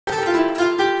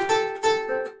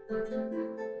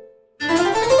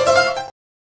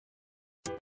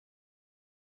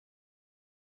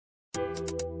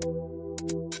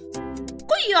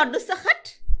yodd sa xët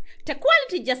te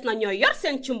quality Jasna ñoo yor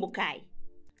seen cumbukaay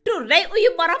tur day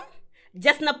uyu borom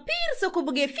Jasna pire soo ko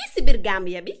bëggee fii si biir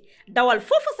Gambia bi dawal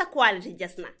foofu sa quality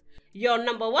Jasna your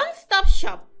number one stop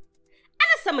shop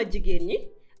ana sama jigéen ñi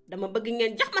dama bëgg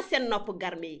ngeen jox ma seen nopp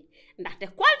garme yi ndaxte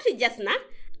quality Jasna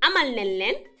amal nañ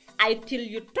leen ay til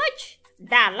yu toj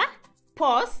daala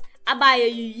poos abaaya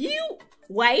yu yiiw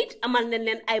waaye it amal nañ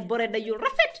leen ay boreda yu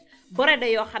rafet boreda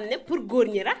yoo xam ne pour góor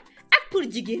ñi la ak pour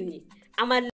jigéen ñi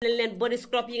amal nañ leen body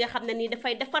scrub yi nga xam ne nii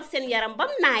dafay defar seen yaram bam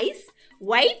nice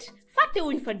waaye it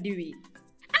fàttewuñ fa diw yi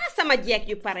ana sama jeeg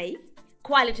yu pare yi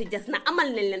quality Jasna amal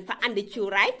nañ leen fa andi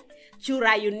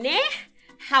cuuraay yu neex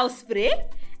house spray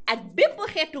ak bépp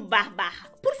xeetu baax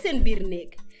pour seen biir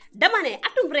néeg dama ne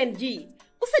atum ren jii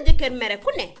ku sa jëkkër mere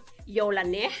ku ne yow la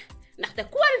neex ndaxte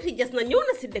quality Jasna ñëw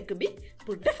na si dëkk bi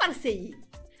pour defar sëy yi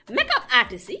make-up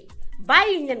artist yi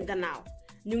bàyyi leen gannaaw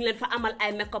ñu ngi leen fa amal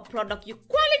ay make-up product yu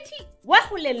quality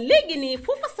waxu leen léegi nii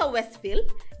foofa sa Westfield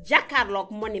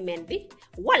jàkkaarloog monument bi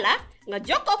wala nga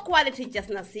jokkoo quality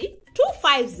Jasna si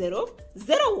 250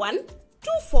 01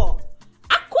 24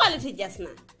 ak quality Jasna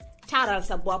taaral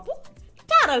sa bopp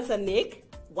taaral sa néeg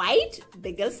waaye it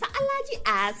bégal sa alaaji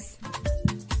aas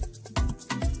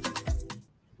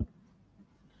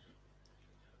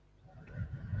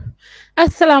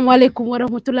asalaamaaleykum wa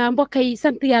rahmatulah mbokk yi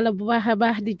sant yàlla bu baax a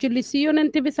baax di julli si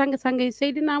yonent bi sang-sang yi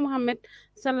Seydina Muhammad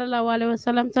sallallahu alayhi wa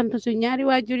sallam sant su ñaari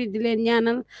waajur yi di leen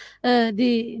ñaanal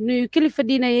di nuyu kilifa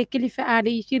diina yi kilifa aada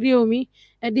yi ci réew mi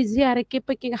di ziare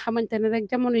képp ki nga xamante ne rek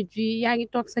jamono ji yaa ngi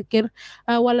toog sa kër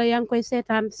wala yaa ngi koy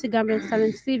seetaan si Gambian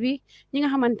Talents TV ñi nga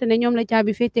xamante ne ñoom la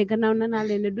caabi féetee gannaaw na naa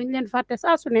leen ne duñ leen fàtte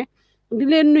saa su ne di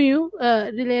leen nuyu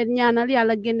di leen ñaanal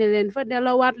yàlla génne leen fa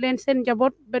delloowaat leen seen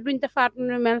njaboot ba duñ defaat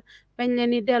nu mel bañ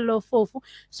leen di delloo foofu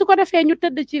su ko defee ñu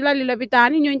tëdd ci lali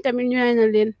lopitaan yi ñooñ tamit ñu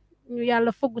ñaanal leen ñu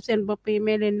yàlla foggu seen bopp yi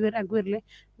may leen wér ak wérle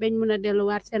bañ mun a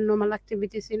delluwaat seen normal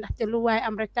activités yi ndaxte lu waaye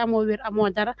am rek te amoo wér amoo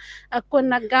dara ak kon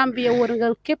nag Gambia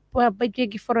wërngal képp ba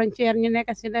jéggi frontière ñu nekk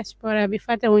si diaspora bi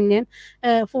fàttewuñ leen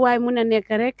fu waay mun a nekk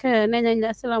rek nee nañ la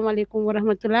asalaamaaleykum wa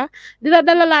rahmatullah di la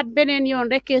dalalaat beneen yoon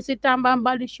rek si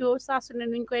Tambambalu show saa su ne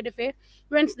nuñ koy defee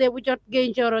Wednesday bu jot Gaye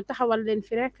Njoro taxawal leen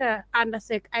fi rek ànd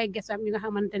seeg ay gesam yi nga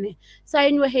xamante ne saa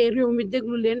yu ñu waxee réew mi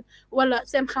déglu leen wala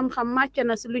seen xam-xam màcc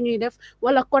na si lu ñuy def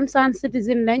wala concerned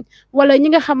citizen lañ wala ñi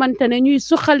nga xamante ne ñuy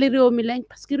suxali réew mi lañ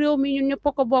parce que réew mi ñun ñëpp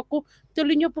ko bokk te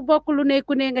lu ñëpp bokk lu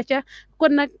nekku ne nga ca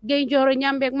kon nag Gaye Njoro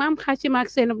ñambeeg maam xaacima ak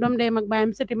seen doom day mag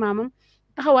baayam sëti maamam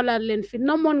taxawalaat leen fi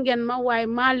namoon ngeen ma waaye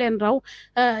maa leen raw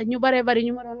ñu bare bari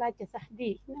ñu ma doon laajte sax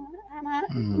di ana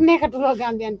nekkatuloo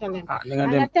Gambian Talents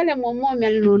ana télé moom moo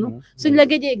mel noonu suñ la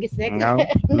gëjee gis rek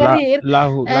nga riir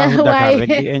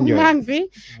waaye maa ngi fi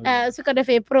su ko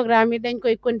defee programme yi dañ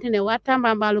koy continuer waa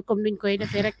Tambambalu comme duñ koy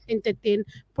defee rek entertain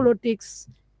politics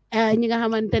ñi nga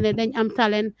xamante ne dañ am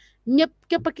talent ñëpp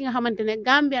képp ki nga xamante ne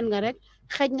Gambian nga rek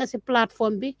xëj nga si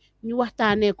plateforme bi ñu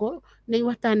waxtaanee ko nañ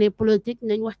waxtaanee politique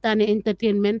nañ waxtaanee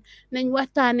entertainment nañ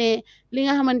waxtaanee li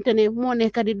nga xamante ne moo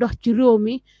nekk di dox ci réew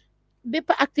mi bépp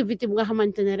activité bu nga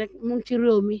xamante ne rek mu ngi ci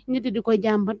réew mi nit di ko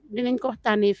jàmbat dinañ ko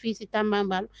waxtaanee fii si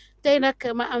Tambambalu tey nag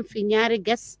ma am fi ñaari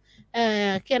ges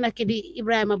kenn ki di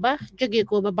Ibrahima Ba jógee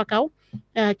ko ba Bakaw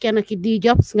kenn ki di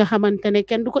Jobs nga xamante ne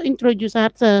kenn du ko introduce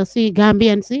si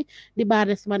Gambian si di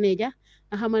Bares Manager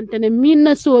nga xamante ne miin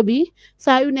na soobi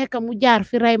saa yu nekk mu jaar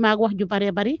fi ray maag wax ju bare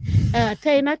bari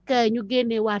tey nag ñu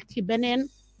génne waat ci beneen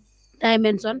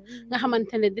dimension nga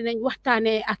xamante ne dinañ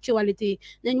waxtaanee actualité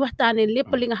dinañ waxtaanee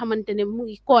lépp li nga xamante ne mu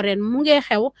ngi kooreen mu ngi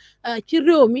xew ci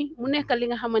réew mi mu nekk li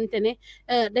nga xamante ne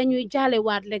dañuy jaale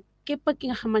waat rek képp ki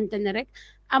nga xamante ne rek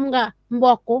am nga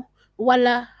mbokk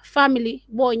wala family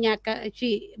boo ñàkk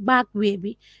ci Backway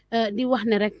bi di wax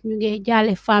ne rek ñu ngi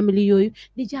jaale family yooyu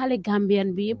di jaale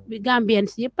Gambian bi yëpp Gambian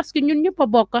si yëpp parce que ñun ñëpp a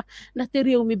bokk ndaxte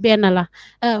réew mi benn la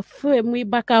muy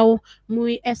Bakaw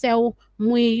muy Esew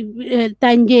muy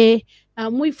Tànjee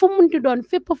muy fu munti doon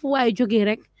fépp fu waay jógee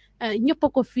rek ñëpp a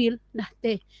ko fiil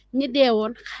ndaxte ñi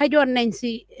deewoon xajoon nañ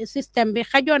si système bi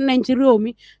xajoon nañ ci réew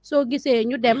mi soo gisee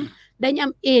ñu dem dañ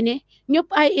am éene ñëpp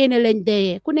ay éene lañ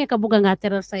deeyee ku nekk bugga ngaa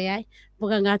teral sa yaay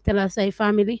bugga ngaa teral say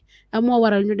family moo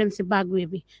waral ñu dem si Backway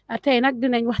bi tey nag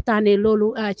dinañ waxtaanee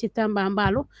loolu ci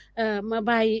Tambambalu ma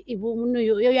bàyyi Ebou mu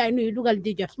nuyu yow yaay nuyu dugal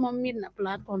di jot moom miin na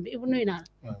plateforme bi Ebou nuyu naa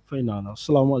la fay naa la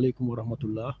asalaamaaleykum wa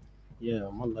rahmatullah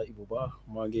man la Ebou Ba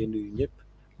maa ngi nuyu ñëpp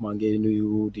maa ngi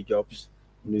nuyu di Jobs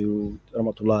nuyu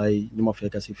rahmatulaay ñu ma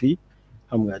fekk si fii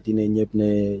xam nga dine ñëpp ne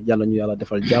yàlla ñu yàlla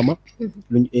defal jaama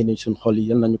lu ñu éene suñ xol yi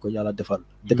yal nañu ko yàlla defal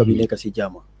dëkk bi nekk si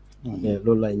jaama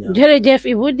loolu lay ñaan jërëjëf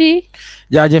Ebou di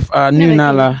jaajëf nuyu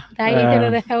naa la taa yi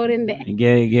tërëre xawrin de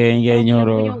Gaye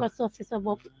Njoro ñu nga sof si sa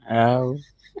bopp waaw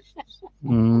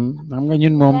xam nga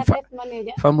ñun moom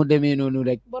fa mu demee noonu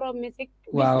rek borom musique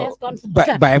waaw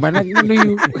bàyyi ma nag nga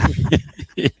nuyu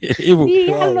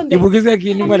Ibu gis nga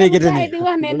kii ni ma dee gëte nii di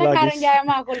wax ne Ndakaaru Njaay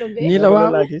maa ko lumbe nii la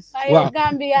waaw waaw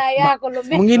Gambia yaa ko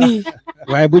lumbe mu ngi nii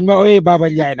waaye buñ ma ooyee Baba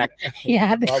Njaay nag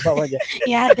yaa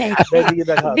day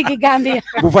diggi Gambia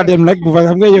bu fa dem nag bu fa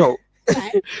xam nga yow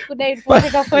ku day foofu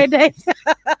ka koy day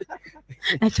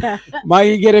maa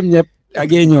ngi gërëm ñëpp ak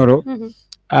Ñoro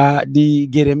di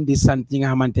gërëm di sant ñi nga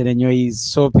xamante ne ñooy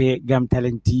soppe Gam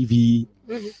Talent TV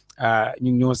ñu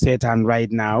ngi ñoo seetaan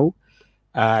right now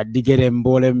di gërëm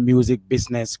mboolem music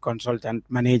business consultant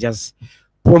managers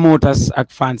promoters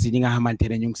ak fans yi ñi nga xamante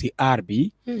ne ñu ngi si aar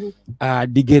bi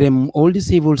di gërëm all the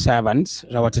civil servants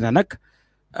rawatina nag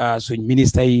suñ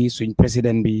ministre yi suñ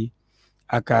président bi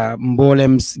ak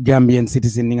mboolem Gambian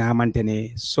citizen yi nga xamante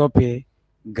ne soppe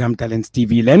Gam Talent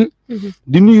TV leen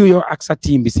di nuyu yow ak sa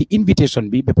team bi si invitation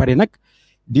bi ba pare nag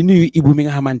di nuyu Ibu mi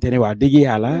nga xamante ne waa dëgg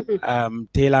yàlla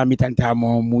teela mi tanta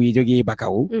moom muy jógee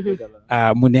Bakaw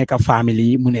mu nekk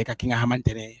family mu nekk ki nga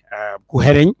xamante ne ku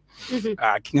xereñ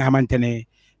ki nga xamante ne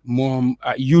moom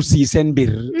yu si seen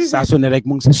mbir saa su ne rek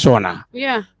mu ngi si soona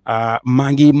maa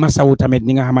ngi masawu tamit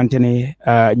ñi nga xamante ne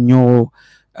ñoo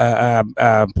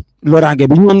loraange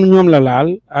bi ñoom la laal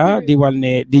di wal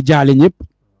ne di jaale ñëpp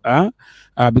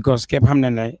because képp xam na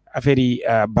ne affaire yi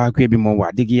Backway bi moom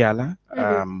wax dëgg yàlla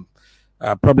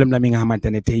problème la mi nga xamante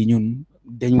ne tey ñun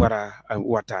dañ war a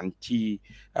waxtaan ci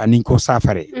niñ ko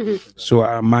saafare so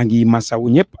maa ngi masawu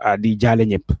ñëpp di jaale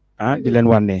ñëpp di leen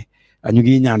wax ne ñu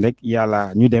ngi ñaan rek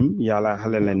yàlla ñu dem yàlla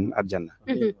xale leen àjjana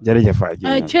jërëjëf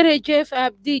jërëjëf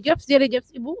di Jobs jërëjëf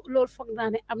Ibu loolu foog naa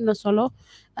ne am na solo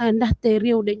ndaxte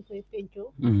réew dañ koy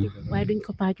pencoo waaye duñ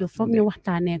ko paccoo foog ñu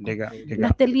waxtaanee ko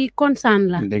ndaxte lii concern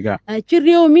la ci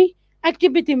réew mi ak ci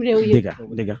bitim réew yi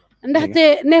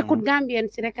ndaxte nekkut Gambien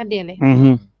si rek a deele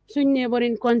suñ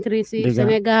neighboring country si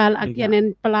Sénégal ak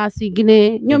yeneen place yi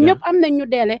Guinée ñoom ñëpp am nañ ñu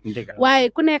deele waaye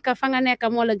ku nekk fa nga nekk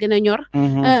moo la gën a ñor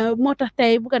moo tax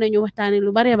tey bu gën a ñu waxtaane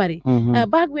lu bare bari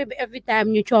Backway bi every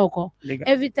time ñu coow ko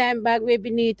every time Backway bi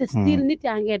nii te still nit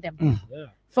yaa ngee dem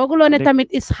fooguloo ne tamit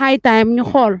is high time ñu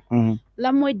xool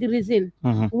lan mooy di reason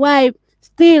waaye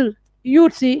still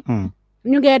youth si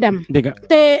ñu ngee dem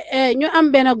te ñu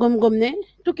am benn gom-gom ne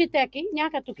tukki tekki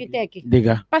ñaaka tukki tekki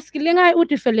parce que li ngay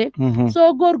uti fële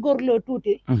soo góorgóorloo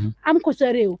tuuti am ko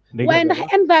sa réew waaye ndax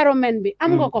environnement bi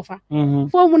am nga ko fa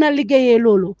foo mun a liggéeyee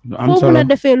loolu foo mun a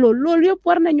defee loolu yëpp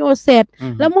war nañoo seet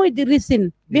la mooy di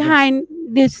reason behind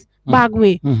this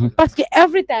Backway parce que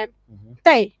every time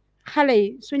tey xale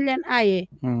yi suñ leen aayee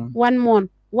 1 month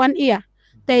 1 year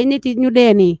tey nit yi ñu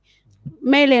dee nii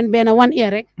may leen benn 1 year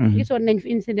rek gisoon nañ fi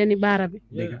incident yi baara bi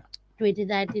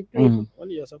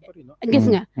gis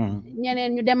nga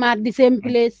ñeneen ñu demaat di same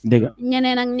place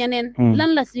ñeneen ak ñeneen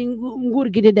lan la si nguur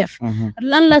gi di def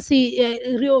lan la si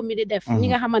réew mi di def ñi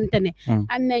nga xamante ne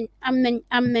am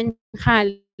nañ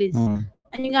xaalis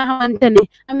ñi nga xamante ne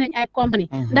am nañ ay compagnie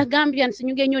ndax Gambian si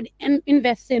ñu ngi ñëw di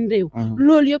invest seen réew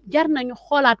loolu yëpp jar nañu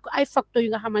xoolaat ko ay facteurs yu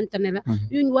nga xamante ne la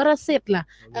yuñ war a seet la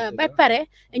ba pare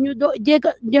ñu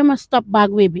jéem a stop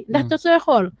Backway bi ndaxte sooy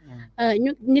xool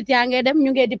ñu nit yaa ngee dem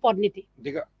ñu ngee deport nit yi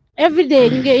every day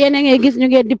ñu ngi yéen a ngay gis ñu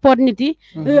ngee deport nit yi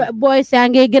boys yaa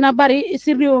ngee gën a bari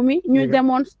si réew mi ñu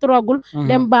demoon struggle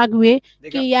dem Backway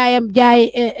kii yaayam jaay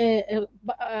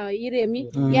yéreem yi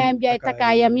yaayam jaay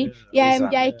takaayam yi yaayam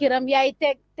jaay kiram yaay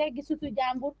teggi sutu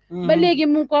jàmbur ba léegi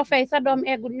mu ngi koo fay sa doom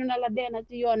eggul ñu ne la deena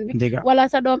ci yoon bi wala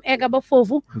sa doom egga ba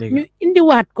foofu ñu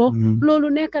indiwaat ko loolu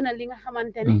nekk na li nga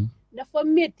xamante ne dafa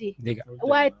métti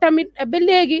waaye tamit ba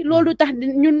léegi loolu tax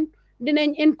ñun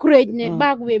dinañ encourage ne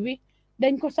Backway bi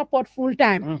dañ ko support full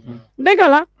time dëgg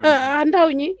la ndaw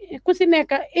ñi ku si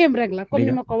nekk aim rek la comme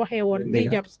ni ma ko waxee woon di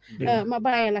Jobs ma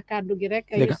bàyyi la kàddu gi rek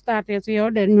ñu starté si yow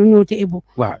de ñu ñëw ci Ebou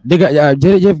waaw dëgg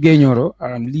jërëjëf Ñoro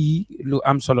lii lu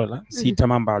am solo la si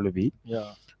Tamambalu bi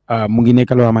mu ngi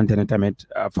nekk loo xamante ne tamit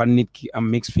fan nit ki am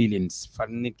mixed feelings fan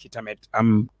nit ki tamit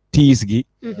am tiis gi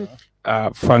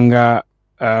fa nga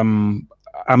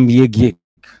am yëg-yëg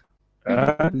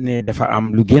ne dafa am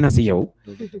lu génn si yow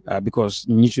because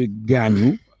ñi ci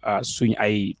gaañu suñ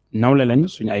ay nawle lañ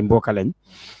suñ ay mbokk lañ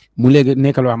mu léegi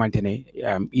nekk loo xamante ne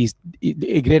is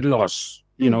a great loss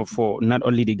you know for not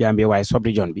only the Gambia waaye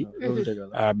sub-region bi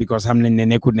because xam nañ ne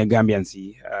nekkul ne Gambian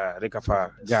si rek a fa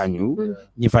gaañu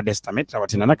ñi fa des tamit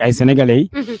rawatina nag ay sénégalais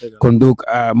kon donc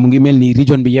mu ngi mel ni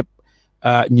région bi yëpp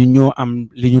ñu ñoo am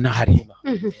li ñu naxari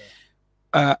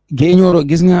Ñoro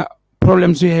gis nga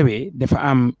problème su xewee dafa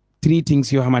am 3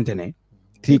 things yoo xamante ne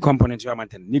 3 components yoo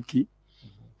xamante ne nit ki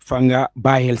fa nga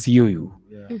bàyyil si yooyu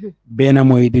benn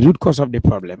mooy the root cause of the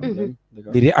problem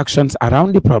the reactions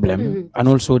around the problem and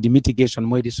also the mitigation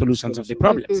mooy the solutions of the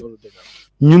problem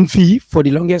ñun fii for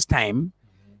the longest time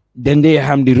then they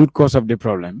have the root cause of the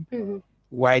problem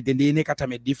waaye dañ dee nekk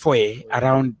tamit di foye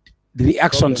around the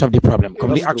reactions of the problem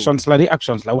comme reactions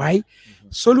la waaye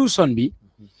solution bi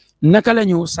naka la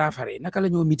ñoo saafare naka la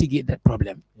ñoo mitigate that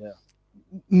problem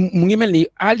mu ngi mel ni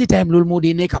all the time loolu moo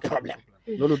di nekk problème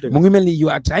mu ngi mel ni you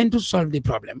are trying to solve the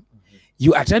problem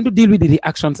you are trying to deal with the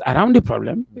reactions around the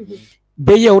problem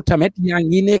ba yow tamit yaa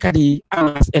ngi nekk di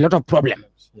amass a lot of problem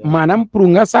maanaam pour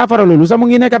nga saafara loolu sax mu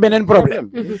ngi nekk beneen problème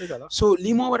so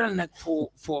lii moo waral nag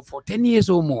for 10 years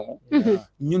or more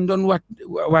ñun doon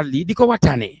war lii di ko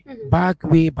waxtaanee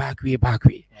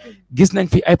Backway gis nañ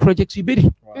fi ay projets yu bëri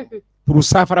pour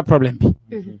saafara problème bi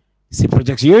si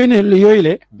projets yooyu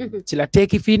le ci la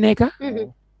tekki fii nekk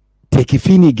tekki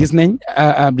fii nii gis nañ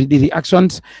the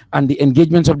reactions and the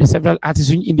engagements of the several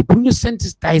artists yu indi pour ñu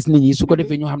sensitize nit ñi su ko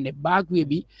defee ñu xam ne Backway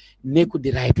bi nekkul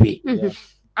the right way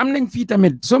am nañ fii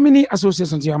tamit so many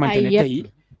associations yoo xamante ne tey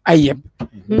ay yëpp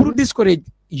pour discourage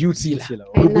youth yi la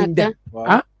pour buñ dem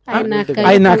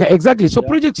ay naaka exactly so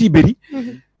projets yi bëri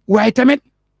waaye tamit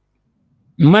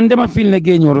man dama feel ne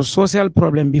Géeñooro social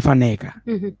problem bi fa nekk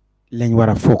lañ war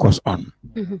a focus on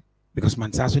because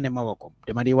man saa su ne ma wako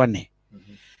dama di wane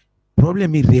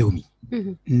problème yi réew mi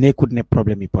nekkut ne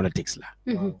problème yi politics la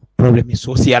problème yi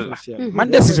social la man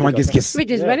de si suma gis-gis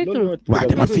waaw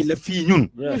dama feel la fii ñun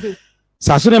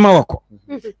saa su ne ma wako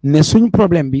ne suñ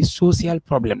problème bi social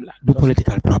problème la du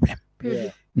political problème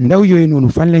ndaw yooyu noonu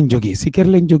fan lañ jógee si kër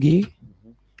lañ jógee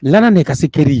lana nekk si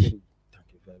kër yi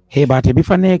xeebaate bi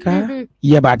fa nekka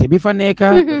yebaate bi fa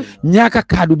nekka ñaaka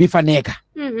kaadu bi fa nekka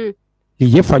li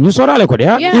yëpp fa ñu sorale ko de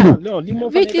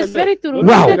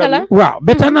waaw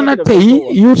beta na nag tey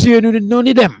youth yooyu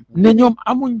noonu dem ne ñoom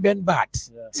amuñ benn baat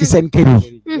si seen kër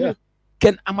yi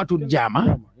kenn amatul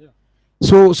jaama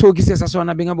soo gisee sa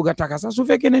soxna bi nga bëgg a taka sax su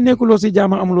fekkee ne nekkuloo si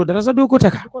jaama amuloo dara sax doo ko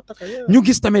taka ñu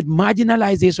gis tamit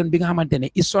marginalisation bi nga xamante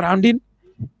ne is surrounding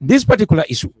this particular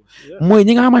issue mooy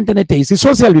ñi nga xamante ne tey si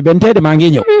social bi benn tey de maa ngi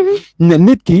ñëw ne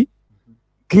nit ki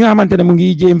nga xamante ne mu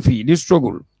ngi jéem fii di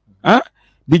struggle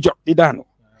di jog di daanu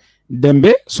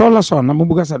dembe soxla soxna mu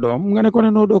bëgg sa doom nga ne ko ne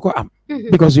noo doo ko am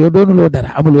because yow doonuloo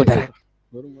dara amuloo dara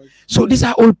so these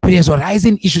are all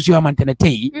pressurizing issues yoo xamante ne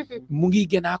tey mu ngi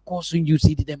gën a ko suñ youth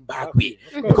yi di dem Backway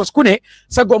because ku ne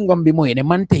sa gom-gom bi mooy ne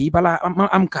man tey balaa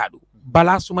am kaadu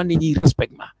balaa suma nit ñi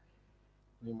respect ma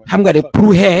xam nga de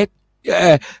pour xeex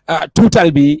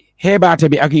tuutal bi xeebaate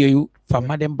bi ak yooyu fa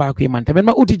ma dem Backway man tamit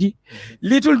ma uti ji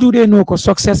little do they know ko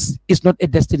success is not a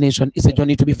destination, it's a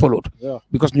journey to be followed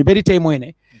because ñu bëri tey mooy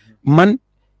ne man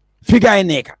fi gaay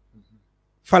nekka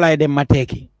falaay dem ma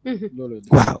tekki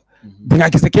waaw bi nga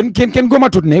gis ne kenn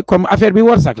gomatut ne comme affaire bi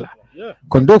warsak la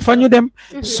kon donc fa ñu dem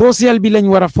social bi lañ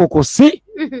war a focus si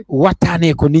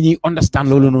waxtaanee ko nit ñi understand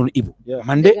loolu noonu Ibu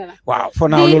man de waaw fo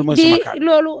naa loolu mooy suma kàddu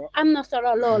loolu am na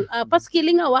solo lool parce que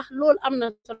li nga wax loolu am na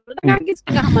solo da nga gis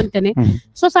ki nga xamante ne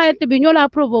société bi ñoo laa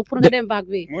provoque pour nga dem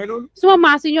Backway suma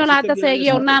maas yi ñoo laa tasee ak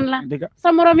yow naan la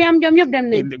sa morom yi am jom yëpp dem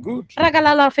ne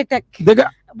ragala la fi teg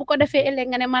bu ko defee ëllëg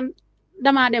nga ne man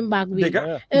damaa dem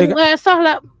Backway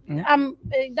soxla am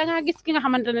da nga gis ki nga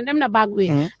xamante ne dem na Backway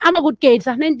amagut kayit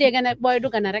sax nañ dégg ne booy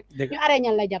dugg na rek ñu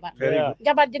areñal la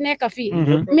jabar ji nekk fii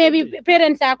mais bi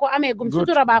parents ko amee gum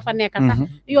sutura baa fa nekk sax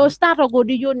yow starto go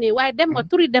di yónnee waaye dem nga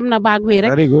turi dem na Backway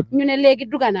rek ñu ne léegi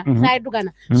dugg na saay dugg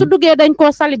na su duggee dañ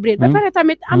koo célébrer ba pare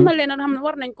tamit am na leen xam ne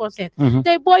war nañ koo seet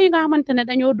tey booy yi nga xamante ne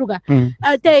dañoo dugg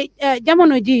tey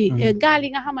jamono ji gaal yi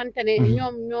nga xamante ne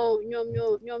ñoom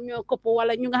ñoo këpp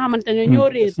wala ñu nga xamante ne ñoo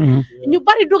réer ñu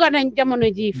bari dugg nañ jamono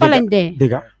ji fa lañ dee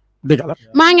dëgg la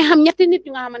maa ngi xam ñetti nit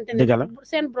yu nga xamante ne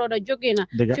seen broda jógee na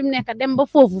fi mu nekk dem ba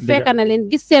foofu fekk na leen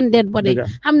gis seen deet body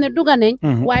xam ne duga nañ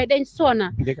waaye dañ soona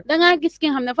da ngaa gis ki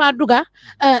nga xam ne faa duga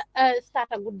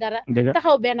starta gu dara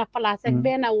taxaw benn place ak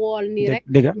benn wool nii rek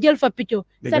jël fa picco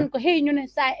seen ko xëy ñu ne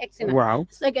saay egsi na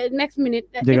next minute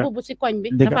Ebou bu si koñ bi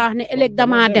dafa wax ne ëllëg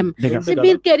damaa dem si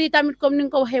biir kër yi tamit comme ni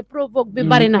nga ko waxee provoque bi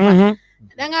bari na fa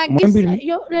da nga gis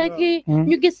yow ki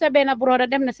ñu gis sa benn broda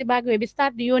dem na si Backway bi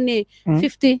start di yónnee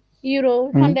 50 euro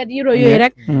 100 euro yooyu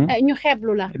rek ñu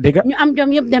xeeblu la ñu am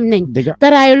jom yëpp dem nañ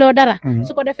daraayu loo dara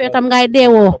su ko defee tam ngay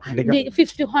deewoo di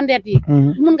 50 100 yi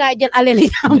mun ngaa jël aleli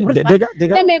jàmbur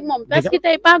demeeg moom parce que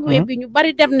tey Backway bi ñu bari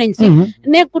dem nañ si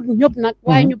nekkut ñëpp nag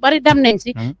waaye ñu bari dem nañ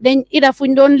si dañ ida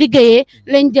fuñ doon liggéeyee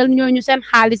lañ jël ñooñu seen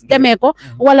xaalis demee ko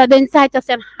wala dañ sàcca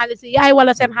seen xaalis yaay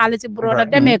wala seen xaalis broda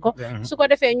demee ko su ko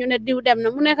defee ñu ne diw dem na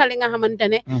mu nekk li nga xamante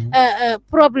ne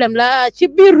problème la ci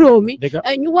biir réew mi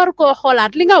ñu war koo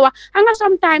xoolaat li nga wax wax xam nga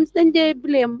sometimes dañ dee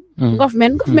blame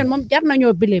government moom jar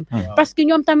nañoo blame parce que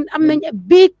ñoom tamit am nañ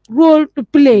big role to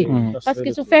play parce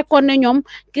que su fekkoon ne ñoom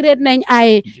créé nañ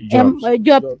ay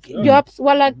jobs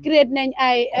wala créé nañ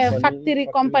ay factory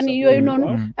company yooyu noonu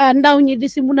ndaw ñi di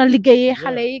si mun a liggéeyee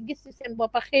xale yi gis si seen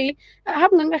bopp xëy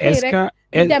xam nga xëy rek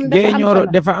dem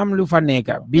dafa am lu fa nekk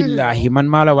billahi man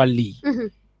maa la wal lii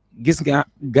gis nga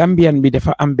Gambian bi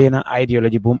dafa am benn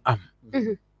idéologie bu mu am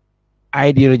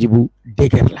idéologie bu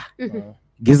dëgër la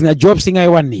gis nga job si ngay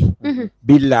wan ni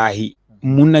billahi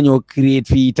mun nañoo create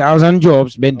fii 1000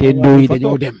 jobs bente ndóoyi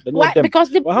dañoo dem because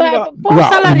waaw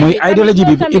mooy idéologie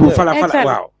bi Ibu fala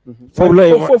waaw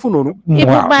foofu noonu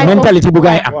waaw mentalité bu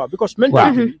gaay am waaw because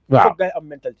mentalité foog gaay am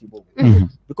mentalité boobu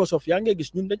because of yaa ngi gis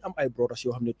ñun dañ am ay brothers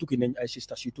yoo xam ne tukki nañ ay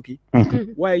sisters yu tukki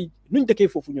waaye nuñ dëkkee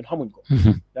foofu ñun xamuñ ko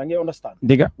yaa ngi understand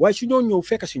dëgg waaye su ñoo ñëw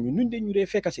fekkasi ñu nuñ ñu dee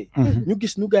fekkasee ñu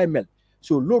gis nu gaay mel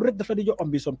so loolu rek dafa di jox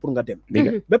ambition pour nga dem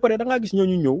ba pare da ngaa gis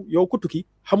ñooñu ñëw yow ku tukki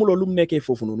xamuloo lu mu nekkee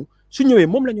foofu noonu su ñëwee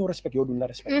moom la ñoo respect yow duñ la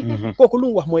respect kooku lu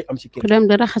mu wax mooy am si kër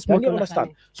yaa ngi understand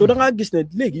so da ngaa gis ne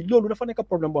léegi loolu dafa nekk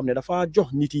problème boo xam ne dafa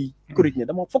jox nit yi courage ne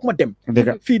dama foog ma dem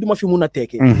fii duma fi mun a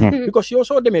teekee because yow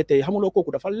soo demee tey xamuloo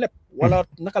kooku dafa leb wala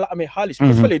naka la amee xaalis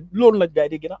parce que fële loolu la gars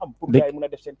yi di gën a am pour gars yi mun a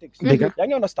def seen teg yaa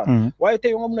ngi understand waaye tey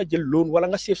yow nga mun a jël loan wala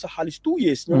nga save sa xaalis 2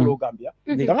 years ñëw loo Gambia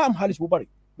da nga am xaalis bu bari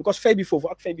because fay bi foofu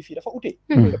ak fay bi fii dafa ute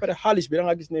ba pare xaalis bi da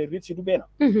nga gis ne rate si du benn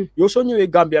yow soo ñëwee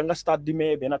Gambia nga start di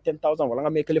may benn 10,000 wala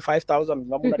nga may kële 5,000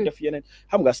 nga mun a def yeneen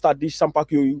xam nga start di sampak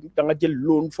yooyu da nga jël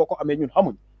loan foo ko amee ñun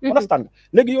xamuñ understand nga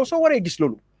léegi yow soo waree gis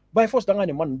loolu by force da nga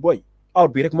ne man boy out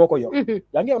bi rek moo ko yor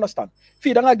yaa ngi understand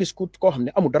fii da nga gis koo xam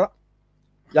ne amul dara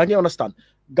yaa ngi understand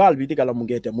gaal bi digga la mu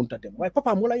ngee dem mënut a dem waaye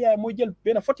papa mu la yaay mooy jël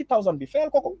benn 40,000 bi fayal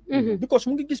ko because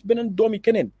mu ngi gis beneen doomi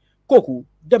keneen kooku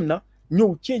dem na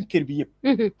ñëw change kër bi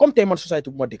yëpp comme tey man société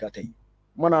bu ma dëkka tey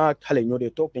man a xale ñoo dee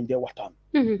toog dañ dee waxtaan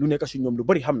lu nekk si ñoom lu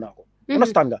bari xam naa ko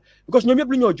understand nga because ñoom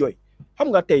yëpp lu ñoo jooy xam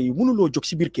nga tey mënuloo jóg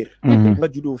si biir kër nga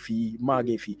juddoo fii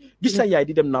maagee fii gis sa yaay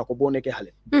di dem naa ko boo nekkee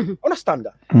xale understand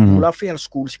nga mu laa fayal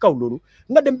school si kaw loolu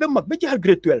nga dem ba mag ba jeexal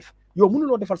grade 12 yow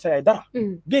mënuloo defal sa yaay dara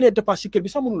génnee dépasse si kër bi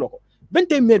sax mënuloo ko benn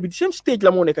tey mère bi di same stage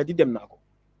la moo nekk di dem naa ko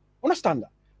understand nga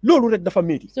loolu rek dafa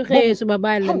métti su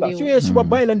xëyee suba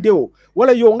bàyyi lan deewoo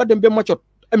wala yow nga dem ba macot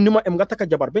am ni ma am nga takka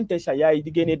jabar benn tey sa yaay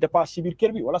di génnee dépasse si biir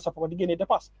kër bi wala sa papa di génnee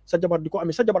dépasse sa jabar di ko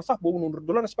amee sa jabar sax boobu noonu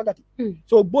du la respectati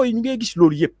soo booy ñu ngi gis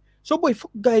loolu yëpp soo booy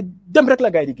foog gaay dem rek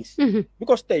la gaay di gis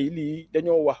because tey lii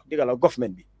dañoo wax dëgg la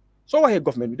government bi soo waxee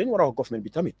government bi dañu war a wax government bi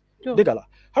tamit dëgg la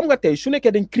xam nga tey su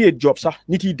nekkee dañ create job sax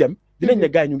nit yi dem dinañ ne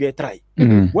gaay ñu ngee try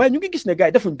waaye ñu ngi gis ne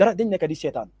gaay defuñ dara dañ nekk di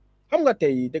seetaan xam nga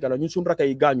tey dëgg la ñun suñu rakk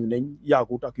yi gaañu nañ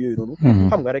yaagut ak yooyu noonu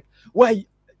xam nga rek waaye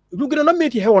lu gën a na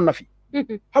métti xewoon na fi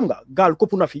xam nga gaal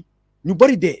kopp na fi ñu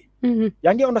bari dee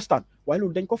yaa ngi understand waaye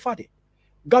loolu dañ ko faate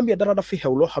Gambia dara daf fi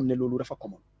xew loo xam ne loolu dafa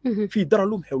common fii dara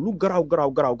lu xew lu garaaw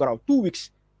 2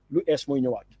 weeks lu ees mooy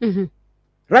ñëwaat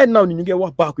right now ni ñu ngi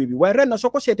wax Backway bi waaye right now soo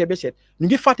ko seetee ba seet ñu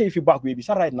ngi fàtte fi Backway bi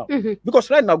sax right now because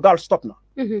right now gaal stop na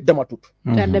dematut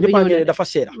ñëpp a ngi dafa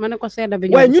seeda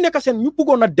waaye ñu nekk seen ñu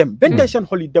bëggoon a dem benn tey seen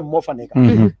xol yi dem moo fa nekk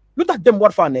lu tax dem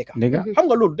war faa nekk xam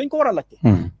nga loolu dañ ko war a laajte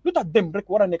lu tax dem rek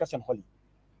war a nekk seen xol yi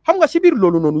xam nga si biir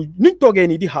loolu noonu niñ toogee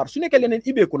nii di xaar su nekkee leneen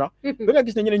ibeeku na ba nga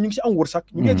gis ne ñeneen ñu ngi si am wërsëg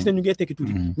ñu ngi gis ne ñu ngi tekki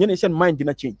tuuti ñeneen seen mind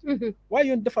dina change waaye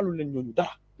yoon defalul leen ñooñu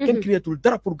dara kenn créetul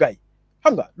dara pour gaay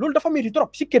xam nga loolu dafa métti trop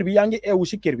si kër bi yaa ngi eewu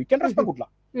si kër bi kenn respectut la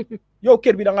yow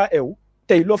kër bi da ngaa eewu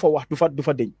tey loo fa wax du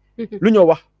fa deñ lu ñoo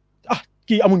wax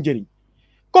kii amul njëriñ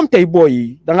comme tey booy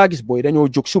yi da ngaa gis booy dañoo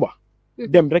jóg suba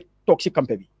dem rek toog si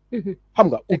campé bi xam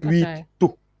nga ut wiit tu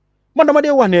man dama dee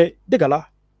wax ne dëgg la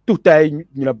tuxtaay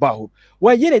ñu la baaxul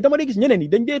waaye yéene dama dee gis ñeneen yi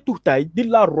dañ dee tuxtaay di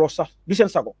la roos sax du seen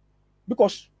sago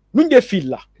because nuñ dee fiil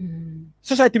la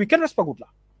société bi kenn respectut la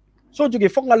soo jógee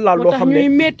foog nga laal loo xam ne ñuy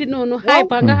métti noonu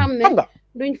xaypa nga xam ne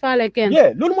duñ faale kenn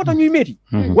loolu moo tax ñuy métti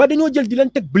waaye dañoo jël di leen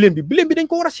teg blame bi dañ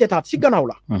ko war a seetaat si gannaaw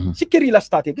la si kër yi la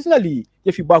starté gis nga lii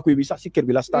yëfi Backway bi sax si kër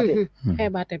bi la starté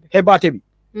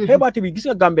xeebaate bi gis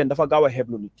nga Gambien dafa gaaw a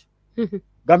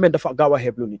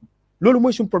xeeblu nit loolu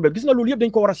mooy suñ problème gis nga loolu yëpp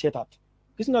dañ ko war a seetaat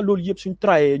gis nga loolu yëpp suñ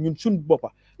trayé ñun suñ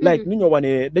boppa like nu ñoo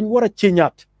wane dañ war a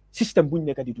ceeñaat système buñ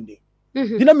nekk di dundee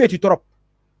dina métti trop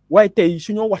waaye tey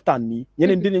suñoo waxtaan nii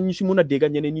ñeneen dinañ ñu si mun a dégg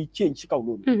ñeneen ñi change si kaw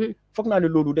loolu foog naa ne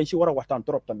loolu dañ si war a waxtaan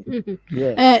trop tamit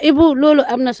Ebou loolu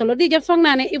am na solo di jëf foog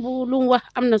naa ne Ebou lu mu wax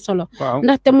am na solo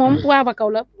ndaxte moom waa Bakaw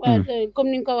la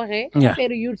comme ni nga ko waxee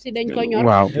affaire yu si dañ ko ñor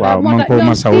waaw man ko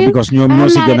ma saw because ñoom ñoo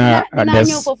si gën a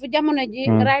des ñëw foofu jamono ji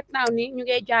right now ni ñu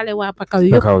ngay jaale waa Bakaw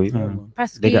yi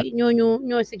parce que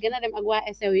ñoo si gën a dem ak waa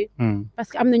SEW yi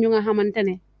parce que am na ñu nga xamante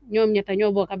ne ñoom ñetta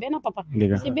ñoo bokk benn papa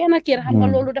Dëgg si benn kër xam nga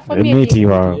loolu dafa métti métti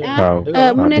waaw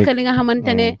mu nekk li nga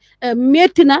xamante ne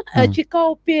métti na ci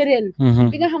kaw péréen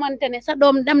bi nga xamante ne sa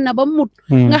doom dem na ba mut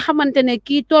nga xamante ne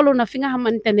kii toll na fi nga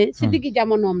xamante ne si diggi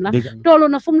jamonoom la toll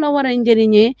na fu mu la war a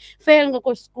njëriñee fayal nga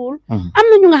ko school am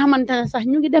na ñu nga xamante ne sax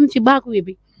ñu ngi dem ci Backway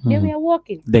bi they were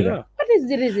walking dëgg what is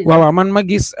the reason waaw man ma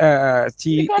gis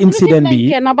ci incident bi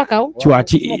kenn ba kaw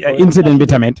ci incident bi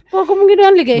tamit kooku mu ngi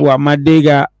doon liggéey waaw ma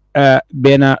dégga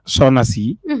benn soxna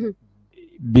si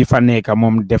bi fa nekk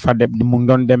moom dafa dem mu ngi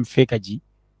doon dem fekka ji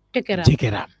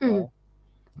jëkkëram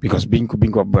because biñ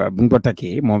ko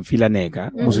takkee moom fii la nekk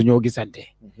mosu ñoo gisante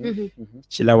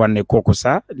ci la wane kooku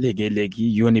sax léegi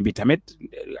yooni bi tamit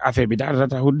affaire bi daal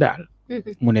taxul daal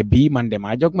mu ne bii man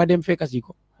demaa jóg ma dem fekka si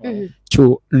ko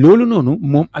co loolu noonu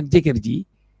moom ak jëkkër ji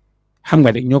xam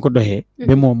nga de ñoo ko doxee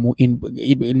ba moom mu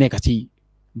nekk ci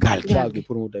gaal gi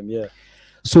pour mu dem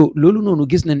so loolu noonu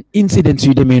gis nañ incidents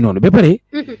yu demee noonu ba pare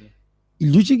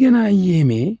lu ci gën a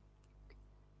yéeme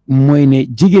mooy ne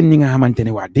jigéen ñi nga xamante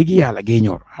ne waa dëgg yàlla gay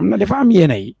ñor xam na dafa am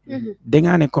yéena yi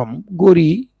dangaa ne comme góor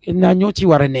yi naa ñoo ci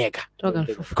war a nekk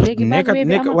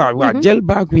waaw jël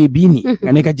Backway bii nii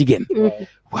nga nekk jigéen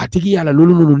waa dëgg yàlla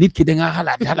loolu noonu nit ki dangaa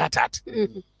xalaataat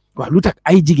waaw lu tax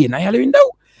ay jigéen ay xale yu ndaw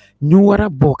ñu war a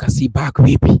bokk si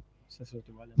Backway bi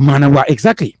maanaam waa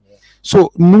exactly so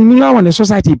mu ngi laa wane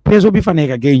society preso bi fa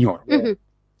nekk gay ñor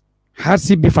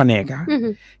hardship bi fa nekk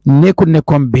nekkul ne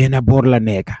comme benn boor la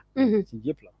nekk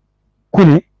ku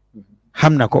ne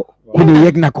xam na ko ku ne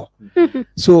yëg na ko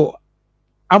so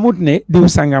amut ne diw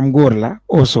sangam góor la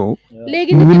also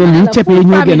léegi ñu ne ni cape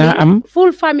ñoo gën a am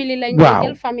full family lañ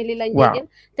jël family lañ jël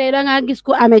tey da ngaa gis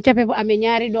ku amee cape bu amee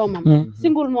ñaari doomam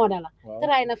single mother la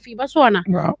taraay na fii ba soona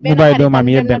mu bàyyi doomam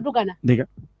yëpp dem dugana dëgg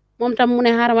moom tam mu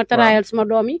ne xaaral ma taraayal suma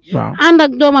doom yi ànd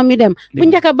ak doomam yi dem bu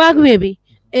njëkk a Backway bi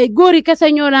góor yi kese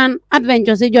ñoo daan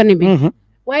adventure si jonni bi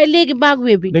waaye léegi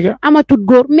Backway bi amatut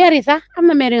góor maire yi sax am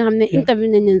na maire yoo xam ne interview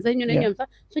nañ leen sax ñu ne ñoom sax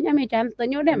suñu amee chance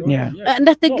dañoo dem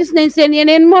ndaxte gis nañ seen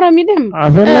yeneen morom yi dem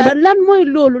lan mooy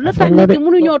loolu la tax nit ñi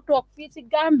mënuñoo toog fii si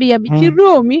Gambia bi ci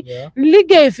réew mi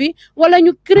liggéey fi wala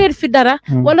ñu créer fi dara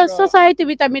wala société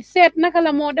bi tamit seet naka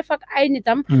la moo def ak ay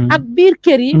nitam ak biir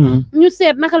kër yi ñu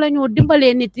seet naka la ñoo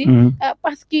dimbalee nit yi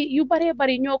parce que yu bëree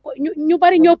bëri ñu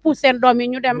bëri ñoo pousse seen doom yi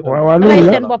ñu dem lay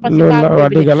seen bopp si Backway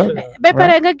bi ba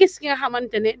pare nga gis ki nga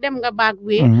xamante ne dem nga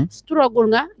Backway struggle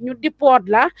nga ñu deport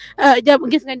la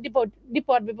gis nga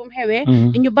deport bi bu mu xewee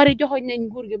ñu bari joxoñ nañ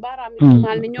nguur gi baaraam yi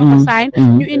tuumaal ni ñoo ko sign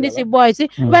ñu indi si boy si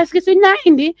parce que suñ laa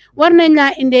indi war nañ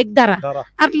laa indee dara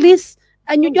at least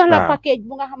ñu jox la package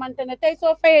bu nga xamante ne tey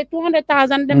soo fayee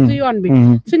 200,000 dem si yoon bi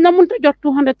suñ la mënta jox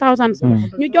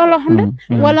 200,000 ñu jox la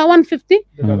 100 wala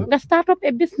 150 nga start up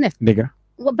a business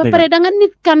ba pare da nga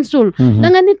nit cancel da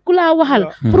nga nit ku laa waxal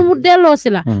pour mu delloo si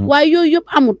la waaye yooyu yëpp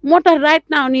amut moo tax right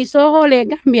now nii soo xoolee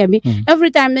Gambia bi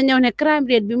every time dañ ñëw ne crime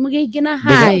rate bi mu ngi gën a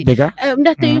high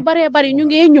ndaxte yu baree bari ñu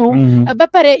ngi ñëw ba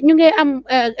pare ñu ngi am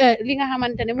li nga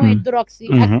xamante ne mooy drogue si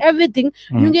ak everything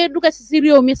ñu ngi dugg si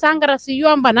réew mi sangara si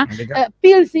yomba na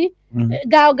pil si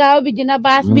gaaw bi dina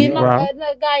baas bi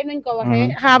gaay nuñ ko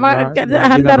waxee xama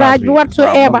daraaj bi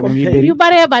whatsoever yu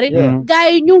baree bari gaay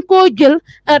yi ñu ngi koo jël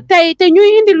tey te ñuy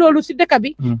indi loolu si dëkk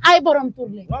bi ay borom tur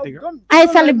lañ ay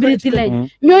célébrité lañ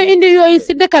ñooy indi yooyu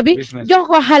si dëkk bi jox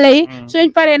ko xale yi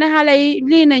suñ paree ne xale yi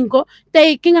lii nañ ko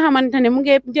tey ki nga xamante ne mu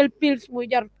ngi jël pills muy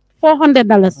jar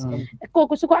 $400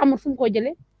 kooku su ko amul fu mu ko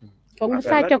jëlee foog mu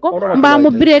sàcc ko mbaa mu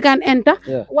breakan enta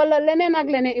wala leneen ak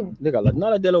leneen Ibou dëgg la dinaa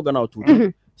la delloo gannaaw tuuti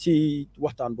si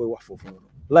waxtaan booy wax foofu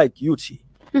like youth si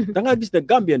da nga gis ne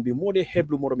Gambien bi moo dee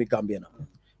xeeblu moromi Gambien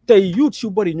tey youth yu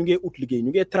bëri ñu ngi ut liggéey ñu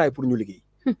ngi try pour ñu liggéey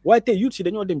waaye tey youth si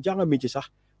dañoo dem jànga métier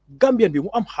sax Gambien bi mu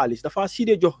am xaalis dafa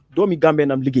siidee jox doomi Gambien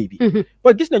am liggéey bi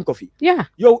parce que gis nañ ko fi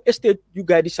yow estate yu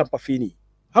gaay di sampa fii nii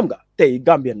xam nga tey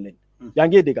Gambien leen yaa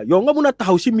ngi dégg yow nga mun a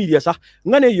taxaw si media sax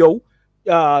nga ne yow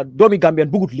doomi Gambien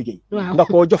bugut liggéey nga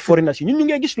koo jox foreigner si ñun ñu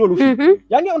ngi gis loolu fii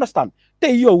yaa ngi understand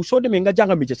tey yow soo demee nga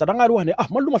jànga métier sax da ngaa di wax ne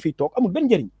man lu ma fiy toog amul benn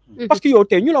njëriñ parce que yow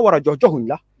tey ñu la war a joxuñ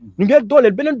la ñu ngi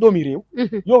dooleel beneen doomi réew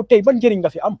yow tey ban njëriñ nga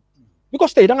fi am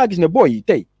because tey da ngaa gis ne booy yi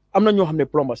tey am na ñoo xam ne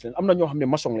plumbers leen am na ñoo xam ne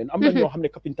maçon leen am na ñoo xam ne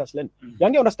carpenters leen yaa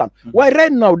ngi understand waaye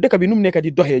right now dëkk bi nu mu nekk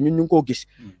di doxee ñun ñu ngi koo gis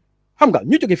xam nga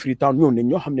ñu jógee Freetown ñoo ne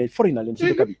ñoo xam ne foreigner leen si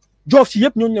dëkk bi joof si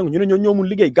yëpp ñooñu ñu ne ñoo mun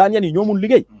liggéey Ghanaian yi ñoo mun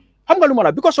liggéey xam nga lu ma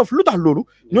la because of lu tax loolu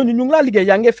ñooñu ñu ngi laa liggéey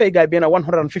yaa ngi fay gaay benn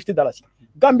 $150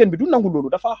 Gambien bi du nangu loolu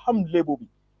dafa xam léebo bi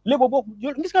léebo boobu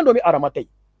gis nga doomi aadama tey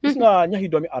gis nga ñaxi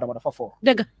doomi aadama dafa fort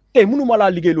dëgg tey mënu ma laa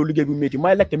liggéey loolu liggéey bu métti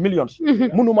may lekk millions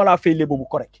mënu ma laa fay léebo bu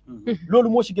correct loolu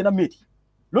moo si gën a métti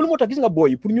loolu moo tax gis nga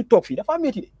booyi pour ñu toog fii dafa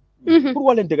métti de pour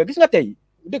wax leen dëgg gis nga tey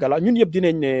dëgg la ñun yëpp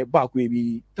dinañ ne Backway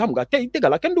bi xam nga tey dëgg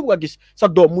la kenn du nga gis sa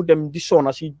doom mu dem di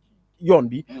soona si yoon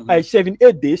bi ay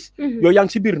 7-8 days yow yaa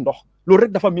ngi si biir ndox loolu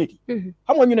rek dafa métti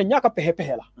xam nga ñu ne ñaaka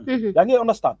pexe la yaa ngi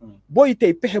understand booy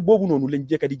tey pexe boobu noonu lañ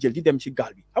jëkka di jël di dem si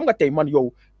gaal bi xam nga tey man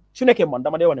yow su nekkee man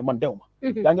dama dee wax ne man dew ma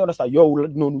yaa ngi understand yow la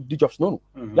noonu di jobs noonu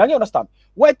yaa ngi understand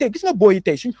waaye tey gis nga booy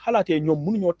tey suñ xalaatee ñoom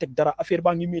mënuñoo teg dara affaire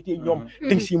baa ngi métti ñoom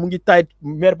ting si mu ngi taay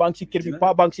mère baa ngi si kër bi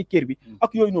pa baa ngi si kër bi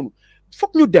ak yooyu noonu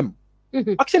foog ñu dem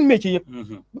ak seen métier yëpp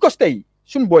because tey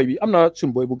suñ booy bi am na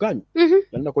suñ booy bu gaañu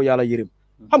yal na ko yàlla yërëm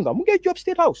xam nga mu ngi job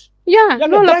State House yaa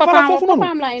loolu la papa foofu noonu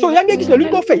so yaa ngi gis ne lu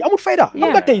ñu ko fay amul fayda xam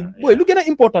nga tey booy lu gën a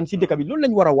important si dëkk bi loolu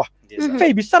lañ war a wax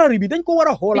fay bi salary bi dañ ko war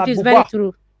a xoolaat bu baax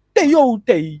tey yow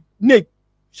tey néeg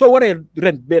soo waree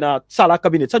rent benn sala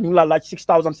cabinet sax ñu ngi laa laaj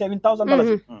 $6,000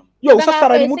 $7,000 yow sa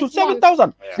salary mutul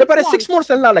 $7,000 de pare 6 months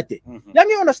lañ laa laajte yaa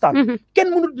ngi understand kenn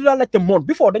mënul di laa laajte month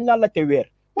before dañ laa laajte weer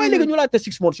waaye léegi ñu laajte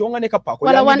 6 months yow nga nekk paako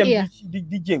yaa ngi dem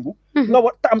di jéngu nga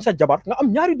war am sa jabar nga am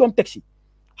ñaari doom taxi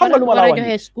xam nga lu ma la wax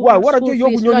ni waaw war a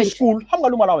yóbbu ñooñu school xam nga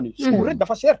lu ma la wax ni school rek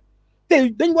dafa cher te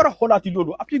dañ war a xoolaati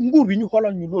loolu après nguur bi ñu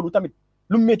xoolal ñu loolu tamit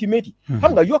lu métti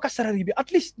xam nga yokka salary bi at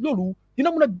least loolu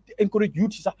dina mën a encourage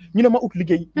youth si sax ñu ne ma ut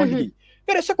liggéey ma liggéey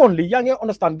pere second li yaa ngi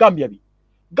understand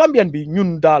Gambian bi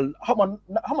ñun daal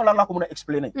xama lan laa ko mën a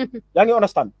explainer yaa ngi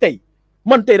understand tey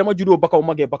man tey dama juddoo Bakaw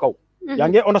magee Bakaw yaa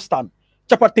ngi understand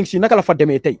capating si naka la fa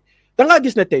demee tey da ngaa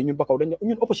gis ne tey ñun Bakaw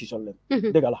ñun opposition leen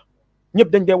dëgg la ñëpp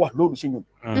dañ dee wax loolu si ñun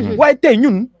waaye tey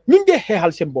ñun dee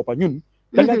xeexal seen boppa ñun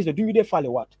da ngaa gis ne duñu dee faale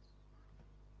waat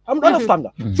understand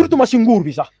nga surtout ma si nguur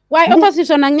bi sax waaye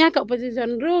opposition ak ñàkk opposition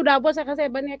réew daa boo sax xasee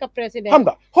ba nekk président xam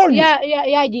nga xool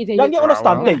yaa jiite yaa ngi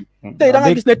understand tey da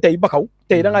nga gis ne tey Bakaw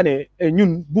tey da nga ne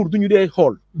ñun buur duñu dee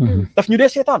xool daf ñu dee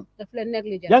seetaan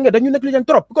yaa ngi dañu négligent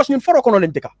trop because ñun Faro kono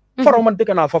leen dëkka Faro man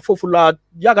dëkk naa fa foofu laa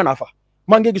yàgg naa fa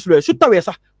maa ngi gis lu su tawee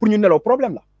sax pour ñu nelaw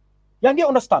problème la yaa ngi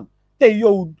understand tey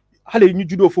yow xale yi ñu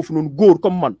juddoo foofu noonu góor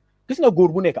comme man gis nga góor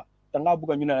bu nekk da ngaa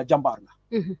bëgg ñu ne la jàmbaar nga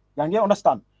yaa ngi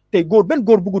understand tey benn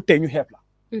góor bëggu tey ñu xeeb la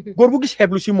góor bu gis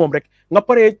xeeblu si moom rek nga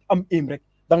paree am aim rek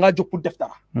da ngaa jóg pour def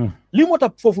dara lii moo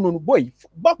tax foofu noonu booy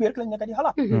Backway rek lañ nekk di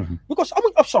xalaat because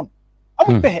amuñ option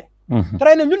amuñ pexe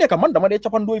tray ne ñu nekk man dama dee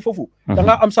capandooy foofu da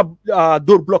ngaa am sa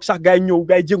dóor bloc sax gaay ñëw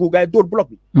gaay jéngu gaay dóor bloc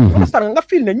bi understand nga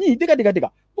fil ne ñii digga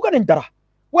bugga nañ dara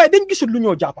waaye dañ gisul lu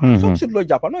ñoo jàppa soo gisul loo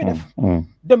jàppa nooy def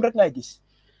dem rek ngay gis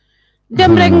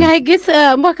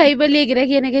mbokk yi ba léegi rek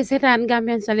yéen a ngi seetaan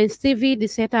Gambian Talents TV di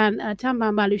seetaan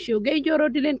Tambambalu show Gaye Njoro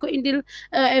di leen ko indil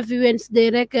every Wednesday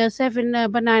rek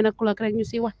 7 ba 9 o'clock rek ñu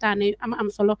si waxtaane am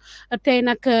solo tey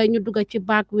nag ñu dugg ci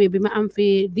Backway bi ma am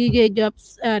fi DJ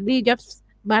Jobs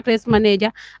Batteries manager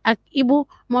ak Ebou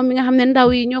moom mi nga xam ne ndaw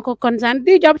yi ñoo ko concerne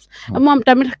di Jobs moom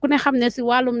tamit ku ne xam ne si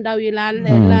wàllum ndaw yi laa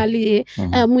liggéey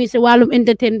muy si wàllum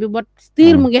entertain bi but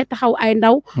still mu ngi taxaw ay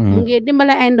ndaw mu ngi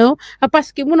dimbale ay ndaw parce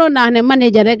que mënoon naa ne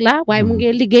manager rek la waaye mu ngi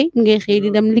liggéey mu ngi xëy di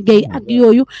dem liggéey ak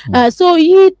yooyu so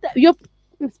yi yëpp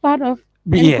part of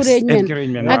encouragement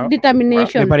ak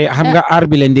determination bari xam nga aar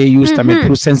bi leen dee use tamit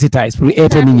pour sensitize pour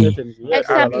eete nit ñi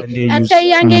exactly ak tey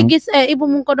yaa ngi gis Ebou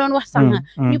mu ngi ko doon wax sànq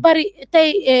ñu bari tey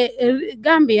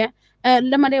Gambia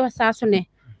dama dee wax saa su ne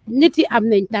nit yi am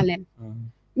nañ talent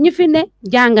ñi fi ne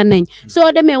jàng nañ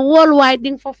soo demee worldwide di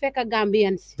nga fa fekk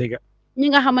Gambians ñi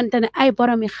nga xamante ne ay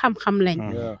borom yi xam-xam lañ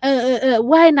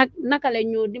waaye naka lañ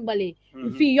ñoo dimbalee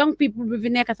fii young people bi fi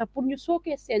nekk sax pour ñu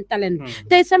sookee seen talent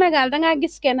tey Sénégal dangaa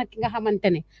gis kenn ki nga xamante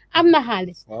ne am na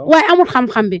xaalis waaye amul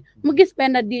xam-xam bi mu gis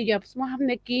benn di Jobs moo xam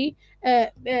ne kii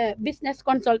business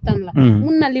consultant la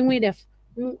mun na li muy def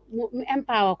mu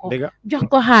empower ko jox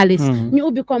ko xaalis ñu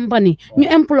ubbi compagnie ñu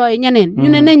employé ñeneen ñu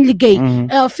ne nañ liggéey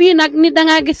fii nag ni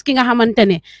dangaa gis ki nga xamante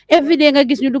ne everyday nga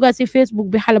gis ñu dugal si Facebook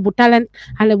bi xale bu talent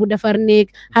xale bu defar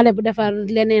néeg xale bu defar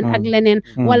leneen ak leneen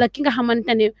wala ki nga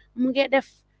xamante ne mu ngi def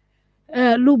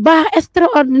lu baax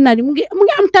extraordinaire mu ngi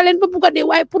am talent ba bugg a dee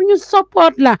waaye pour ñu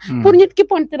support la pour ñu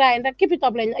keep on trying ndax keep it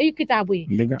up lañ ay kitaabu yi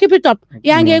keep it up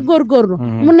yaa ngi góorgóorlu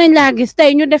mun nañ laa gis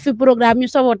tey ñu def fi programme ñu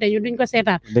sabote ñu duñ ko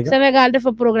seetaan Sénégal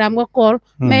dafa programme nga kool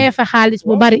mayee fa xaalis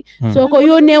bu bari soo ko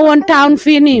yónnee woon town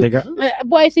fii nii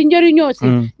booy si njëriñoo si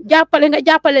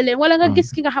jàppale leen wala nga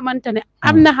gis ki nga xamante ne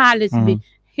am na xaalis bi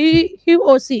he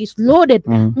or she is loaded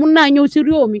mun naa ñëw si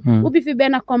réew mi ubbi fi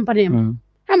benn compagnie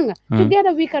xam nga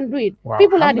together we can do it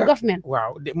people are the government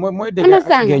mooy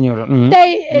understand tey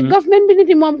government bi nit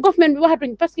yi moom government bi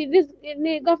waxatuñ parce que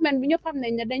ni government bi ñëpp xam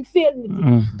nañ ne dañ féel nit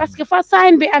yi parce que fa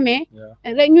sign bi amee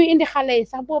rek ñuy indi xale yi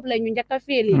sax boobu la ñu njëkk a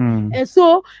féel yi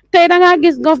so tey dangaa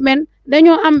gis government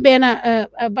dañoo am benn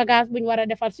bagage bu ñu war a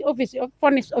defar si office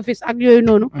office ak yooyu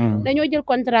noonu dañoo jël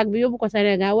contrat bi yóbbu ko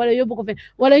Sénégal wala yóbbu ko fe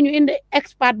wala ñu indi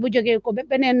expert bu jógee ko ba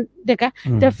beneen dëkk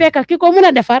te fekk ki ko mën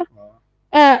a defar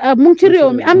mu ngi ci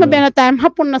réew mi am na benn time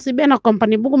xappun na si benn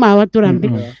compagnie bugguma wax turam bi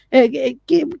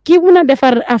kii mën a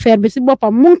defar affaire bi si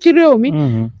boppam mu ngi ci réew mi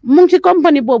mu ngi ci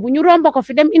compagnie boobu ñu romba ko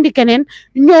fi dem indi keneen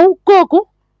ñëw kooku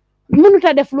mënut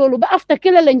a def loolu ba after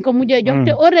kila lañ ko mujjee jox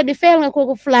te already fayal nga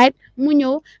kooku flight mu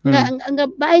ñëw nga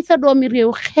bàyyi sa doomi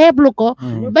réew xeeblu ko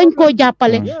bañ koo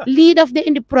jàppale lii daf de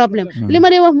indi problème li ma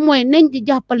dee wax mooy nañ di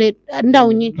jàppale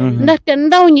ndaw ñi ndaxte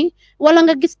ndaw ñi wala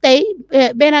nga gis tey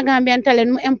benn Gambian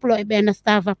Talents mu employé benn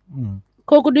staff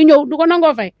kooku du ñëw du ko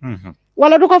nangoo fay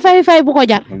wala du ko fay bu ko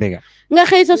jar nga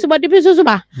xëy sa suba depuis sa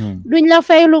suba duñ la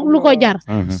fay lu ko jar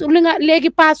su li nga léegi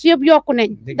paas yëpp yokku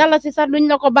nañ dala si sax duñ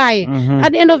la ko bàyyee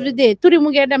at the end of the day turi mu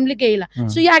ngee dem liggéey la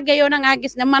su yàggee yow na ngaa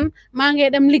gis ne man maa ngee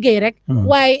dem liggéey rek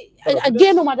waaye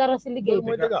génnuma dara si liggéey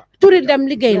bi turi dem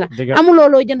liggéey la amuloo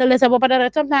loo jëndale sa bopp dara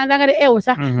sometimes da nga di eewu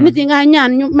sax nit yi nga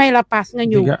ñaan ñu may la paas nga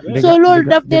ñëw soo loolu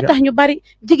daf dee tax ñu bari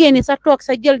jigéen ñi sa toog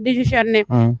sa jël décision ne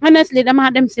honestly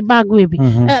damaa dem si Backway bi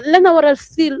lana waral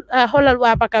still xoolal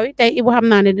waa Backway tey Ibou xam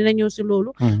naa ne dina ñëw si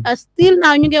loolu still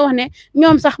naaw ñu ngi wax ne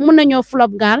ñoom sax mun nañoo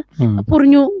flop gaal pour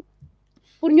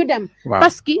ñu dem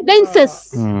parce que dañ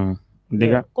sës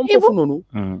dëgg comme foofu noonu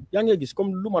yaa ngi gis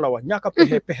comme lu ma la wax ñaaka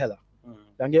pexe la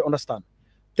yaa ngi understand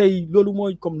tey loolu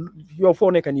mooy comme yow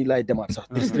foo nekk nii lay demaat sax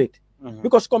straight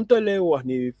because comme tey lay wax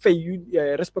ni fay yu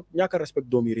respect ñaaka respect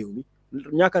doomi réew mi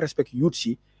ñaaka respect youth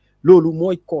si loolu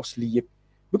mooy cause li yëpp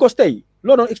because tey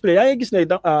loo doon expliqué yaa ngi gis ne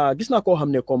gis naa koo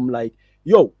xam ne comme like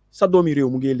yow sa doomi réew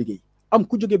mu ngi liggéey am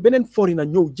ku jóge beneen foreigner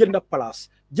ñëw jël na place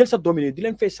jël sa doomi réew di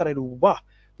leen fay salary bu baax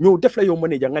ñëw def la yow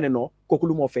manager nga ne non kooku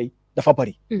lu moo fay dafa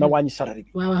bari na wàññi salary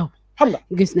bi waaw xam nga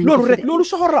loolu rek loolu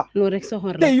soxor la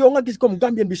tey yow nga gis comme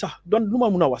Gambien bi sax doon lu ma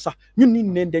mun a wax sax ñun nii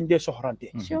neen dañ dee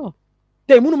soxorante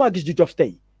tey mënumaa gis di jobs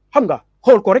tey xam nga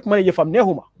xool ko rek ma ne yëfam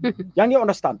neexuma yaa ngi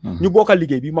understand ñu bokkal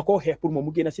liggéey bi ma koo xeex pour moom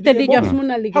mu génn si liggéey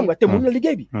boobu xam nga te mun na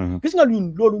liggéey bi gis nga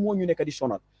ñun loolu moo ñu nekk di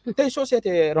sonal tey soo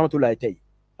seetee Ramatulaay tey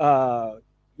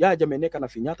yaa jame nekk na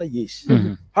fi ñaata years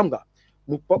xam nga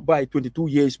mu bàyyi 22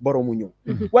 years borom mu ñëw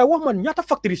waaye wax man ñaata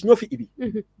factories ñoo fi ibi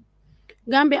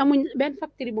Gambie amuñ benn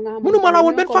factory bu nga xam mënu ma laa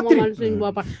woon benn factory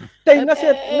tey nga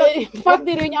seet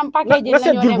factory yu ñu am package la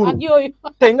ñoo dem ak yooyu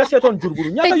tey nga seetoon Jurburu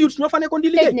ñaata youths ñoo fa nekkoon di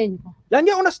liggéey yaa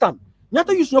ngi understand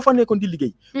ñaata youths ñoo fa nekkoon di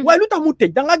liggéey waaye lu tax mu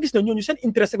tëj da ngaa gis ne ñooñu seen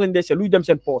interest lañ dee seet luy dem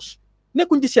seen poche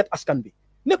nekkuñ di seet askan bi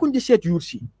nekkuñ di seet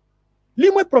youths yi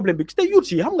lii mooy problème bi te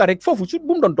youths yi xam nga rek foofu su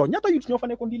bu mu doon doon ñaata youths ñoo fa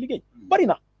nekkoon di liggéey bari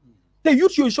na te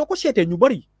youths yooyu soo ko seetee ñu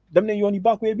bari dem nañ yoon yi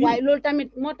Backway bi waaye loolu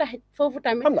tamit moo tax foofu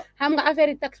tamit xam nga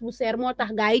affaire yi taxe bu seer moo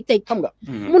tax gaa yi tëj xam nga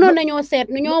mënoon nañoo seet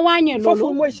nu ñoo wàññee loolu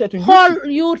foofu mooy seetu xool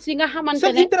youths yi nga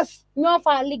xamante ne ñoo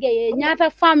fa liggéeyee ñaata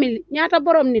famille ñaata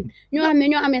borom nit ñoo xam ne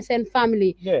ñoo amee seen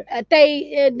famille tey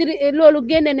loolu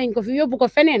génne nañ ko fi yóbbu ko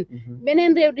feneen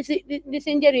beneen réew di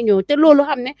si njëriñoo te loolu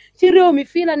xam ne si réew mi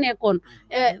fii la nekkoon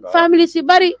famille si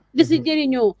bari di si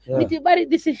njëriñoo nit yi bari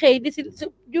di si xëy di si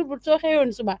Jurbel soo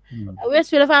xëyoon suba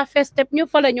West bi dafa fees tep ñëpp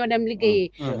fa la ñoo dem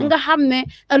liggéeyee nga xam ne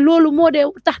loolu moo dee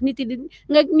tax nit yi di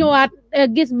nga ñëwaat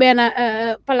gis benn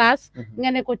place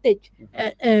nga ne ko tëj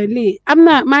lii am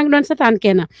na maa ngi doon setaan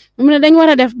kenn mu ne dañ war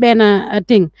a def benn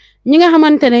thing ñi nga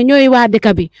xamante ne ñooy waa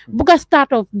dëkk bi bugg a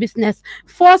start of business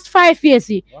first 5 years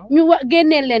yi ñu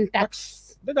génneel leen tax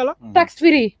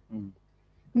free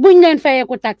buñ leen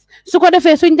fayeeku tax su ko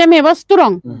defee suñ demee ba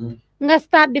strong nga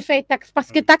start di fay tax parce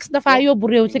que tax dafa yóbbu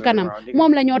réew si kanam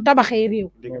moom la ñoo tabaxee réew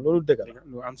loolu dëgg la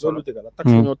loolu dëgg la tax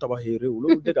la ñoo tabaxee réew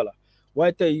loolu dëgg la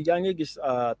waaye tey yaa ngi gis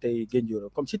tey Genjoro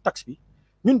comme si tax bi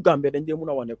ñun Gambie dañ dee mun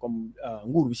a wax ne comme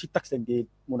nguur bi si tax lañ dee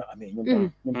mun a amee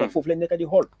ñun tam foofu lañ nekk di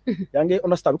xool yaa ngi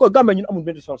understand because Gambie ñun amul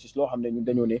benn resources loo xam ne ñun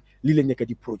dañoo ne lii lañ nekk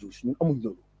di produce ñun amuñ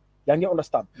loolu yaa ngi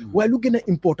understand waaye lu gën a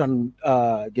important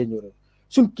Genjoro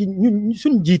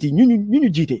suñ jiiti ñu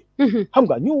jiite xam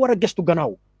nga ñu war a gestu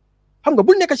gannaaw xam nga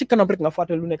bul nekk si kanam rek nga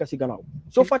fàtte lu nekk si gannaaw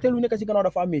soo fàtte lu nekk si gannaaw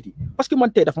dafa métti parce que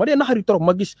man tey daf ma dee naxari trop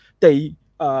ma gis tey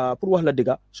pour wax la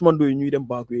dëgga suma ndoy ñuy dem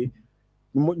Backway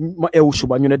ma eewu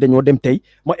suba ñu ne dañoo dem tey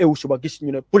ma eewu suba gis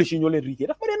ñu ne police yi ñoo leen riitee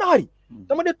daf ma dee naxari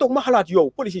dama dee toog ma xalaat yow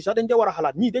police yi sax dañ dee war a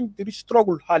xalaat ñii dañ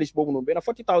struggle xaalis boobu noonu benn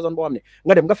 40,000 boo xam ne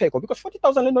nga dem nga fay ko because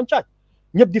 40,000 leen doon caaj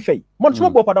ñëpp di fay man suma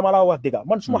boppa dama laa wax dëgga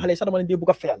man suma xale sax dama leen dee bugg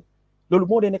a fayal loolu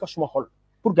moo dee nekk suma xol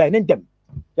pour gars yi nañ dem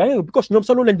yaa ngi because ñoom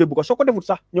sax loolu lañ dee bugg soo ko defut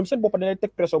sax ñoom seen boppa dañ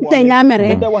teg pression boo xam ne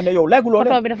dañ dee wax ne yow laaguloo ne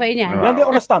yaa ngi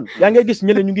understand yaa ngi gis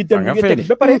ñële ñu ngi dem ñu ngi teg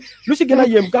ba pare lu si gën a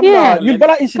yéem gam ñun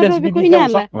balaa incident bi di xew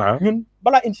sax ñun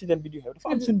balaa incident bi di xew dafa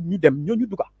am suñ ñu dem ñoo ñu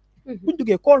dugga buñ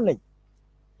duggee call nañ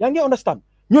yaa ngi understand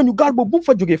ñooñu gaal boobu bu mu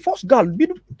fa jógee force gaal bi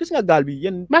gis nga gaal bi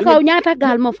yéen Bakaw ñaata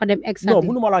gaal moo fa dem exact non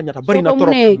mënuma laa ñaata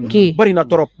bari na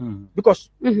torop because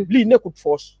lii nekkul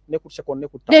force nekkul seconde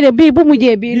nekkul temps déedéet bii bu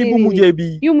mujjee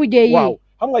yu mujjee yi waaw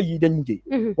xam nga yii dañ mujjee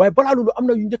waaye balaa loolu am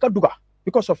na yu njëkk a duga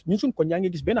because of ñun suñ ko yaa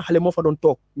ngi gis benn xale moo fa doon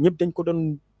toog ñëpp dañ ko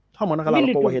doon xam nga naka laa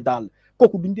la ko waxee daal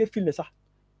kooku duñ dee filmer sax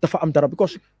dafa am dara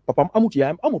because papam amut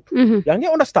yaayam amut yaa ngi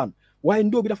understand waaye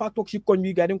ndoo bi dafa toog si koñ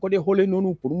bi gars yi dañ ko dee xoolee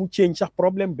noonu pour mu change sax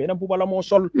problème benn bu bala moo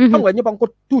sol xam nga ñëpp a ko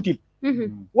tuutil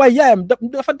waaye yaayam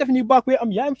dafa def ni Backway am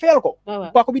yaayam feel ko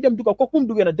Backway bi dem duga kooku mu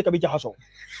duggee na dëkk bi jaxasoo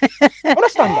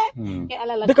understand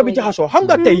nga dëkk bi jaxasoo xam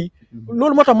nga tey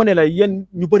loolu moo tax ma ne la yéen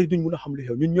ñu bëri duñ mun a xam lu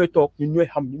xew ñun ñooy toog ñun ñooy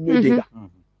xam ñun ñooy dégga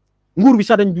nguur bi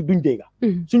sax dañ duñ dégga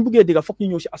suñ buggee dégga foog ñu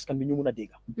ñëw si askan bi ñu mun a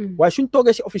dégga waaye suñ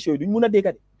toogee si office yooyu duñ mun a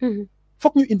dégga de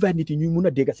foog ñu invite nit yi ñu mun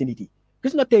a dégga si nit yi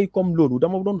gis nga tey comme loolu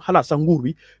dama doon xalaat sax nguur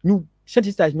bi ñu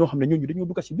sensitise ñoo xam ne ñooñu dañoo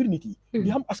dugg si biir nit yi di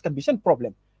xam askan bi seen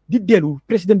problème di dellu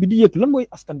président bi di yëg lan mooy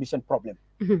askan bi seen problème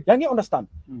yaa ngi understand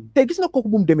tey gis nga kooku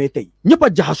bu mu demee tey ñëpp a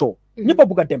jaxasoo ñëpp a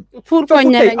bugg a dem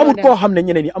tey amul koo xam ne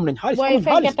ñeneen yi am nañ xaalis amuñ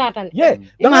xaalis yee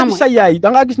da ngaa gis sa yaay da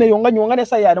ngaa gis ne yow nga ñëw nga ne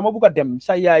sa yaay dama bugg a dem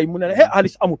sa yaay mu ne la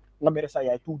xaalis amut nga mere sa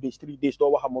yaay 2 days 3 days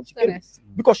doo wax moom si kër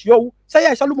because yow sa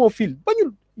yaay sax lu moo fil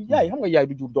bañul yaay xam nga yaay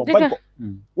du jur doom bañ ko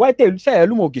waaye tey sa yaay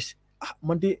lu moo gis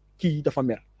man de kii dafa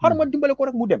mer xaaral ma dimbale ko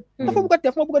rek mu dem dafa bugg a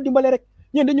def ma bugg a dimbale rek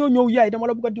ñeen dañoo ñëw yaay dama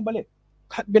la bugg a dimbale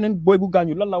beneen boy bu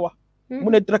gaañu lan la wax mu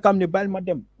ne rakam ne bàyyil ma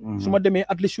dem su ma demee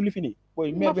at least su li fi nii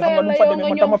boy mère bi xam nga nu fa demee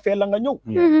man dama fee la nga ñëw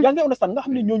yaa ngi understand nga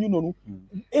xam ne ñooñu noonu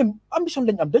ambition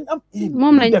lañ am dañ am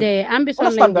moom lañ dee ambition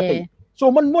lañ dee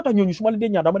so man moo tax ñooñu su ma leen dee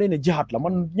ñaan dama dee ne jihaat la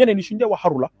man ñeneen ñi suñu dee wax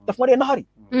xaru la daf ma dee naxari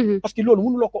parce que loolu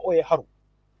mënuloo ko ooyee xaru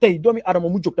tey doomi adama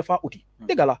mu jóg dafa uti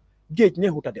dëgg la géej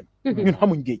neexut a dem ñun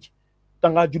xamuñ géej da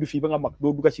ngaa judd fii ba nga mag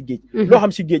doo dugg si géej loo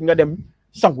xam si géej nga dem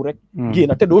sangu rek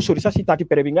génn te doo sori sax si taati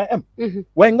pere bi nga am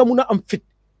waaye nga mun a am fit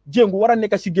jéngu war a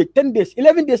nekk si géej 10 days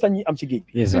 11 days la ñuy am si géej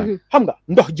bi xam nga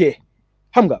ndox jee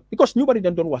xam nga because ñu bari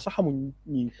dañ doon wax sax xamuñ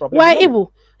ñi problème waaye Ebou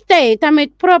tey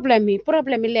tamit problème yi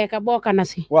lekka bokk na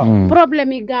si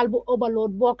problème yi gaal bu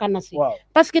overload bokk na si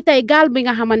parce que tey gaal bi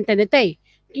nga xamante ne tey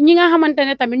ñi nga xamante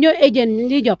ne tamit ñoo agent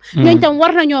li job ñooñu tam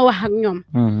war nañoo wax ak ñoom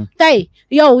tey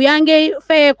yow yaa ngi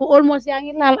fayeeku almost yaa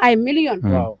ngi laal ay millions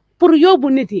pour yóbbu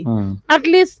nit yi at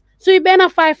least suy benn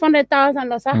 500,000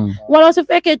 la sax wala su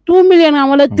fekkee 2 millions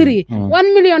wala 3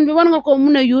 1 million bi war nga ko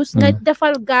mun a use nga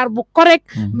defal gaar bu correct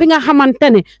bi nga xamante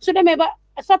ne su demee ba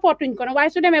supportuñ ko ne waaye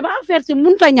su demee ba affaire si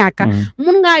mënut a ñàkk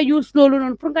mun ngaa use loolu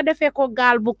noonu pour nga defee ko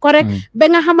gaal bu correct ba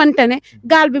nga xamante ne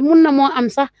gaal bi mun na moo am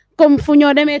sax comme fu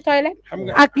ñoo demee toilette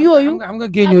ak yooyu xam nga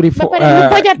géeñoori ba pare ñu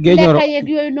bojat lekka yeeg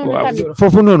yooyu noonu tamit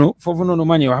foofu noonu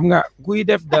ma ñëw xam nga kuy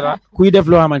def dara kuy def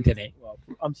loo xamante ne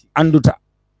anduta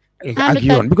ak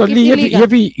yoon because lii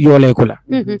yëfi yooleeku la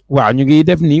waaw ñu ngi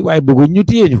def nii waaye bëgguñ ñu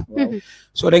téye ñu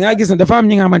so da ngaa gis ne dafa am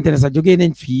ñi nga xamante ne sax jógee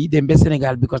nañ fii dem ba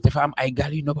Sénégal because dafa am ay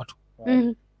gaal yu nobatu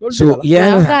so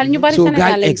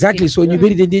gaal exactly so ñu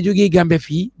bëri dañ dee jógee Gambie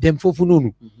fii dem foofu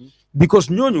noonu because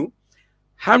ñooñu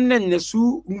xam nañ ne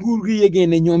su nguur gi yégee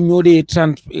ne ñoom ñoo dee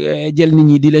jël nit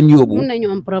ñi di leen yóbbu mun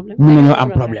nañoo am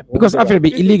problème because affaire bi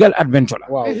illegal adventure la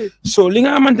so li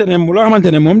nga xamante ne loo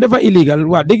xamante ne moom dafa illegal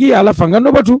waa dëgg yàlla fa nga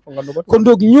nobatu kon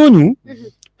donc ñooñu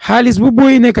xaalis bu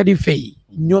booy nekk di fay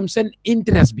ñoom seen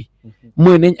interest bi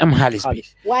mooy nañ am xaalis bi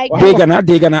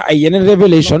dégg naa ay yeneen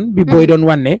révélation bi booy doon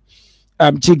wane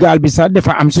ci gaal bi sax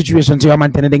dafa am situation ci yoo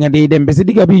xamante ne da nga day dem ba si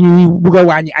digga bi ñuy bugg a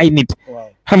wàññi ay nit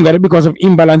xam nga rek because of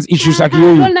imbalance issues ak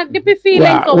yooyu loolu nag depuis fii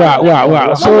lañ ko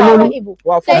waaw so loolu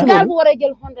tey gaal bu war a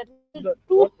jël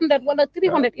 200 wala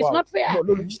 300 is not fair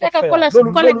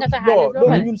fekk collègue nga sa xaalis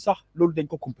loolu ñun sax loolu dañ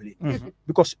ko complet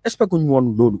because expect ñu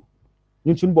woon loolu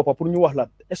ñun suñu boppa pour ñu wax la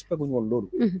expect ñu woon loolu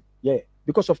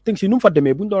because of things yi nu mu fa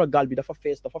demee bu ñu doon gaal bi dafa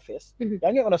fees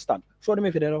yaa ngi understand soo demee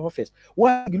fi dafa fees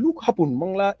waa gi lu happen ma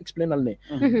ngi laa explainal ne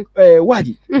waa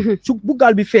ji su bu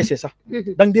gaal bi feesee sax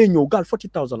da nga dee ñëw gaal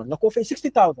 40,000 la nga koo fay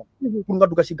 60,000 pour nga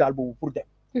dugga si gaal boobu pour dem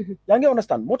yaa ngi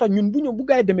understand moo tax ñun bu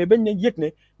gaay demee bañ ne yëg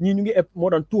ne ñii ñu ngi eb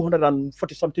more than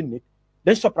 240 something nit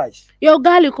dañ surprise yow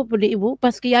gaal yi kopp di Ebou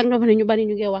parce que yaa ngi ne ñu bari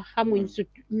ñu ngi wax xamuñ su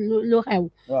lu xew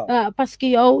parce que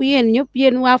yow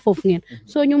yéen waa foofu ngeen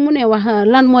soo ñu mënee wax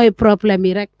lan mooy problème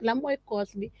yi rek lan mooy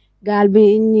cause bi gaal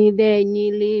bi ñi dee ñi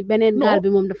li beneen gaal bi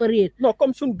moom dafa réer non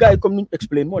comme suñ gars yi comme nuñ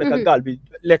explain moo nekk gaal bi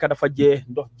lekka dafa jee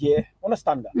ndox jee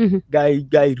understand nga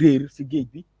gars yi réer si géej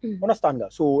bi understand nga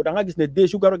so da nga gis ne dee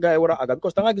su gars yi war a aga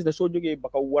because da nga gis ne soo jógee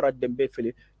Bakaw war a dem ba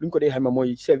fële luñ ko dee xayma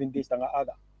mooy 7 days da nga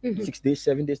aga 6 days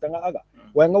 7 days da nga aga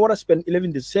waaye nga war a spend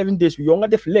 11 days 7 days bi yow nga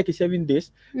def lekki 7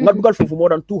 days nga dugal foofu moo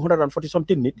daan 240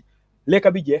 something nit lekka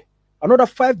bi jee another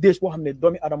 5 days boo xam ne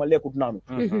doomi adama lekkut naanu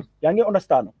yaa ngi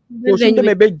understand ko suñ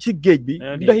demee ba ci géej bi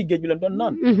ndoxi géej bi lañ doon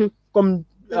naan comme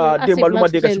démba lu ma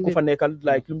dégg si ku fa nekkal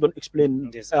like lu mu doon explain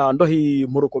ndoxi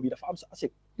Morocco bi dafa am sa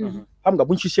acide xam nga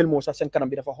buñ si sel moo sax seen kanam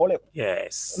bi dafa xooleeku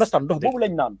understand ndox boobu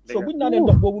lañ naan so buñ naanee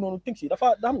ndox boobu noonu ting si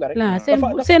dafa xam nga rek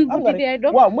seen buti di ay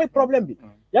dox waaw mooy problème bi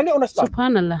yaa ngi understand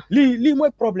subhanallah lii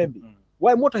mooy problème bi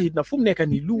waaye moo tax it na fu mu nekk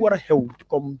nii lu war a xew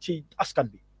comme ci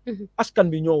askan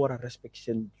bi ñoo war a respect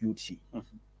seen youth si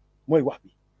mooy wax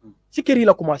bi si kër yi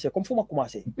la commencé comme fu ma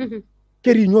commencé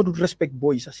kër yi ñoo dul respect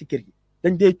booy sax si kër yi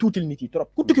dañ dee tuutil nit yi trop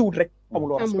ku tukkiwut rek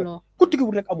amuloo respect ku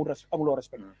tukkiwut rek amuloo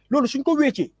respect loolu suñ ko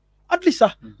wéccee at least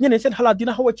sax ñeneen seen xalaat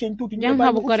dina xaw a ceeñ tuuti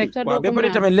waaw ba pare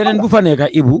tamit leneen bu fa nekk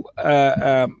Ebou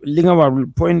li nga wax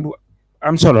point bu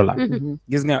am solo la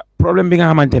gis nga problème bi nga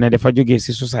xamante ne dafa jógee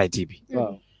si société bi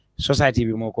société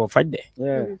bi moo ko faj de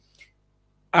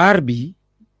aar bi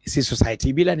si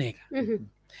société bi la nekk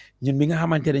ñun bi nga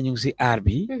xamante ne ñu ngi si aar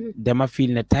bi dama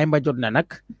feel ne time ba jot na nag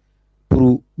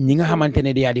pour ñi nga xamante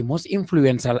ne they are the most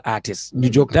influential artists ñu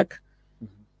jóg nag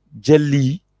jël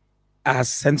lii as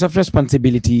sense of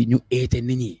responsibility ñu eete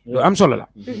nit ñi lu am solo la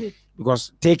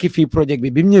because Tekki Fii project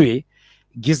bi mu ñëwee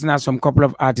gis naa some couple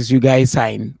of artists yu gars yi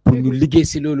sign pour ñu liggéey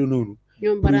si loolu noonu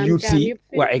pour youth si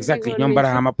waaw exactly ñoom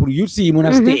Barahama pour youth si mun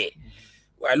a stay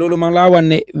waaye loolu man laa wan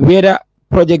ne weeda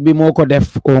project bi moo ko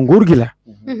def o nguur gi la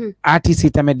artistes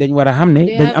yi tamit dañ war a xam ne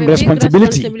dañ am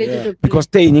responsibility because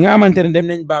tey ñi nga xamante ne dem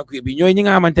nañ Backway bi ñooy ñi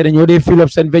nga xamante ne ñoo dee fill up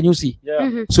seen venue si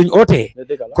suñ ootee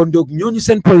kon donc ñooñu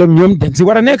seen problème ñoom dañ si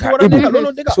war a nekk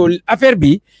so affaire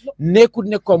bi nekkut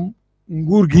ne comme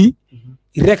nguur gi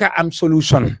rek a am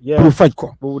solution pour faj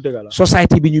ko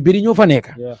société bi ñu bëri ñoo fa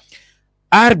nekk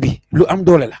aar bi lu am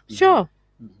doole la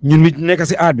ñun nit nekk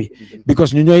si aar bi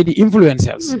because ñu ñooy di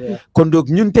influencers kon donc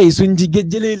ñun tey suñ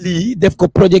jëlee lii def ko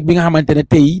project bi nga xamante ne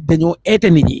tey dañoo eete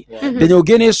nit ñi dañoo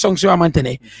génnee songs yoo xamante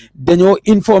ne dañoo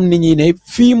informe nit ñi ne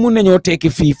fii mun nañoo tekki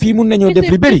fii mun nañoo def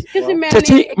li bëri te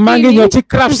ci maa ngi ñëw ci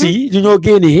crafts yi ñu ñoo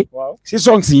génnee si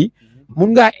songs yi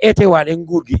mun ngaa eete waale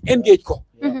nguur gi engage ko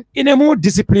in a more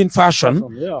disciplined fashion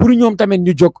pour ñoom tamit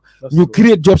ñu jóg ñu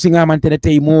create jobs yi nga xamante ne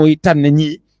tey mooy tànn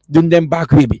ñi duñ dem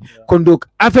Backway bi kon donc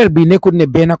affaire bi nekkul ne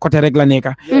benn côté rek la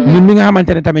nekka ñun mi nga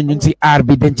xamante ne tamit ñun si aar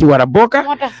bi dañ ci war a bokka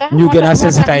ñu gën a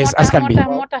sensitiser askan bi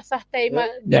moo tax sax tey ma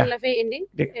gën la fay indi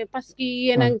parce que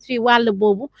yéen a ngi ci wàll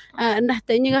boobu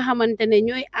ndaxte ñi nga xamante ne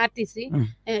ñooy artistes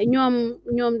yi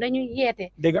ñoom dañuy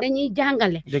yeete dañuy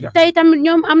jàngale tey tamit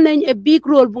ñoom am nañ big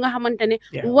rôle bu nga xamante ne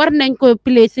war nañ ko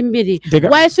play si mbir yi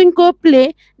waaye suñ ko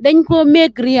play dañ ko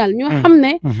make real ñu xam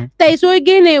ne tey soo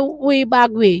génnee wuy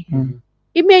Backway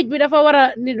image bi dafa war a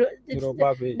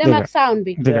dem ak sound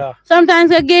bi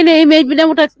sometimes nga génne image bi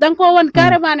demut ak danga ko won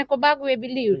carrément ne ko Backway bi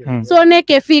lii soo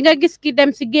nekkee fii nga gis ki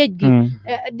dem si géej gi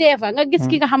deefa nga gis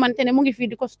ki nga xamante ne mu ngi fii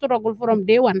di ko struggle from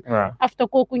day one after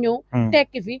kooku ñëw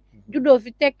tekki fi juddoo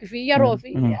fi tekki fi yaroo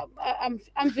fi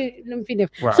am fi lu mu fi def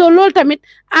so loolu tamit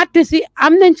artistes yi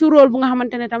am nañ ci rôle bu nga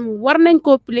xamante ne tam war nañ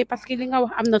koo play parce que li nga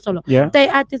wax am na solo tey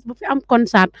artiste bu fi am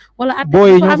concert wala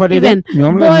artiste bu am event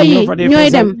booy yi ñooy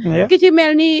dem ki ci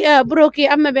mel ni broki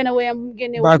am na benn woyam mu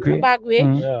génne Backway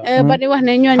ba di wax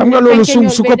ne ñooñu xam nga loolu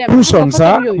su ko puusoon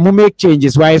sax mu make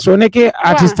changes waaye soo nekkee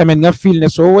artiste tamit nga feel ne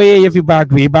soo woyee yëfi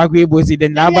Backway boo si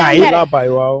dañ laa bàyyi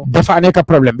dafa nekk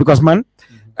problème because man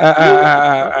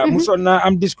musoon na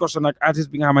am discussion ak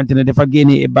artiste bi nga xamante ne dafa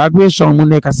génne Backway song mu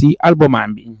nekk si album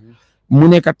am bi mu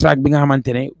nekk track bi nga xamante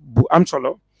ne bu am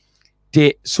solo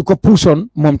te su ko puusoon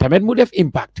moom tamit mu def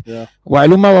impact waaye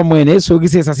lu ma wax mooy ne soo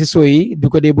gisee sax si sooyi du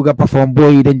ko dee bëgg a perform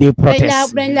booy yi dañ dee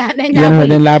protest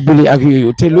dañ laa bulli ak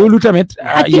yooyu te loolu tamit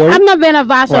yow am na benn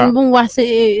version bu mu wax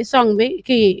si song bi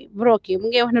kii broki mu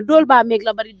ngi wax ne dool baa méeg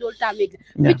la bari dool taa méeg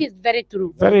la which is very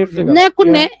true nekkul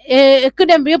ne ku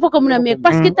dem bi yëpp ko mën a méeg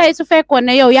parce que tey su fekkoon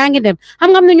ne yow yaa ngi dem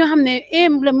xam nga am na ñoo xam ne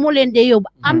aim la moo leen dee yóbbu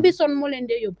ambition moo leen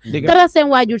dee yóbbu dara seen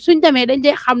waajur suñ demee dañ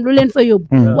dee xam lu leen fa yóbbu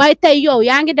waaye tey yow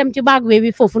yaa ngi dem ci Backway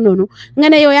bi foofu noonu nga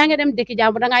ne yow yaa ngi dem dëkk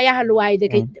jàmm da ngaa yaaxal lu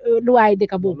waaye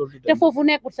dëkk boobu te foofu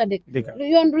nekkul sa dëkk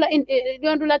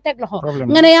yoon du la teg loxo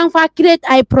nga ne yaa ngi faa create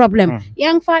ay problème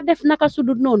yaa ngi faa def naka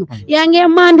sudut noonu yaa ngi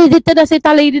mandi di tëdd si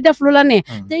tali yi di def lu la ne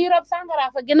te Europe sangara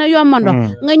fa gën a yombando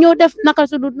nga ñëw def naka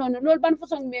sudut noonu loolu ban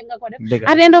façon mbir nga ko def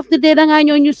at the end of the day da ngaa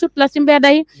ñëw ñu sut la si mbedda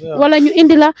yi wala ñu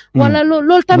indi la wala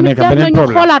loolu tamit jar na ñu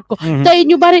xoolaat ko tey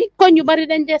ñu bari koñ ñu bari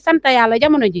dañ dee sant yàlla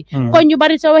jamono ji koñ ñu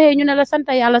bari soo waxee ñu ne la sant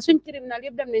yàlla suñ criminal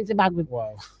yëpp dem nañ si Backway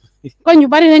kon ñu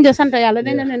bari nañ de sant yàlla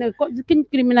dañ ne kiñ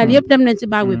criminal yëpp dem nañ si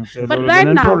Backway but right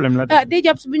now di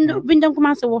jobs buñ dem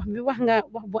commencé wax bi wax nga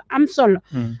wax bu am solo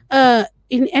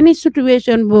in any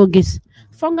situation boo gis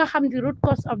foog nga xam the root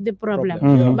cause of the problem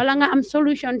Yeah. bala nga am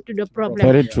solution to the problem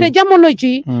Very true. te jamono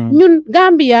ji ñun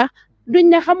Gambia duñ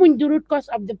ne xamuñ the root cause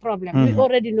of the problem we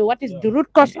already know what is the root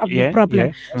cause of the problem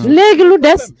léegi lu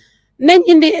des nañ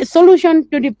indi solution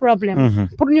to the problem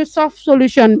pour ñu solve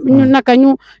solution ñu naka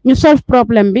ñu solve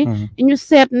problème bi ñu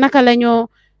seet naka la ñoo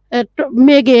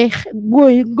méegee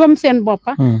góoy gom seen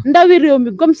boppa ndawi réew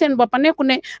mi gom seen boppa nekku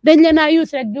ne dañ leen a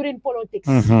use rek during politics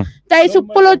tey su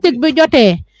politique bi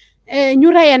jotee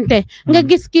ñu reyante nga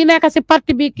gis ki nekk si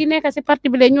parti bi ki nekk si parti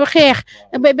bi la ñu xeex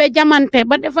ba jamante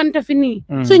ba defante fi nii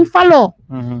suñ faloo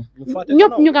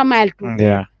ñëpp ñu nga mayal tuuti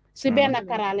si benn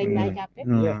kara lañ lay jàppe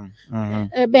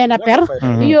benn per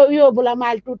yóbbu la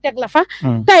maal tu teg la fa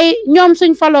tey ñoom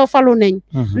suñ faloo falu nañ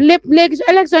lépp léegi su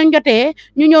élection jotee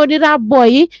ñu ñëw di raab booy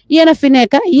yi yéen a fi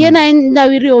nekk yéen a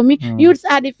ndawi réew mi youths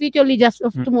are the future leaders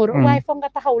of tomorrow waaye foog nga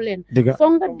taxaw leen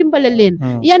foog nga dimbale leen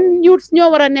yan youths ñoo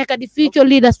war a nekk di future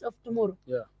leaders of tomorrow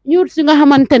youths yi nga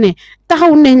xamante ne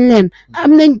taxaw nañ leen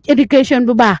am nañ éducation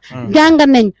bu baax jàng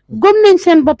nañ gom nañ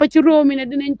seen bopp ci réew mi ne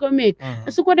dinañ ko meeg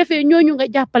su ko defee ñooñu nga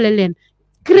jàppale leen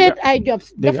create ay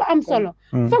jobs dafa am solo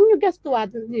foog ñu gëstuwaat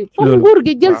foog nguur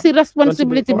gi jël si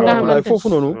responsibility bi nga xamante foofu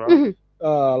noonu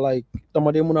like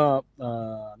dama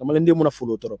leen dee mën a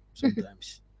follow trop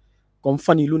sometimes comme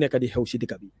fan yi lu nekk di xew si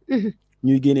dëkk bi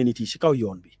ñuy génne nit yi si kaw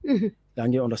yoon bi yaa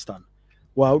ngi understand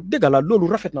waaw dëgg la loolu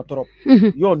rafet na trop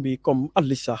yoon bi comme at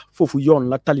least sax foofu yoon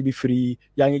la tali bi free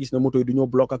yaa ngi gis ne moto yi du ñoo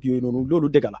block ak yooyu noonu loolu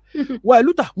dëgg la waaye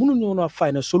lu tax mënu ñoo na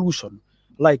find a solution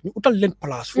like ñu utal leen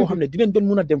place foo xam ne dinañ doon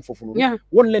mun a dem foofu noonu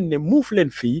won leen ne move leen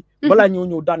fii balaa ñoo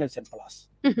ñëw daaneel seen place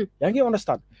yaa ngi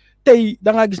understand tey da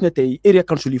ngaa gis ne tey area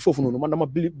council yi foofu noonu man dama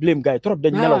blame gars yi trop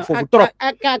dañ nelaw foofu trop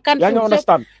yaa ngi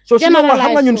understand so su ma wax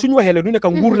xam nga ñun suñu waxee la lu nekk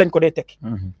nguur lañ ko dee teg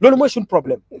loolu mooy suñu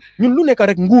problème ñun lu nekk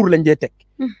rek nguur lañ dee teg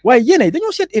waaye yéenay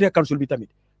dañoo seet area council bi tamit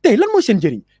tey lan mooy seen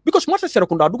njëriñ because marché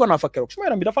Serekunda dugg naa fa keroog suma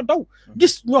yaram bi dafa daw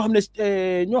gis ñoo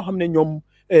xam ne ñoom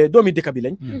doomi dëkk bi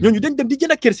lañ ñooñu dañ dem di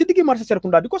jënd kër si diggi marché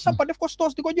Serekunda di ko sampa def ko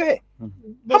stores di ko joxe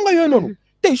xam nga yooyu noonu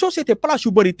tey soo seetee place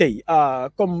yu bëri tey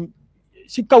comme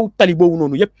si kaw tali boobu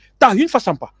noonu yëpp taax yuñ fa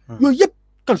sampa yooyu yëpp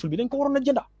council bi dañ ko waroon a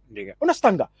jënda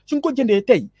understand nga suñ ko jëndee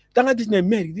tey da nga gis ne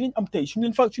maire yi dinañ am tey suñ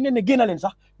leen ne génna leen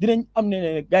sax dinañ am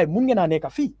ne gars yi mun ngeen a nekk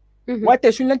fii waaye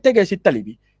tey suñ leen tegee si tali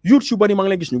bi youth yu bëri maa ngi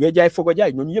leen gis ñu ngay jaay foog a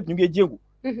jaay ñooñu yëpp ñu ngay jéngu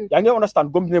yaa ngi understand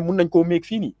gom ne mun nañ koo méeg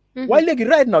fii nii waaye léegi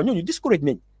right now ñooñu discourage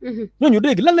nañ ñooñu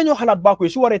léegi lan la ñoo xalaat Backway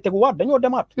su waree teguwaat dañoo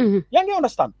demaat yaa ngi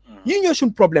understand yii ñooy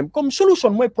suñ problème comme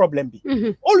solution mooy problème bi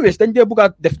always dañ dee bëgg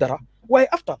a def dara waaye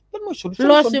after lan mooy solution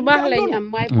loos yu baax lañ am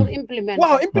waaye pour implement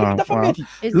waaw implement dafa métti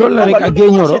loolu la rek ak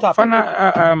géeñoro fana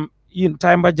yin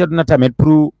time ba jot na tamit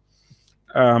pour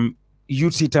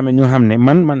youth si tamit ñu xam ne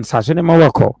man saa su ne ma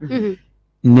wax ko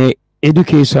ne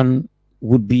education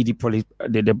would be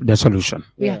the solution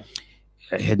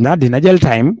xëy na dina jël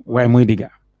time waaye mooy digga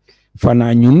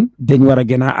fana ñun dañ war a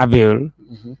gën a avail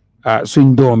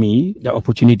suñ doom yi the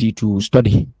opportunity to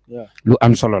study lu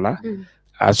am solo la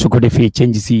su ko defee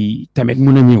change si tamit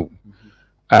mun a ñëw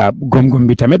gom-gom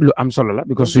bi tamit lu am solo la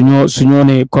because suñoo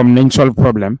ne comme nañ solve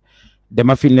problème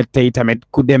dama fil ne tey tamit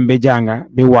ku dem ba jànga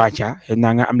ba waaca xëy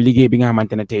na nga am liggéey bi nga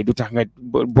xamante ne tey du tax nga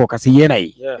bokk si yéena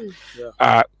yi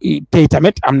tey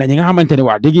tamit am na ñi nga xamante ne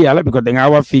waa dëgg yàlla because da ngaa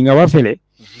war fii nga war fele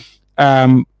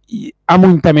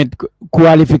amuñ tamit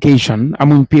qualification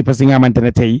amuñ papers yi nga xamante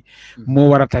ne tey moo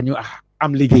war a tax ñu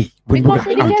am liggéey buñ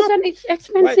bëgg a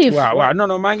am waaw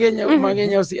non maa ngi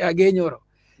ñëw si agee ñëwro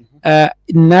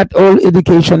not all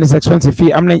education is expensive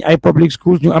fii am nañ ay public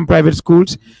schools ñu am private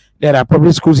schools there are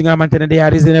public schools yi nga xamante ne they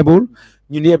are reasonable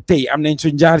ñun yëpp tey am nañ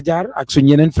suñ jaar ak suñ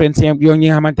yeneen friends yoo ñi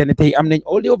nga xamante ne tey am nañ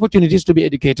all the opportunities to be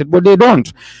educated but they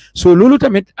don't so loolu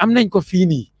tamit am nañ ko fii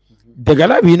nii dëgg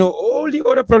la we know all the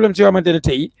other problems yoo xamante ne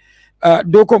tey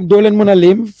doo leen mën a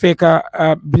lim fekka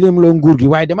bileem loo nguur gi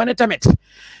waaye dama ne tamit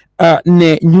ne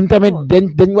ñun tamit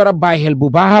dañ war a bàyyi xel bu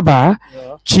baax a baax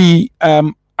ci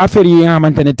affaire yi nga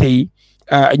xamante ne tey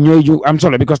ñooy ju am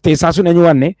solo because tey saa su ne ñu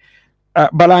wan ne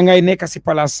balaa ngay nekk si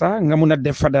place sax nga mun a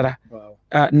def fa dara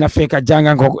na fekka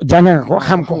jànga nga ko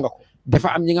xam ko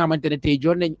dafa am ñi nga xamante ne tey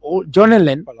joon nañ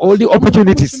leen all the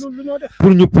opportunities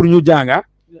pour ñu jànga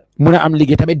mun a am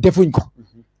liggéey tamit defuñ ko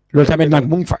loolu tamit nag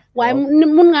mu ngi fa waaye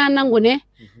mun ngaa nangu ne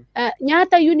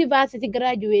ñaata university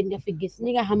graduate nga fi gis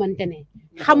ñi nga xamante ne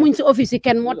xamuñ si office yi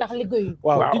kenn moo tax liggéeyu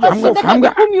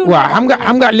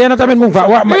xam nga leena tamit mu ngi fa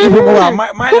waaw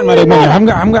maa leen ma rek ma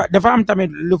xam nga dafa am tamit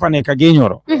lu fa nekk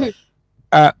géeñooro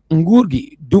nguur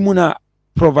gi du mun a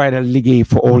provide liggéey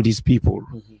for all these people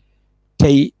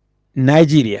tey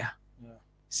Nigeria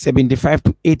 75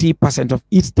 to 80% of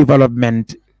its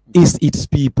development is its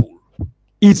people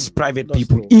its private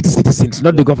people its citizens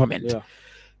not the government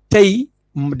tey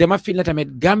dama fi la tamit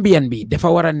Gambian bi dafa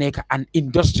war a nekk an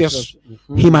industrious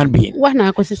human being. wax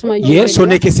naa ko si suma soo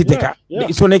nekkee si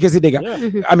dëkk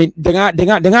I mean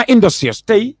danga industrious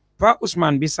tey Pa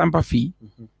Ousmane bi sampa fii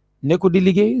ne ko di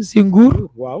liggéey si nguur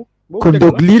kon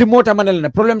donc lii moo tax ma ne la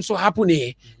problème su happen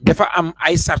dafa am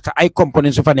ay sarta ay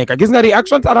components su fa nekk gis nga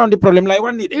reactions around the problem lay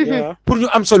wan nii de pour ñu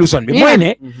am solution bi mooy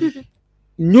ne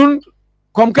ñun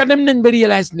comme que dem nañ ba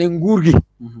réaliser ne nguur gi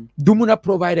du mun a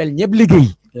provider ñëpp liggéey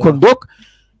kon donc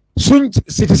suñ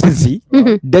citizens yi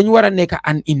dañ war a nekk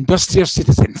an industrious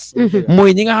citizens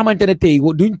mooy ñi nga xamante ne tey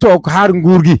duñ toog xaar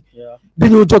nguur gi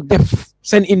dañoo jóg def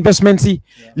seen investments yi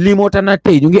lii moo tax na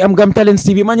tey ñu ngi am Gam Talents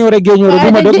TV ma ñëw rek géeñooro bu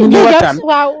ma dog ñu ngi waxtaan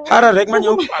xaaral rek ma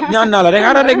ñëw ñaan naa la rek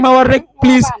xaaral rek ma war rek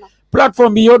please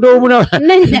plateforme bi yow doo mun a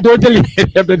doo jël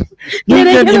ñu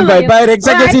leen invite bàyyi rek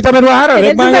sa gis yi tamit waa xaaral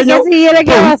rek maa nga ñëw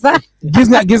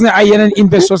gis nga ay yeneen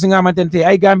investors yi nga xamante ne tey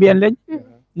ay Gambian lañ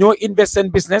ñoo invest seen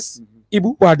business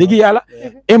Ebou waa dëgg yàlla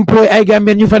employé ay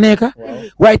Gambian ñu fa nekk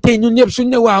waaye tey ñun ñëpp suñ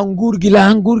ne waa nguur gi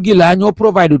la ñoo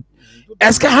provide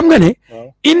est-ce que xam nga ne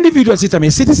individuals si tamit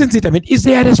citizens si tamit is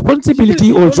their responsibility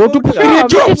also to create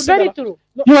jobs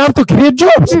you have to create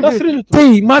jobs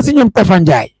tey maa si ñoom Tafa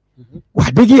Njaay wax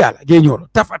dëgg yàlla géeñooro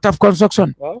taf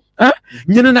construction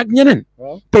ñeneen ak ñeneen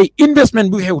tey investment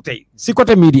bu xew tey si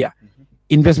côté media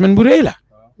investment bu rëy la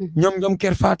ñoom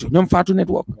Kër Fatou ñoom Fatou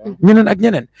network ñeneen ak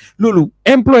ñeneen loolu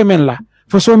employment la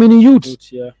for so many youths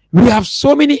we have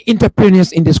so many entrepreneurs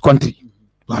in this country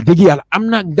wax dëgg yàlla am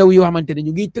na daw yoo xamante ne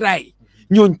ñu ngi try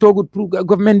ñooñ toogut pour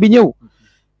government bi ñëw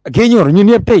géeñoor ñun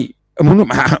yëpp tey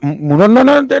munoon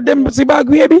noonu dem si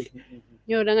Backway bi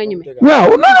yow da nga ñeme waaw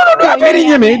non affaire yi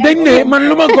ñeme dañ ne man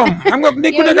lu ma gom xam nga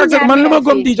nekku nekk ak man lu ma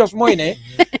gom di jos mooy ne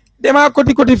damaa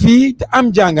côté fii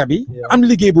am jànga bi am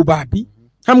liggéey bu baax bi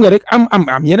xam nga rek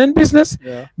am yeneen business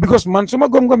because man suma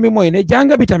gom-gom bi mooy ne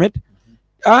jànga bi tamit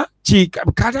ci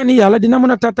kaatani yàlla dina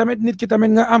mën a tax tamit nit ki tamit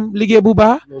nga am liggéey bu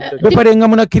baax ba pare nga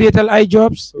mën a créer ay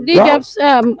jobs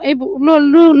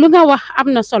loolu lu nga wax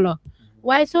am na solo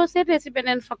waaye soo seetee si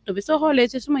beneen facteur bi soo xoolee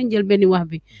si suma njël benn wax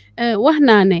bi wax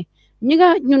naa ne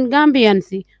ñun Gambian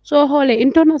si soo xoolee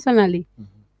internationally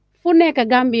fu nekk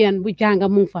Gambian bu jànga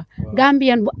mu ngi fa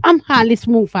Gambian bu am xaalis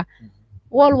mu ngi fa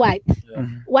worldwide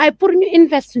waaye pour ñu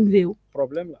invest suñu réew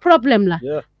problème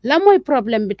la mooy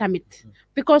problème bi tamit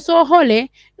because soo xoolee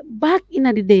back in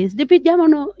the days depuis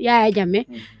jamono Yaaya Jammeh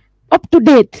up to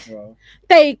date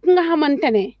tey ku nga xamante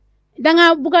ne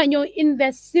danga bugg a ñëw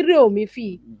invest si réew mi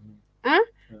fii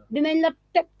dinañ la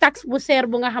teg tax bu seer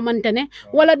bu nga xamante ne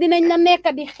wala dinañ la nekk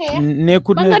di xeex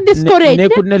ba nga discourage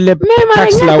nekkut ne lépp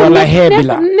tax la wala xeebi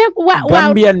la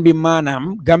Gambian bi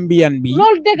maanaam Gambian bi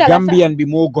loolu dëgg la Gambian bi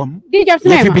moo gom di jox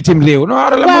yëfi bitim réew no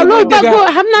ara la waaw loolu ba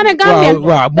xam naa ne Gambian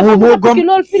waaw moo gom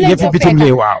yëfi bitim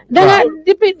réew waaw danga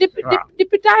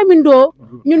depuis timindoo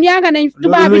ñun yaaga nañ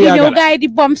tubaab bi di ñëw gaay di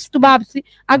bombs tubaab si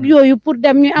ak yooyu pour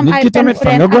dem ñu am ay pen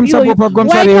friend ak yooyu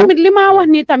waaye tamit li ma wax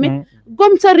nii tamit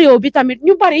gom sa réew bi tamit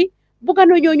ñu bari buga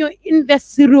no ñoo invest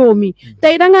si réew mi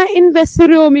tey da nga invest si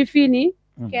réew mi fii nii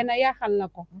kenn yaaxal la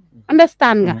ko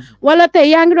understand nga wala tey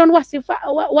yaa ngi doon wax si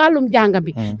wàllum jàng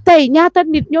bi tey ñaata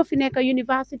nit ñoo fi nekk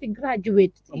university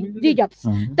graduate di jobs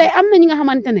tey am na ñi nga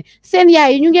xamante ne seen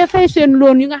yaay yi ñu ngi fay seen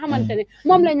loan yu nga xamante ne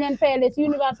moom lañ leen fayale si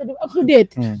university up to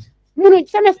date munu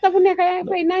semestre bu nekk yaa ngi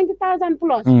fay 90,000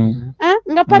 plus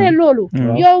nga pare loolu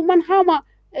yow man xawma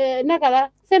naka la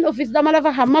seen office dama la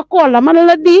fa xam ma call la man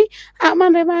la di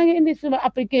man de maa ngi indi suma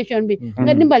application bi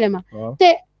nga dimbale ma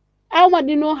te aw ma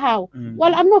di know how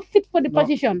wala am not fit for the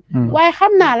position waaye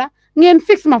xam naa la ngeen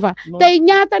fix ma fa tey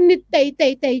ñaata nit tey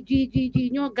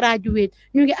ji ñoo graduate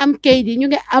ñu ngi am kayit yi ñu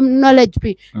ngi am knowledge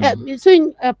bi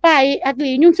suñ paa yi ak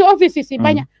lii ñu ngi si office si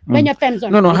bañ a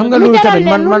pension non xam nga loolu tamit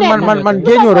man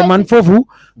géñooro man foofu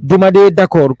duma dee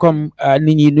d'accord comme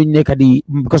nit ñi nuñ nekk di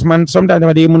because man sometimes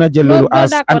dama dee mën a jël loolu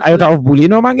as an iota of bully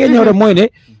non maa ngi ñëw mooy ne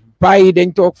paa yi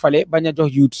dañ toog fale bañ a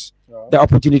jox youths the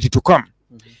opportunity to come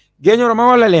géñooro ma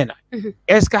wala leena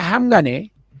est-ce que xam nga ne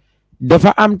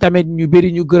dafa am tamit ñu bëri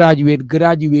ñu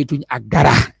graduate tuñ ak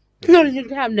dara loolu ñu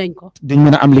xam nañ ko duñ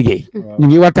mën a am liggéey ñu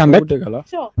ngi waxtaan rek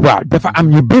waaw dafa am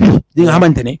ñu bëri di nga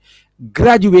xamante ne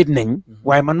graduate nañ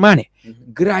waaye man maa ne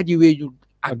graduate ñu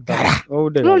ak dara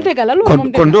loolu dëgg la loolu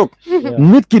moom kon donc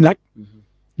nit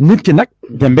ki nag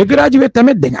dem ba graduate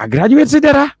tamit da nga graduate si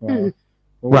dara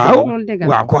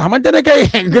waaw koo xamante ne kay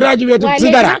graduate si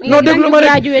dara non déglu ma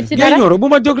rek géñooro bu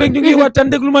ma jóg rek ñu ngi waxtaan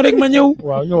déglu ma rek ma ñëw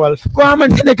koo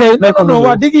xamante ne kay non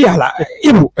wax dëgg yàlla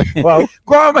Ebou waaw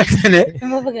koo xamante ne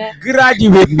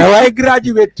graduate na waaye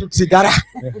graduate si dara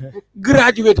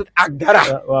graduate ak dara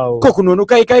kooku noonu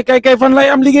kay fan lay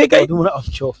am liggéey kay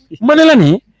ma ne la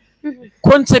ne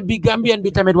concept bi Gambian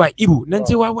bi tamit waay Ibu nañ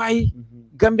ci waay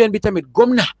Gambian bi tamit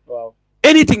gom na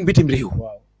anything bitim réew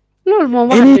loolu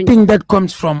moom anything that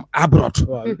comes from abroad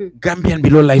Gambian bi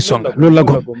loolu lay songa loolu la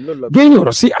gom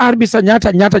géñoro si aar bi sa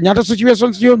ñaata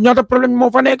situation si ñaata problème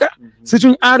moo fa nekk si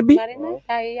suñ aar bi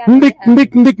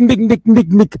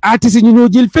ndik artiste yi ñu ñoo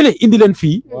jël fële indi leen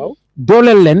fii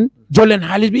dooleel leen jol leen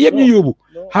xaalis bi yëpp ñu yóbbu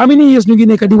how many years ñu ngi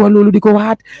nekk di wax loolu di ko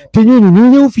waxaat te ñooñu ñu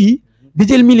ñëw fii di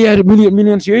jël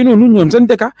millions yooyu noonu ñoom seen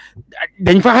dëkk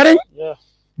dañ fa xarañ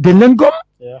dañ leen gom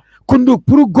kon donc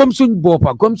pour gom suñ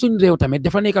boppa gom suñ réew tamit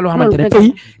dafa nekk loo xamante ne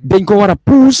tey dañ ko war a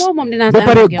puus ba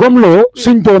pare gomloo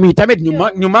suñ doom yi tamit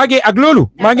ñu màggee ak loolu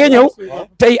maa ngi ñëw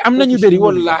tey am nañu bëri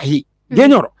wallahi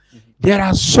géñoro there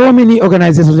are so many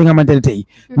organizations yi nga xamante ne tey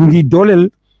ñu ngi dooleel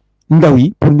ndaw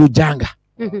yi pour ñu jànga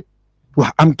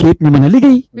wax am kéet ñu mën a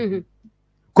liggéey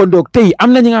kon donc tey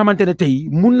am na ñi nga xamante ne tey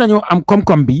mun nañoo am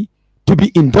koom-koom bi to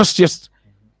be industrious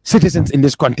citizens in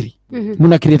this country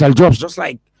mun a create jobs just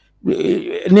like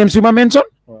names yu ma mention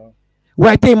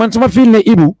waaye tey man suma feel ne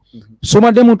Ibu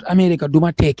suma demut America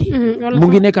duma tekki mu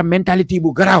ngi nekk mentality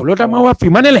bu garaaw loolu tax ma wax fii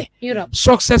ma ne le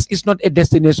success is not a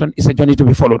destination it's a journey to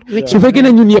be followed su fekkee ne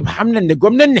ñun yëpp xam nañ ne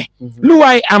gom nañ ne lu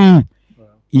waay am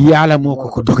yàlla moo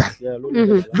ko dogal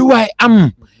lu waay am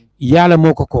yàlla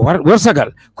moo ko war sagal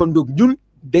kon donc ñun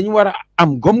dañ war a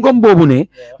am gom-gom boobu ne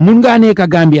mun ngaa nekk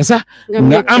Gambia sax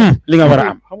nga am li nga war a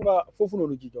am xam nga foofu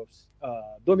noonu ji jobs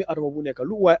doomi adama bu nekk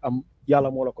lu waay am yàlla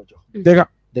moo la ko jox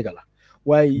dëgg la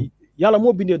waaye yàlla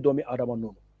moo bindee doomi adama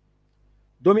noonu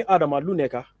doomi adama lu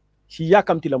nekk si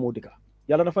yaakamti la moo dëkka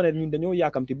yàlla dafa ne ñun dañoo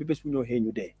yaakamti bi bés bu ñoo xëy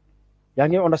ñu dee yaa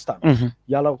ngi understand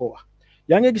yàlla ko wax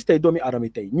yaa ngi gis tey doomi adama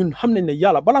yi tey ñun xam nañ ne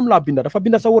yàlla balam laa binda dafa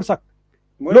binda sa wërsëg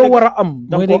loo war a am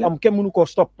da nga koo am kenn mënu koo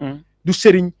stop du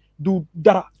sëriñ du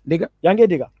dara dégg yaa ngi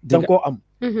dégg da nga koo am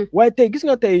waaye tey gis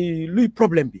nga tey luy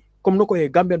problème bi comme na ko yee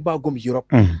Gambien ba gom Europe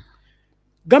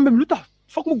Gambien lu tax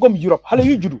foog mu gom Europe xale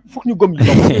yu juddu foog ñu gom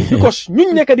Europe because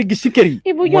ñuñ nekk di gis si kër yi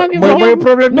mooy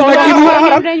problème bi nag Ibu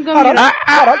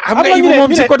xam nga Ibu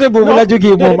moom si côté boobu la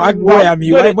jógee moom ak booyam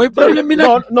yi waaye mooy problème bi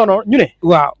nag non ñu ne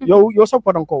waaw yow sa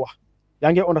pa danga ko wax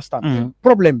yaa ngi understand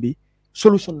problème bi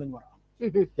solution lañ war a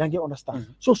am yaa ngi understand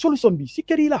so solution bi si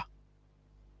kër yi la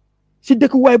si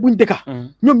dëkk waaye buñ dëkka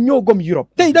ñoom ñoo gom Europe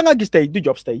tey da nga gis tey di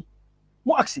jobs tey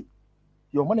mu agsi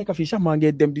yow ma nekk fii sax maa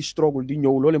ngi dem di struggle di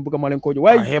ñëw loo leen bëgg ma leen koo jox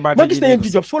waaye ma gis ne yéen di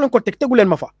jobs foo leen ko tegu leen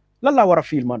ma fa lan laa war a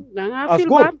fiil man as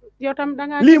góor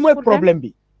lii mooy problème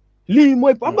bi lii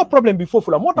mooy am nga problème bi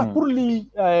foofu la moo tax pour lii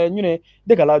ñu ne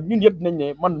dëgg la ñun yëpp nañ ne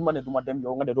man ma ne du ma dem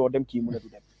yow nga ne doo dem kii mu ne du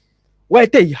dem waaye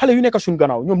tey xale yu nekk suñ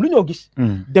gannaaw ñoom lu ñoo gis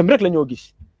dem rek la ñoo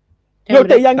gis yow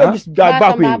tey yaa ngi gis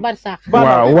Backway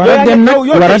waaw war a dem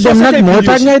nag moo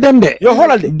tax ngay dem de yow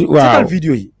xoolal de seetal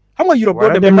vidéo yi xam nga Europe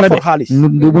doo dem rek for xaalis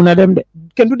du mun a dem de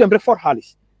kenn du dem rek for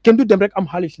xaalis kenn du dem rek am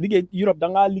xaalis liggéey Europe da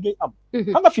ngaa liggéey am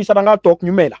xam nga fii sax da ngaa toog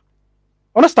ñu may la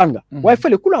understand nga waaye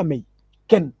fële ku la may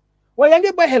kenn waaye yaa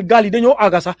ngi bàyyi xel gaal yi dañoo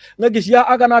àgga sax nga gis yaa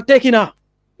àgga naa tekki naa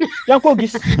yaa ngi ko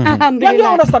gis yaa ngi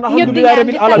understand alhamdulilah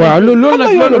rabbil alamin waaw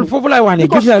loolu foofu laay wax ne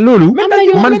gis nga loolu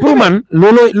man pour man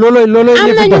looloo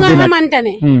am na ñu nga xamante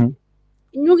ne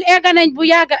ñu ngi egg nañ bu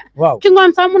yàgga ci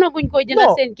ngoon sax mën a guñ koy jënd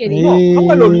seen kër yi xam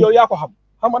nga loolu yow yaa ko xam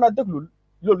xam naa déglul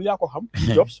loolu yaa ko xam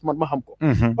jobs man ma xam ko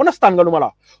understand nga lu ma la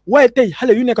waaye tey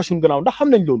xale yu nekk suñ gannaaw ndax xam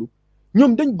nañ loolu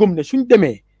ñoom dañ gëm ne suñ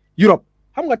demee Europe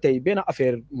xam nga tey benn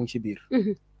affaire mu ngi si biir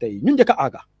tey ñun njëkk a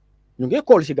aaga ñu ngi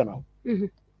kool si gannaaw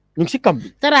ñu ngi si kam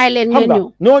bi taraay leen ngeen ñëw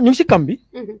non ñu ngi si kam bi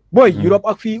booy Europe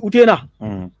ak fii utee na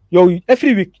yow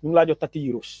every week ñu ngi laa jox 30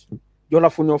 euros jox la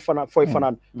fu ñoo fanaan fooy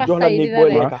fanaan jox la néeg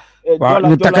booy nekka waaw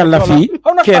ñu takkal la fii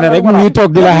kenn rek mu ngi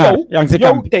toog di la xaar yaa ngi si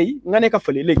kam yow tey nga nekk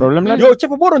fële léegi problème la yow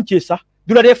ceeb boo doon cee sax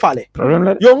du la dee faale problème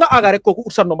la yow nga aaga rek kooku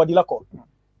ut sa nomba di la kool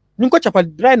ñu ngi ko capal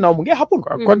right now mu ngi happen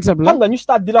concept la xam nga ñu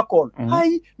start di la kool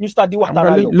ay ñu start di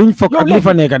waxtaan yow luñ fokk ak li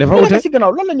fa nekk dafa wute si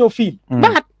gannaaw lan la ñëw fii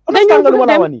baat dañu nga lu ma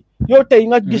la wax nii yow tey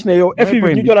nga gis ne yow every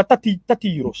week ñu jox la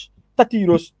 30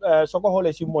 euros soo ko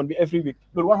xoolee si monde bi every week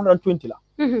loolu 120 la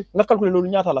nga calculer loolu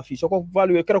ñaata la fii soo ko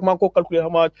valuer keroog maa ngi ko calculer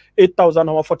xama 8000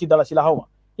 xama 40 dollars si la xaw ma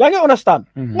yaa ngi understand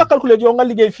nga calculer yow nga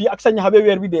liggéey fii ak sa ñaxa be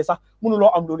weer bi dee sax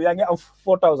mënuloo am loolu yaa ngi am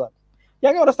 4000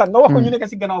 yaa ngi understand nga wax ko ñu nekk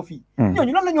si gannaaw fii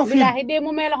ñooñu lan la ñoo fii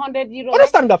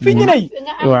understand nga fii ñu ne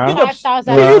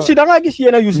fii si da ngaa gis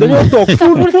yéen a use dañoo toog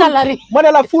ma ne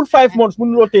la full 5 months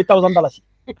mënuloo tey $1000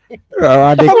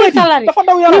 waaw dafa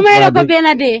daw yaram ñu may la ko benn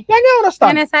dee yaa ngi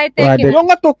understand yow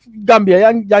nga toog Gambia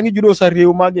yaa ngi juddoo sa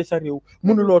réew màggee sa réew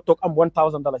mënuloo toog am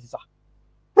 $1000 sax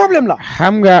problème la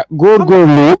xam nga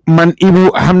góorgóorlu man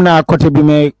Ibu xam naa côté bi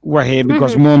may waxee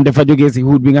because moom dafa jógee si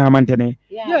huut bi nga xamante ne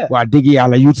waa dëgg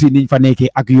yàlla yuut si niñ fa nekkee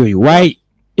ak yooyu waaye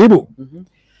Ibu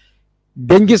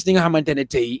dañ gis ñi nga xamante ne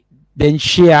tey dañ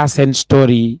share seen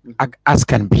story ak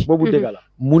askan bi boobu dëgg la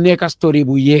mu nekk story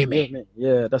bu yéeme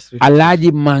yeah that's really Alaaji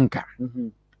Manka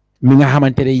mi nga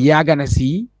xamante ne yàgg na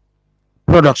si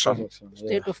production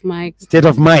State of Mike State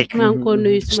of Mike maa ngi ko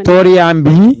nuyu suma story am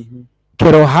bi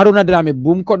kero Haruna Dramé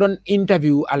bu mu ko doon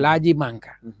interview Alaaji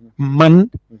Manka man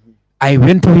I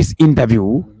went to his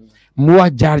interview mu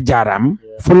wax jaar-jaaram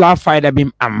fulla fayda bi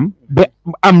mu am ba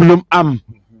am lum am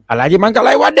Alaaji Manka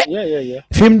lay wax de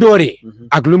fi mu dooree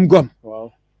ak lum gom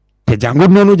te jàngut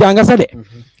noonu jànga sa de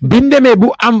bi mu demee bu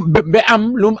am ba am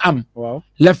lum am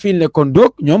la fiil ne kon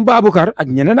doog ñoom Baboucarr ak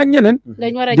ñeneen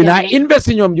dinaa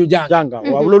investi ñoom ju jàng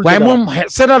waaye moom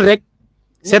seetal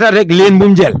rek leen bu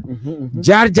mu jël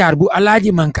jaar-jaar bu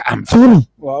Alaaji Manka am suuni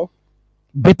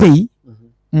ba tey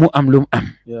mu am lum am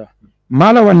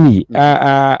maa la wan nii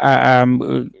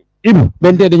Ibu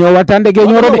bente dañoo waxtaan de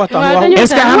ñoo de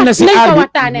est-ce que xam na si aar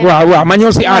bi waaw ma ñëw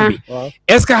si aar bi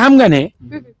est-ce que xam nga ne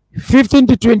 15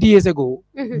 to 20 years ago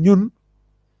ñun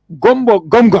gom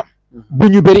bu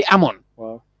ñu bëri amoon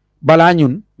balaa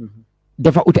ñun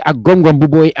dafa uti ak gom bu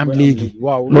booy am léegi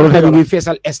loolu dañu ngi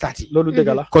feesal estate yi loolu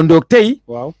dëgg la kon donc tey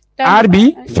aar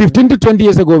bi 15 to 20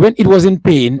 years ago when it was in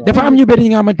pain dafa am ñu bëri ñi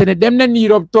nga xamante ne dem nañ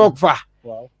Europe toog fa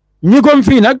ñi gom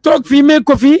fii nag toog fii meeg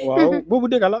ko fii boobu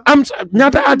dëgg la am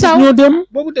ñaata artiste ñoo dem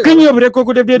ki ñu yóbbu rek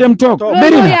kooku def dee dem toog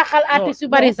bëri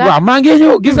na waaw maa ngi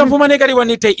ñëw gis nga fu ma nekk di wax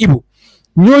ni tey Ibu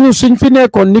ñooñu suñ fi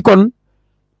nekkoon ni kon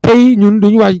tey ñun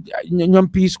duñu wax ñoom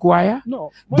Peace Choir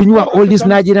duñu wax all these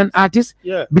Nigerian artists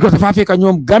because dafa fekk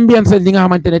ñoom Gambian sa li nga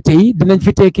xamante ne tey dinañ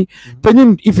fi tekki te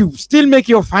ñun if you still make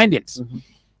your findings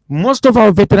most of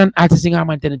our veteran artists yi nga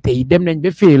xamante ne tey dem nañ ba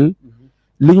fail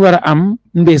li ñu war a am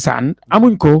ndeysaan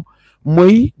amuñ ko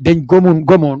mooy dañ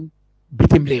gomoon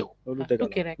bitim réew.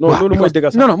 loolu mooy dëgg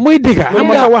sax non mooy dëgg xam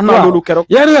nga wax naa loolu keroog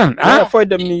yaa fooy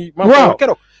dem ni waaw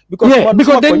keroog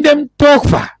because dañ dem toog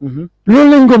fa loolu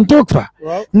lañ gom toog fa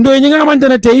ndoy ñi nga xamante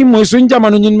ne tey mooy suñ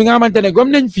jamono ñun mi nga xamante ne gom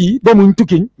nañ fii demuñ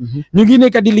tukkiñ ñu ngi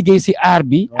nekk di liggéey si aar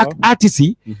bi ak artistes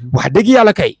yi wax dëgg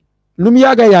yàlla kay lu mu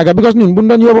yàgga because ñun buñ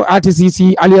doon yóbbu artistes yi si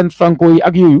Alliance Franco yi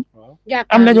ak yooyu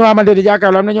am na ñoo xamante ne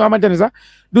jàkkaarloo am na ñoo xamante ne sax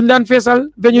duñ daan feesal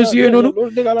venues yooyu noonu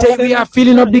tey we are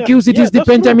filling up the queue cities the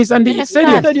Pentamis and the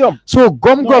stadium so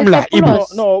gom la Ibu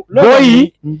booy yi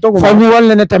fa ñu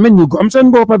wal ne tamit ñu gom seen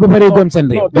bopp ba pare gom seen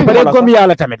réew ba pare gom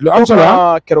yàlla tamit lu am solo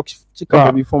keroog ci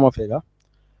kaw bi foo ma fekka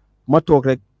ma toog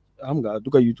rek xam nga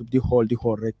dugga YouTube di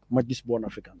xool rek ma gis Born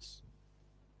Africans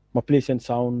ma play seen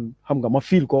sound xam nga ma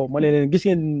feel ko ma leen gis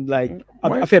ngeen like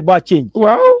affaire ba change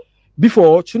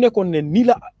before su nekkoon ne nii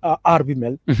la aar bi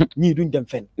mel ñii duñ dem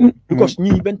fenn because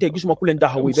ñii benn tey gisuma ku leen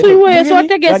taxawu suy woyee soo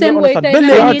tegee seen woy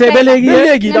tey ba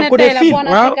léegi da ko dee fii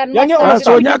waaw yaa ngi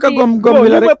soo ñàkk a gom bi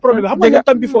la rek problème xam nga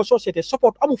tam before société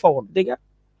support amu fa woon dégg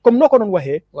comme noo ko doon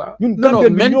waxee ñun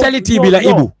non mentality bi la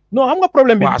Ibu non xam nga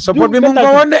problème bi waaw support bi mu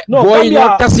fa woon de booy ñoo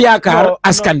tas yaakaar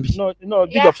askan bi non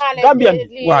big up Gambian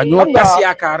bi waaw ñoo tas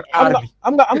yaakaar aar bi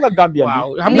am nga Gambian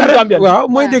bi xam nga Gambian waaw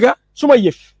mooy dëgg suma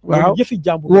yëf waaw yëfi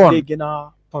jàmbur day gën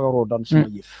a pagaroo daan suma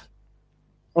yëf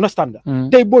understand nga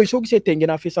tey booy soo gisee tey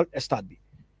ngeen a feesal stade bi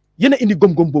yéen a indi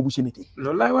gom-gom boobu si nit yi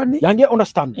loolu laay wax ni yaa ngi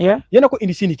understand yéen a ko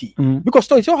indi si nit yi because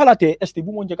tey soo xalaatee ST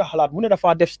bu moo njëkk a xalaat mu ne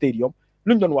dafa def stadium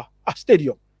luñ doon wax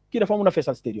stadium kii dafa mun a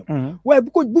feesal stadium waaye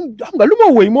bu xam nga lu ma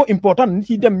woy moo important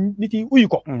nit yi uyu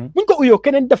ko buñ ko uyoo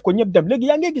keneen def ko ñëpp dem léegi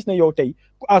yaa ngi gis ne yow tey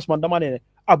ku asman dama ne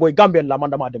booy Gambien la man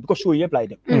damaa dem because show yëpp laay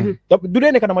dem du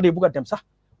dee nekk dama dee bugg a dem sax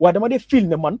waaye dama dee feel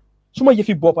ne man su ma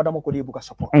yëfi boppa dama ko dee bugg a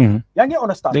support yaa ngi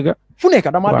understand fu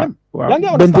nekk dama dem yaa ngi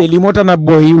understand bente li moo tax na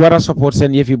booy war a support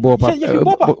seen yëfi boppa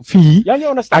fii yaa ngi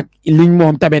understand ak liñ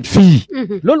moom tamit fii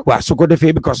loolu waaw su ko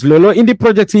defee because loolu indi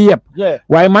project yi yëpp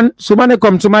waaye man su ma ne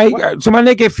comme su ma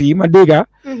nekkee fii ma dégga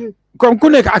comme ku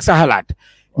nekk ak sa xalaat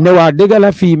ne waa dégga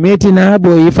la fii métti na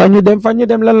booy fa ñu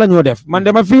dem lan la ñoo def man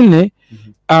dama feel ne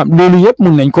loolu yëpp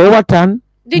mun nañ koo waxtaan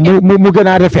mu gën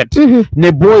a rafet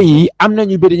ne booy yi am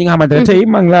nañu bëri ñi nga xamante ne tey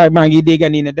maa ngi dégg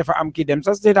nii ne dafa am kii dem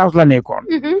sa State House la nekkoon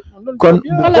kon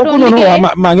kooku noonu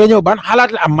waa maa ngi ñëw ban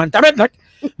xalaat la am man tamit nag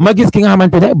ma gis ki nga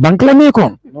xamante ne banque la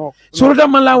nekkoon solo da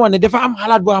man laa wax ne dafa am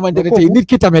xalaat boo xamante ne tey nit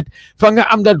ki tamit fa nga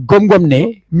am da gom-gom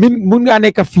ne mun ngaa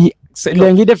nekk fii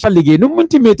léegi def sa liggéey nu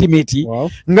munti métti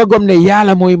nga gom ne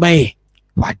yàlla mooy maye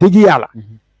wax dëgg yàlla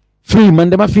fii man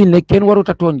dama fii ne kenn warut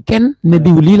a tooñ kenn ne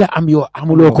diw lii la am yoo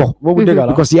amuloo ko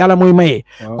because yàlla mooy maye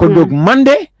kon donc man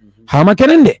de xaw ma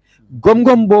keneen de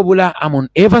gom-gom boobu laa amoon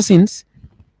ever since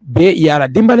ba yàlla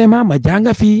dimbale ma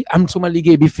jànga fii am suma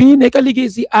liggéey bi fii nekk liggéey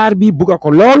si aar bi bugga ko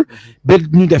lool ba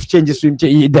ñu def changes suñ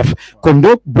ci def kon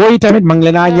donc booy tamit ma ngi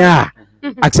leen a ñaa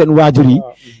ak seen waajur yi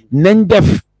nañ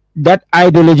def that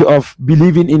ideology of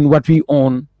believing in what we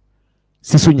own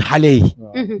si suñ xale yi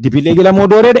depuis léegi la moo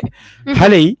doore de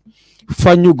xale yi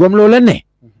fa ñu gom loola ne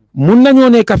mun nañoo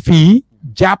nekk fii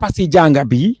jàppa si jànga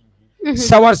bi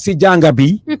sawar si jànga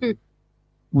bi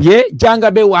ye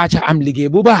jànga be waaca am liggéey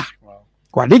bu baax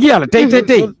wax dëgg yàlla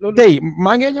tey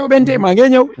maa ngi ñëw bente maa ngi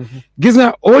ñëw gis nga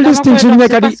all these things suñu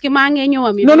nekk di parce que maa ngi ñëw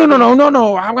am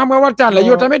non xam nga waxtaan la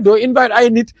yow tamit doo invite ay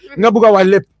nit nga bugg a wax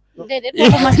lépp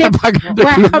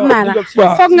waaw xam naa la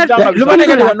foog nga lu ma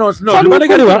nekk di wax non lu ma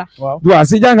nekk di wax waaw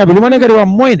si jànga bi lu ma nekk di wax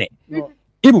mooy ne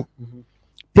Ibu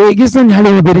te gis nañ xale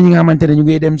yu bëri ñi nga xamante ne ñu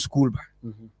ngi dem school ba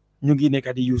ñu ngi nekk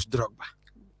di use drogue ba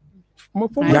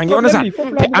yaa ngi sax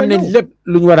te am nañ lépp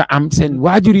lu ñu war a am seen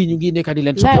waajur yi ñu ngi nekk di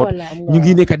leen support ñu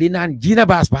ngi nekk di naan jiina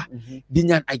baas ba di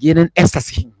ñaan ak yeneen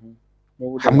estasi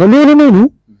xam nga loolu noonu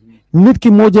nit ki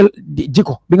moo jël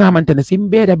jiko bi nga xamante ne si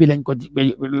mbedda bi lañ ko jël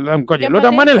loolu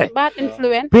tax ma ne la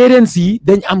parents yi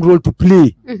dañ am rôle to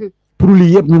play pour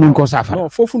lii yëpp ñu mun koo saafara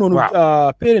foofu noonu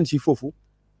parents yi foofu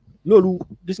loolu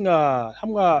gis nga xam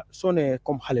nga soo ne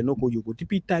comme xale noo ko yóbbu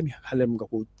depuis time xale nga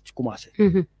ko commencé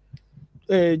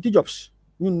di jobs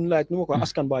ñun laaj nu ma ko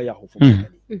askan ba yaaxu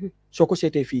foofu soo ko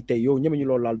seetee fii tey yow ñeme ñu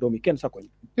loolu laal doom yi kenn sa koñ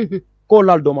koo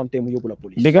laal doomam tey mu yóbbu la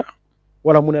police dëgg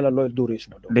wala mu ne la looy dóoree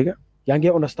suma doom dëgg yaa ngi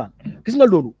understand gis nga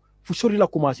loolu fu sori la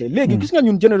commencé léegi gis nga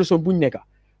ñun génération buñ nekk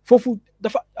foofu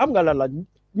dafa am nga la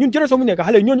ñun génération buñ nekk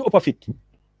xale ñooñu ëpp a fit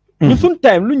ñun suñ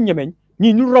time luñ ñemeñ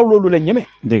ñii ñu raw loolu lañ ñeme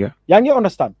dëgg yaa ngi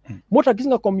understand moo tax gis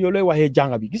nga comme yow lay waxee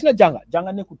jànga bi gis nga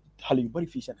jànga nekkul xale yu bari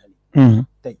fii seen xel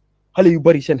tey xale yu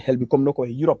bari seen xel bi comme na ko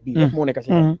Europe bi rek moo nekk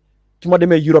si su ma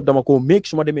demee Europe dama koo méeg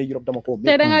su ma demee Europe dama koo méeg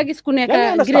te da nga gis ku nekk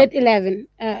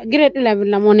grade 11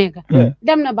 la moo nekk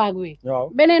dem na Backway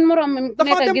beneen morom nekk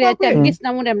grade 10 gis na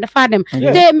mu dem dafa dem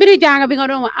te mbiri jàng bi nga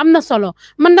doon wax am na solo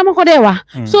man dama ko dee wax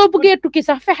soo bëggee tukki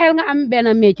sax fexeel nga am benn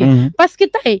métier parce que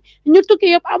tey ñu tukki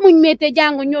yëpp amuñ métier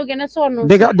jàng ñoo gën a sonn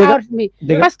mi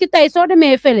parce que tey soo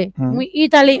demee fële muy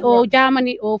Italie o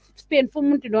Germany o Spain fu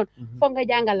munti doon foog nga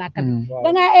jàng làkkat da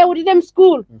ngaa eew di dem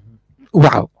school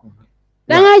waaw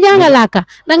da nga jàng làkka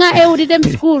da nga eew di dem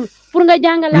school pour nga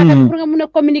jàng làkka pour nga mun a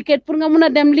communiquer pour nga mun a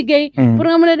dem liggéey pour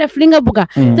nga mun a def li nga bugga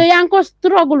te yaa ngi ko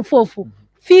struggle foofu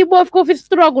fii boo ko fi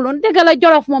struggle on dëgg la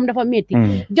Jolof moom dafa métti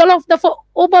Jolof dafa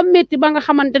uba métti ba nga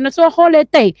xamante ne soo xoolee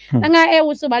tey da nga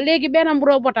eewu suba léegi benn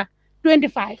mburoo bota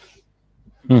 25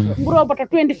 mburoo bota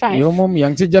 25 yow moom yaa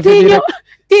ngi si jafe bi rek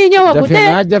tii ñëwagu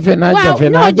jafe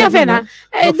na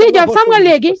di job xam nga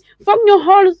léegi foog ñu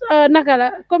xool naka la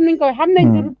comme niñ ko xam nañ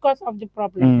the root cause of the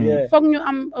problem foog ñu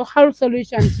am xool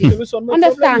solution si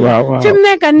understand fi mu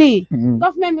nekk nii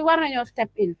government bi war nañoo step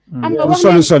in xam nga wax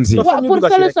solution si pour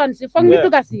solution si foog ñu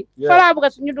duga si falaa buga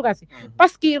si ñu duga si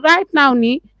parce que right now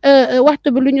nii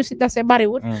waxtu bi lu ñu si dase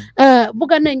bariwul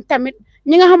buga nañ tamit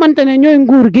ñi nga xamante ne ñooy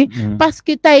nguur gi parce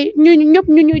que tey ñu ñëpp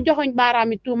ñu ñuy joxoñ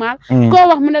baaraami tuumaal koo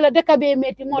wax mu ne la dëkk bee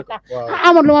métti moo tax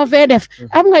amul lu ma fee def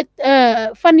xam nga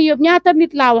fan yëpp ñaata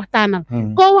nit laa waxtaanal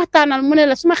koo waxtaanal mu ne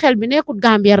la suma xel bi nekkul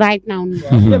Gambia right now nii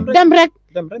dem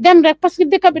rek parce que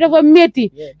dëkk bi dafa métti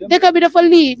dëkk bi dafa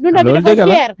lii dunda bi dafa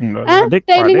cher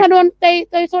tey li nga doon tey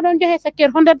soo doon joxe sa kër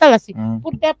 $100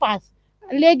 pour dépasse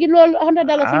léegi loolu $100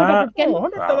 mutut kenn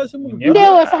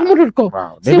ndeewoo sax mutut ko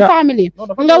si famille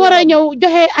nga war a ñëw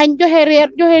joxe añ joxe reer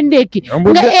joxe ndékki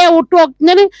nga eewu toog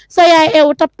nga ne sa yaay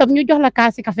eewu tap ñu jox la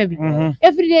kaasi café bi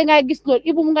everyday ngay gis loolu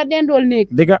Ibu mu nga dendool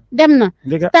néeg dem na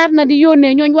start na di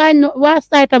yónnee ñooñ waa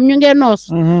stay tam ñu ngee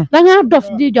noos da ngaa dof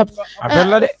di job affaire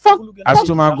la de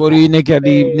astuma góor yi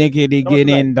nekkee di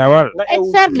génnee ndawal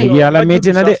exactly yàlla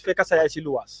métti na de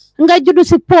nga juddu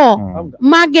si po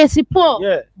màggee si po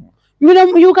ñu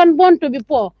ne you can born to be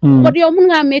poor but yow mun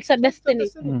ngaa make sa destiny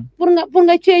pour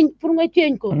nga change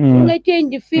ko pour nga change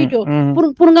the future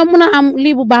pour nga mun a am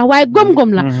lii bu baax waaye gom-gom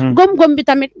la gom-gom bi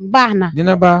tamit baax na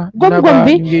dina baax gom-gom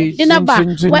bi dina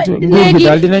baax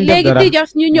léegi di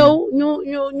jos ñu ñëw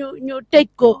ñu tëj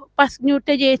ko parce que ñu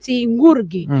tëjee si nguur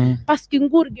gi parce que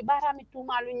nguur gi baaraami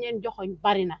tuumaa lu ñu leen joxoñ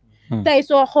bari na tey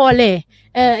soo xoolee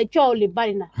coow li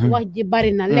bari na wax ji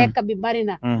bari na lekk bi bari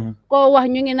na koo wax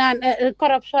ñu ngi naan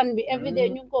corruption bi everyday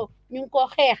ñu ngi ko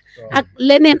xeex ak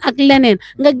leneen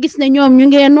nga gis ne ñoom ñu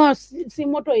ngee noos si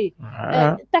moto yi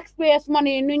taxpayers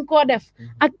money yi nuñ koo def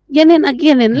ak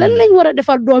yeneen lan lañ war a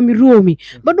defal doomi réew mi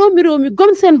ba doomi réew mi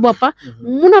gom seen boppa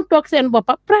mun a toog seen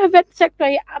boppa private sector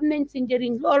yi am nañ si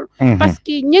njëriñ lool parce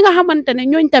que ñi nga xamante ne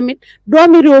ñooñ tamit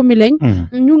doomi réew mi lañ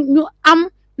ñu am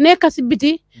nekk si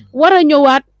biti war a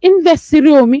ñëwaat invest si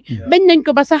réew mi bañ nañ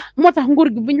ko ba sax moo tax nguur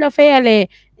gi buñ la fayalee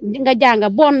nga jànga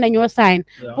bon nañoo sign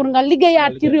pour nga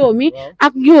liggéeyaat ci réew mi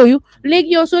ak yooyu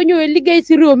léegi yow soo ñëwee liggéey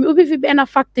si réew mi ubbi fi benn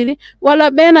factory wala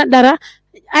benn dara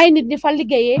ay nit di fa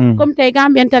liggéeyee comme tey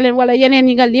Gambian Talents wala yeneen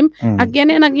yi nga lim ak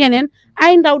yeneen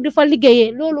ay ndaw di fa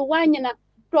liggéeyee loolu wàññi na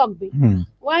toog bi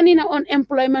wàññi na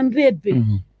unemployment rate bi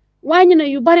wàññi na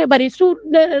yu bare bari su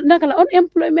naka la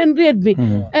unemployment rate bi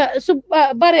su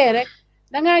baree rek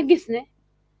da ngaa gis ne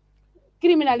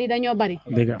criminal yi dañoo bari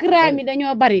crime yi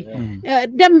dañoo bari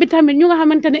dem bi tamit ñu nga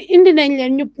xamante ne indi nañ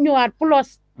leen ñu ñëwaat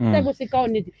plus tegu si kaw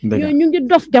nit ñu ngi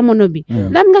dof jamono bi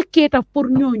lan nga keeta pour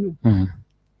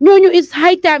ñooñu is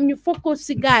high time ñu focus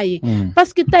si gars yi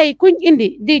parce que tey kuñ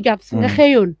indi di jobs nga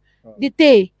xëyoon di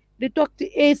téye di toog ci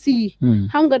AC yi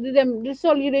xam nga di dem di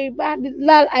sol yu yu baax di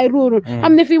laal ay ruuru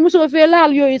xam ne fii mosoo fee laal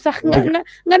yooyu sax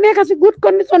nga nekk si good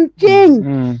condition change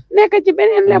nekk ci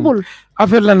beneen level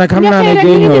affaire la nag xam naa ne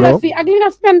géeñooro fii ak li nga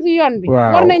spend si yoon bi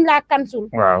war nañ laa cancel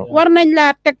war nañ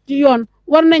laa teg ci yoon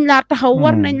war nañ laa taxaw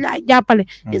war nañ laa jàppale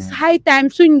is high time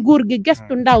suñ nguur gi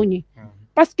gestu ndaw ñi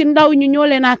parce que ndaw ñi ñoo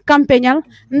leen a campagnal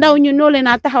ndaw ñi ñoo leen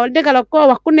a taxawal dégg la koo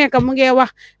wax ku nekk mu ngi wax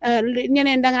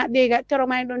ñeneen da nga dégg keroog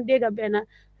maa ngi doon dégg benn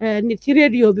nit ci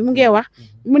radio bi mu ngi wax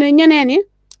mu ne ñeneen ñi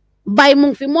bay mu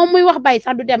ngi fi moom muy wax bay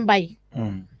sax du dem bay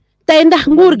tey ndax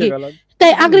nguur gi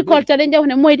tey agriculture dañ wax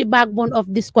ne mooy di backbone of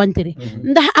this country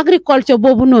ndax agriculture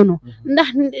boobu noonu ndax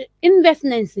invest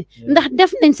nañ si ndax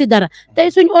def nañ si dara tey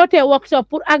suñ ootee workshop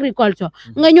pour agriculture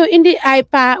nga ñëw indi ay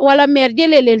pa wala maire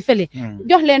jëlee leen fële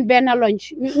jox leen benn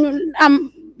lunch ñu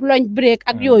am lunch break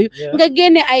ak yooyu nga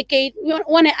génne ay kayit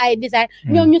wane ay design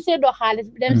ñoom ñu seddoo xaalis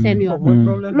bi dem seen yoon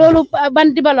loolu ban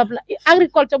develop la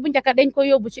agriculture bu njëkk dañ ko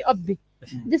yóbbu ci ob bi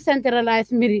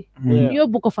decentralize mbiri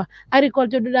yóbbu ko fa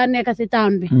agriculture du daan nekk si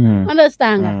town bi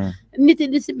understand nga nit yi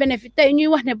di si bénéfice tey ñuy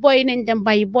wax ne booy nañ dem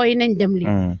bay booy nañ dem li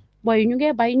booy ñu ngi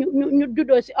bay ñu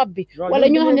juddoo si ob bi wala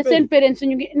ñoo xam ne seen parents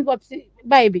ñu ngi involve si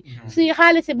bay bi si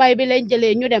xaalis si bay bi lañ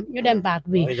jëlee ñu dem baak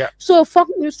bi so foog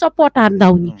ñu supportaat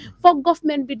ndaw ñi foog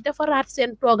government bi defaraat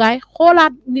seen toogaay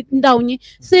xoolaat nit ndaw ñi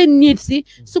seen nit si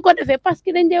su ko defee parce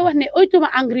que dañ dee wax ne oytuma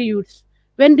angry youths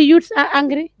when the youths are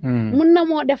angry mun na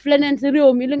moo def leneen si réew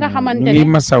mi li nga xamante ne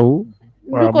masaw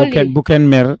bu kenn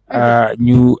mer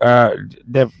ñu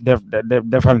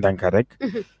defal ndànk rek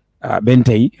benn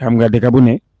tey xam nga dëkk bu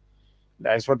ne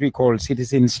that is what we call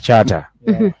citizens charter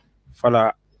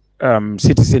fala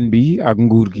citizen bi ak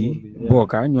nguur gi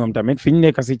bokka ñoom tamit fi ñu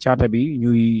nekk si charter bi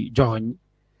ñuy joxoñ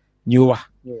ñu wax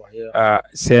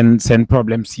seen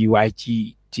problème si waaye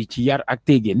ci yar ak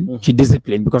teggin ci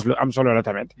discipline because lu am solo la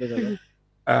tamit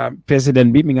président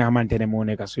bi mi nga xamante ne moo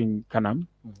nekk suñ kanam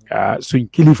suñ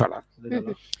kilifa la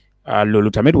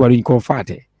loolu tamit waruñ koo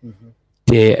faate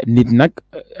te nit nag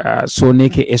soo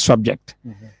nekkee a subject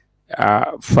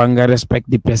fa nga respect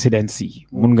di presidency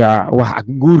mun nga wax ak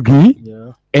nguur gi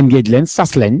engage leen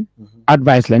sas leen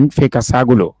advice leen fekka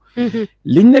saaguloo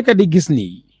liñ nekk di gis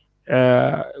nii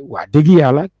waa dëgg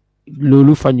yàlla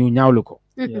loolu fa ñu ñaawlu ko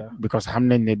because xam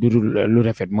nañ ne du lu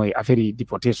rafet mooy affaire yi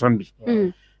deportation bi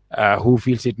who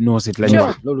feels it knows it lañu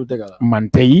wax man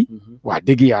tey waa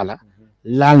dëgg yàlla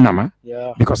laal na ma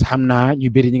because xam naa ñu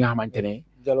bëri ñi nga xamante ne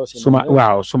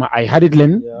suma ay xarit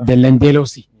leen dañ leen delloo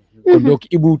si kon donc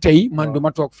Ebou tey man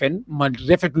duma toog fen man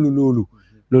rafetlu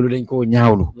loolu dañ ko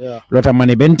ñaawlu loo tax ma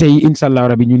ne benn tey incha allah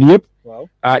rabi ñun yëpp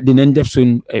dinañ def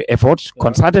suñ efforts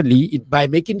concertedly it by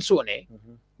making sure ne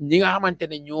ñi nga xamante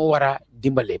ne ñoo war a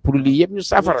dimbale pour lii yëpp ñu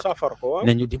safara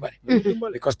ne ñu dimbale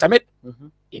because tamit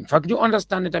in fact ñu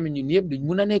understand ne tamit ñun yëpp duñ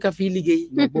mun a nekk fii liggéey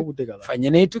fa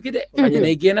ñeneen tukki de fa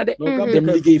ñeneen génn de dem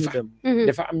liggéey fa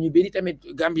dafa am ñu bëri tamit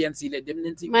Gambian si le dem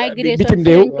nañ si bitim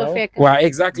réew waaw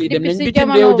exactly dem nañ bitim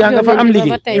réew jàng fa am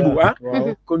liggéey Ebou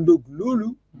kon donc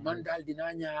loolu man daal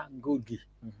dinaa ñaa nguur gi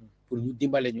pour ñu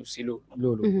dimbale ñu si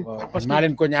loolu parce que maa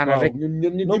leen ko ñaanal rek ñun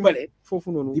ñu dimbale foofu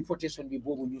noonu deportation bi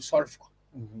boobu ñu solve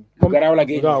ko garaaw la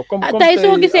géej tey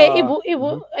soo gisee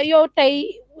Ebou yow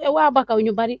tey waa Bakaw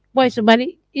ñu bari boy su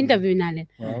bari interview naa leen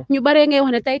ñu baree ngay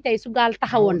wax ne tey su gaal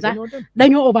taxawoon sax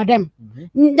dañoo oba dem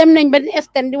nañ ba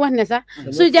esten di wax ne sax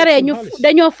su jaree ñu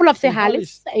dañoo flop si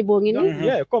xaalis ay boo ngi ni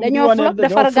dañoo flop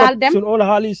defar gaal dem sun all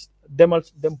xaalis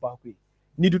dem Backway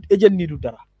ni du agent ni du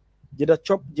dara jëda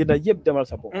cop jëda yëpp demal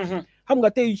sa bopp xam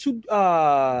nga tey su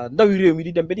ndawi réew mi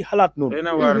di dem ba di xalaat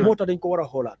noonu moo tax dañ ko war a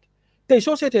xoolaat tey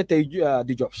soo seetee tey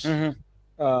di jobs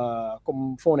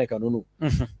comme foo nekk noonu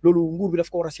loolu nguur bi daf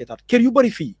ko war a seetaat kër yu bari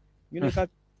fii ñu nekk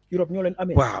Europe ñoo leen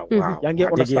amee yaa ngi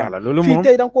understand fii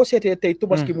tey da nga koo seetee tey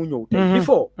Tobaski mu ñëw tey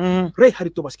before rey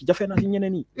xarit Tobaski jafe na si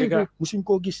ñeneen yi musuñ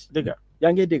koo gis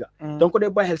yaa ngi dégg donc dee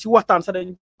bàyyi xel si waxtaan sax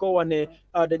dañ ko wax ne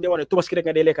dañ dee wax ne Tobaski rek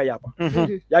nga dee lekka yàppa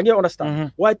yaa ngi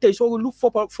understand waaye tey soo lu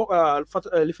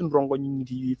lifin rongo ñu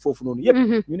nit yi foofu noonu yëpp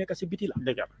ñu nekk si biti la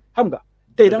xam nga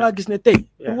tey da ngaa gis ne tey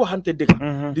pour waxante dëgg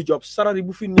di job sarari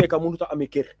bu fi nekk mënut a amee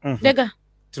kër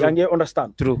yaa ngi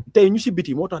understand true tey ñu si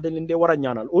biti moo tax dañ leen dee war a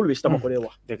ñaanal always dama ko dee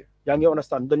wax yaa ngi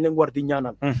understand dañ leen war di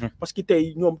ñaanal parce que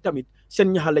tey ñoom tamit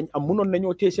seen ñaxa lañ am mënoon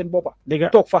nañoo téye seen boppa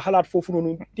toog fa xalaat foofu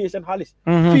noonu téye seen xaalis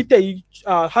fii tey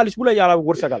xaalis bu la yàlla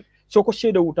wërsëgal soo ko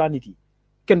séeda wutaa nit yi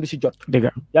kenn du si jot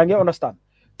yaa ngi understand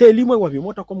tey lii mooy wax bi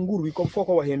moo tax comme nguur bi comme foo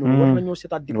ko waxee noonu war nañoo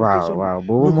seetaat déportation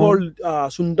ñu xool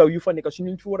suñu ndaw yu fa nekk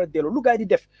suñu fi war a delloo lu gars yi di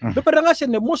def ba pare da ngaa seet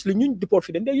ne mostly ñuñ déport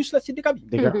fi dañ dee useless si dëkk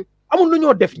bi amul lu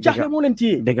ñoo def jaaxle moo leen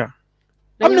téye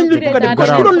am nañ lu bëgg a def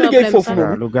parce que ku doon liggéey foofu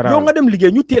noonu yow nga dem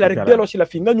liggéey ñu téela rek delloo si la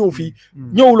fii nga ñëw fii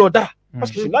ñëwuloo dara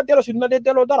parce que suñu la delloo si dina dee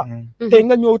delloo dara tey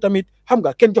nga ñëw tamit xam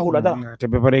nga kenn joxu la dara te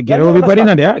ba pare gero bi bari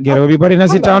na de gero bi bari na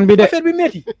si town bi de affaire bi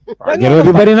metti gero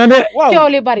bi bari na de coow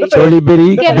li bari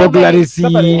boglari si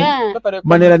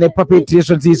ma ne la ne papeterie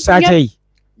si sàcc yi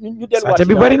ñu delluwaat sàcc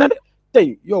bi bari na de tey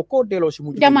yow koo delloo si mu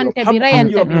jamante bi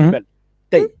rayante mel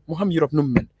tey mu xam Europe nu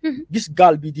mu mel gis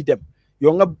gaal bi di dem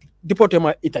yow nga déporté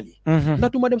ma Italie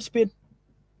ndatuma dem Spain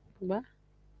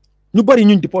ñu bari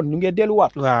ñuñ déport ñu ngee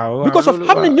delluwaat because of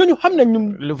xam nañ ñooñu xam nañ ñu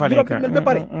lu fa Europe mel ba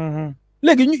pare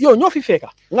léegi yow ñoo fi fekka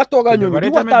nga toogaa ñooñu di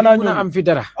waxtaanaa ñooñu am fi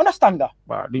dara understand nga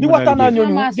di waxtaanaa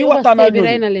ñooñu di waxtaanaa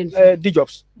ñooñu di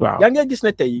jobs yaa ngi gis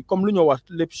ne tey comme lu ñoo wax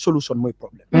lépp solution mooy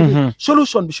problème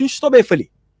solution bi suñ stopee fële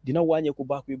dina wàññeeku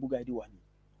Backway bu gaay di wàññi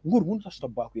nguur mun sa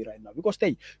stop Backway right now because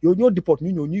tey yow ñoo déport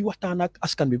ñu ñëw ñuy waxtaan ak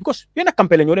askan bi because benn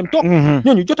campagne la ñoo dem toog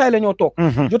ñooñu jotaay la ñoo toog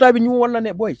jotaay bi ñu wan la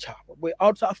ne booy booy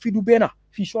out sa fii du benn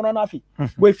fii sona naa fi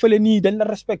booy fële nii dañ la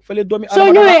respect fële doomi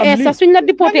soo ñëwee eesa suñ la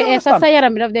déporté eesa sa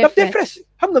yaram bi daf dee fresh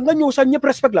xam nga ñëw sa ñëpp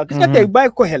respect la gis nga tey bàyyi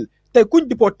ko xel tey kuñ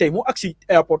déport tey mu agsi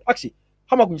airport agsi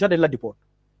xamaguñ sax dañ la déport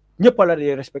ñëpp la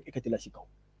dee respect ekkati la si kaw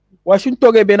waaye suñ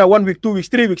toogee benn 1 week 2 weeks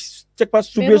 3 weeks check pass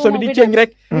subvention bi di change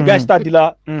rek gars start di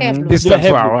la yaa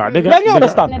ngi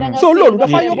understand so loolu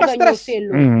dafa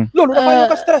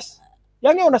yokk stress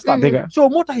yaa ngi understand so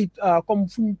moo tax it comme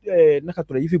fuñ naka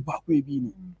tura yi fi Backway bii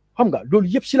nii xam nga loolu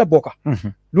yëpp si la bokka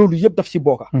loolu yëpp daf si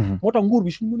bokka moo tax nguur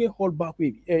bi suñ mënee xool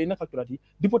Backway bi naka tura yi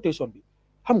déportation bi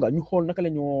xam nga ñu xool naka la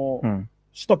ñoo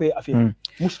stoppé affaire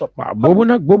mu stop waaw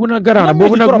boobu nag garaan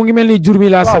boobu nag mu ngi mel ni jur mi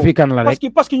la safi kan la rek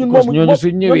parce que ñun moom ñooñu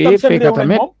suñ ñëwee fekk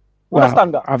tamit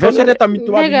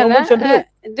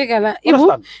dëgg la Ibu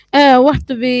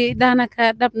waxtu bi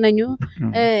daanaka dab nañu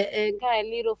gaay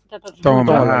liiroo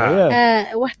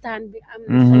waxtaan bi am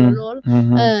na solo lool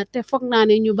te foog naa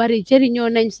ne ñu bari jëriñoo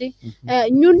nañ si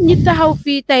ñun ñi taxaw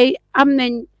fii tey am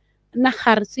nañ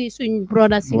naxar si suñ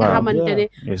broda si nga xamante ne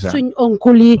suñ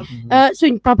oncle yi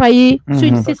suñ papa yi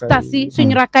suñ sistas yi suñ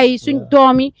raka yi suñ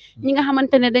doom yi ñi nga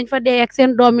xamante ne dañ fa dee ak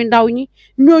seen doomi ndaw ñi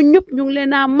ñoo ñëpp ñu ngi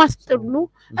leen a masterlu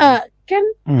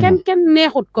kenn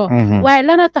neexut ko waaye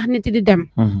lana tax nit di dem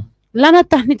lana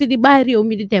tax nit di bàyyi réew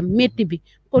mi di dem métti bi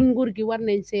kon nguur gi war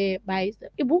nañ see bàyyi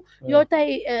Ibu yow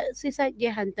tey si sa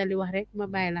jeexantali wax rek ma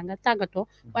bàyyi la nga tàggatoo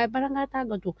waaye bala nga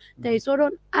tàggatoo tey soo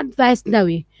doon advice ndaw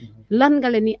yi lan nga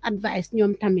leen di advice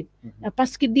ñoom tamit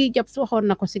parce que di jab waxoon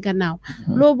na ko si gannaaw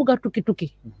loo bugg a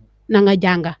tukki na nga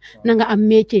jànga na nga am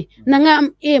métier na nga am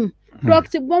aim toog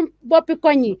si boppi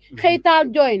koñ yi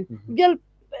xëytaal join jël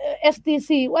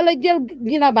STC wala jël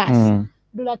gina baas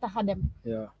du la tax a dem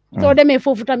soo demee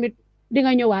foofu tamit di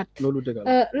nga ñëwaat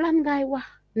lan ngay wax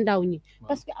ndaw ñi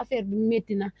parce que affaire bi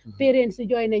métti na parents si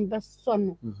jooy nañ ba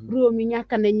sonn réew mi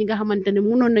ñàkk nañ ñi nga xamante ne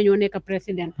mënoon nañoo nekk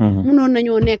président mënoon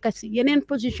nañoo nekk si yeneen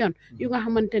position yu nga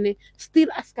xamante ne still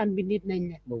askan bi nit nañ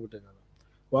leen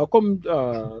waaw comme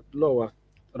loo wax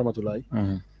Ramatulaay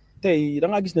tey da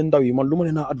ngaa gis ne ndaw yi man lu ma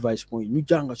leen a advice mooy ñu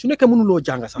jànga su nekkee mënuloo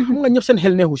jànga sax xam nga ñëpp seen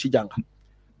xel neexu si jànga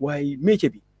waaye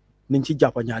métier bi nañ ci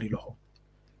jàppa ñaari loxo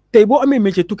tey boo amee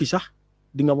métier tukki sax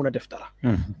di nga mën a def dara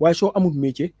waaye soo amul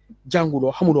métier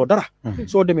jànguloo xamuloo dara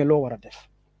soo demee loo war a def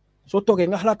soo toogee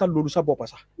nga xalaatal loolu sa boppa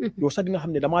sax yow sax di nga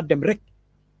xam ne damaa dem rek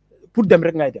pour dem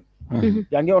rek ngay dem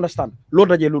yaa ngi understand loolu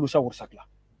dajee loolu sa wërsëg la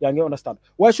yaa ngi understand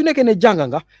waaye su nekkee ne jàng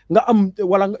nga am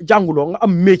wala jànguloo nga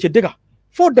am métier dëgga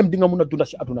foo dem di nga mun a dunda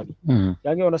si aduna bi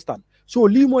yaa ngi understand so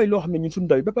lii mooy loo xam ne ñun suñu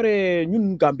ndaw yi ba pare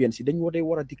ñun Gambien si dañ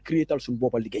war a di créatal suñu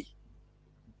boppa liggéey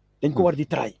dañ ko war di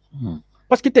try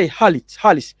parce que tey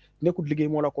xaalis nekkul liggéey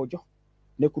moo la koo jox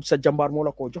nekkul sa jàmbaar moo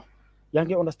la koo jox yaa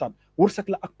ngi understand wërsëg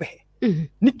la ak pexe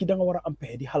nit ki da nga war a am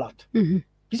pexe di xalaat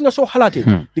gis nga soo xalaatee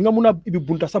di nga mun a ibi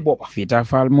bunta sa boppa Fita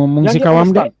Fall moom mu ngi si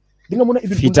kawam de di nga mun a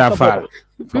ibi bunta sa boppa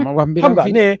xam nga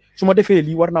ne su ma defee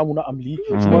lii war naa mun a am lii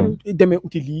su ma demee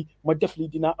uti lii ma def lii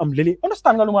dinaa am lële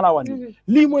understand nga lu ma laa wax nii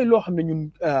lii mooy loo xam ne ñun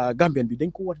Gambien bi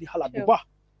dañ ko war di xalaat bu baax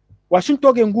waaye suñ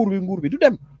toogee nguur bi du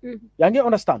dem yaa ngi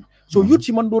understand so youth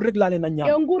si man doon rek laa leen a ñaan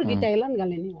yow nguur gi tey lan nga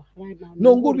leen di wax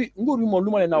non nguur bi moom lu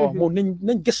ma leen a wax moom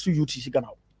nañ gëstu youth si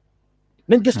gannaaw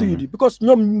nañ gëstu youth yi because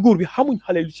ñoom nguur bi xamuñ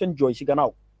xale lu seen jooy si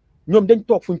gannaaw ñoom dañ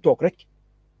toog fuñ toog rek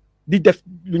di def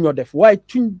lu ñoo def waaye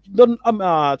suñ doon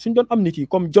am nit yi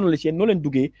comme journaliste yi noo leen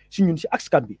duggee si ñun si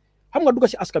askan bi xam nga dugga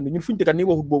si askan bi ñun fuñ dëkkat ni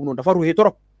waxut boobu noonu dafa ruxee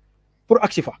trop pour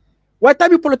aksi fa waaye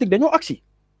tabi politique dañoo aksi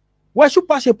waaye su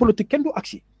passé politique kenn du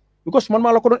aksi because man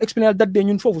maa la ko doon expliquer dat de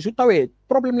ñun foofu su tawee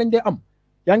problème lañ dee am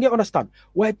yaa ngi understand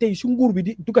waaye tey su nguur bi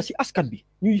di dugga si askan bi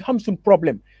ñuy xam suñ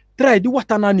problème try di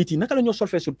waxtaanaa nit yi naka la ñoo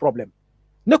solfee suñ problème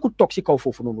nekkul toog si kaw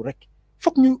foofu noonu rek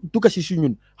foog ñu dugga si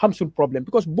ñun xam suñ problème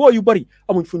because boo yu bari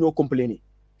amuñ fu ñoo complainer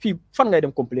fii fan ngay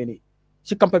dem complainer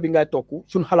si campagne bi ngay toog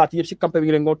suñ xalaat yëpp si campagne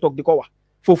bi nga toog di ko wax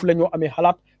foofu la ñoo amee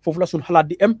xalaat foofu la suñ xalaat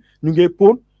di em ñu ngee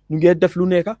poon ñu ngee def lu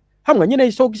nekka xam nga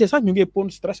ñeneen soo gisee sax ñu ngee poon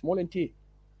stress moo leen téye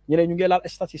ñeneen ñu ngee laal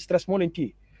stress moo leen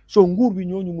téye so nguur bi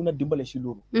ñoo ñu mun a dimbale si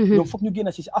loolu ñoom foog ñu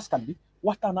génn si askan bi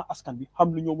waxtaana askan bi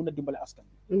xam lu ñoo mun a dimbale askan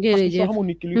bi parce que soo xamul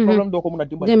nit ki li problème doo ko mun a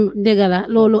dimbale dëgg la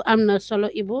loolu am na solo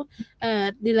Ebou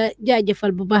di la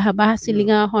jaajëfal bu baax a baax si li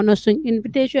nga waxoon suñ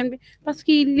invitation bi parce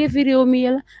que léefi réew mi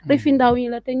la refi ndaw yi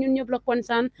la te ñun ñëpp la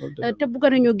concerne te bëgg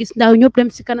nañoo gis ndaw ñëpp dem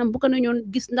si kanam bëgg nañoo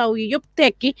gis ndaw yi yëpp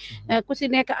tekki ku si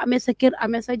nekk amee sa kër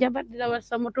amee sa jabar di la war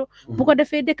sa moto bu ko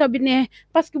defee dëkk bi ne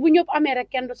parce que bu ñëpp amee rek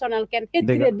kenn du sonal kenn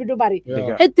hatred bi du bari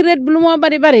hatred bi lu moo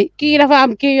bari kii dafa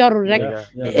am kii yorul rek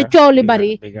coow li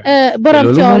bari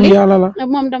borom coow li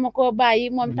moom dama ko bàyyi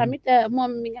moom tamit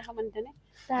moom mi nga xamante ne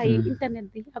saa yi internet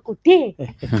bi yaa ko téye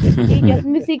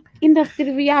musique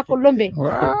industrie bi yaa ko lombe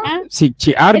si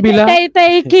ci aar bi la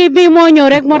tey kii bi moo ñëw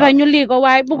rek moo tax ñu lii ko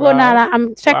waaye bëggoon naa la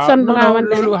am section bu nga xamante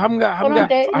ne loolu xam nga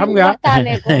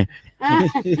waxtaanee ko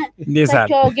sa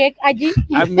coogeeg aji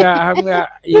xam nga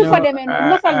fa demee noonu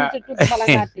mosal ñu ci tuuti bala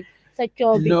ngaa tëj sa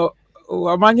coo bi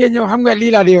waaw maa ngi ñëw xam nga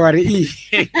lii laa di war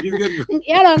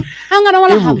yàlla xam nga dama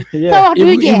la xam sa wax du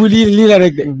jeex Ibu lii la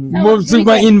rek de moom su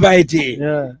ma invité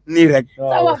nii rek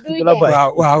sa wax du jeex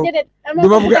waaw du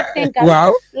ma bëgg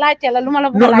waaw laajte la lu ma la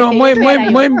bëgg non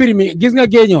mooy mbir mi gis nga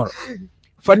géeñoor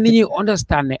fan nit ñi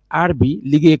understand ne aar bi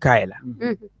liggéeykaay la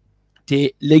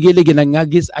te léegi-léegi nag nga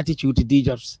gis attitude di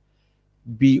jobs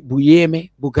bi bu yéeme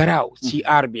bu garaaw ci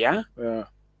aar bi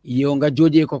yow nga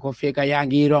joojee ko fekka yaa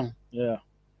ngi rong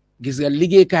gis nga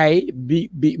liggéeykaay bi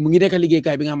mu ngi nekk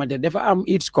liggéeykaay bi nga xamante ne dafa am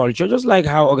its culture just like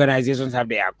how organizations have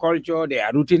their culture their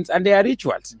routines and their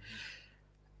rituals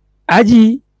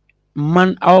aji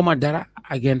man awma dara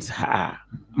against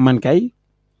man kay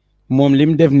moom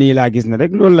lim def nii laa gis ne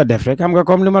rek loolu la def rek xam nga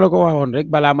comme li ma la ko waxoon rek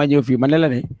balaa ma ñëw fii ma ne la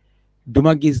ne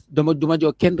duma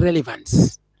jox kenn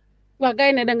relevance waaw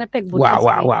gay ne da nga teg bët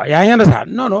waaw yaa ngi understand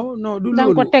non du loolu da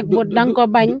nga ko teg bët da nga ko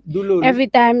bañ every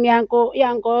time yaa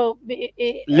ngi ko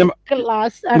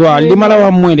classe waaw li ma la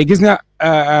wax mooy ne gis nga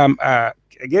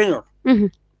géeñoo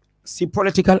si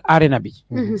political arena bi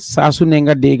saa su ne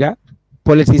nga dégga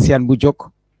politicien bu jóg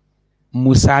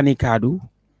mu saani kaadu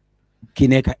ki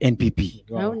nekk NPP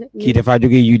kii dafa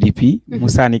jógee UDP mu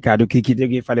saani kaadu kii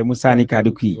jógee fale mu saani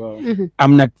kaadu kii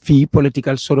am na fii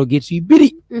political surrogates yu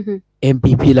bëri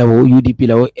MPP la woo UDP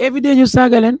la woo everyday ñu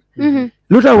saaga leen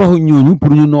lu tax waxu ñooñu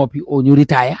pour ñu noppi o ñu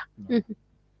retire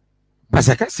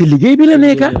parce que si liggéey bi la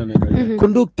nekka kon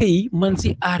donc tey man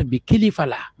si aar bi kilifa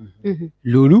la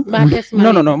loolu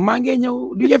non maa ngi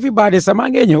ñëw du yëfi baade sa maa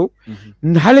ngi ñëw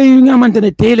xale yu nga xamante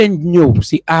ne tey leen ñëw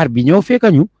si aar bi ñëw fekka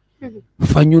ñu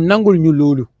fa ñu nangul ñu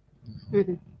loolu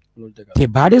te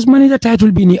baades manager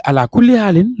title bi ni ala kulli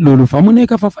haalin loolu fa mu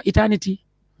nekk fa eternity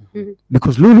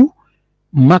because loolu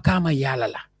makaama yàlla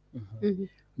la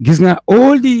gis nga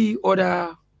all the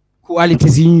other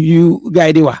qualities yu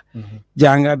gaay di wax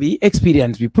jànga bi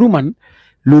experience bi pour man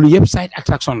loolu yëpp side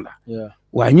attraction la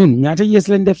waaye ñun ñaata years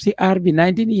lañ def si aar bi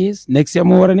 19 years next year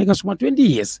moo war a nekk suma 20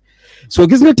 years so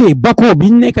gis nga tey bakoo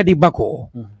biñ nekk di bakoo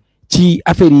ci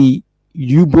affaire yi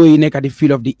yu booy nekk di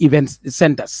field of the events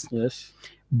centers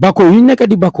bako yu nekk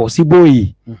di bako si booy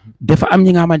yi dafa am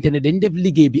ñi nga xamante ne dañ def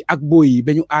liggéey bi ak booy yi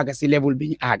ba ñu aaga si level bi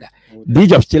ñu aaga di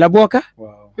jobs ci la bokka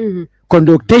kon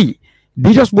donc tey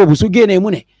di jobs boobu su génnee mu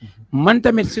ne man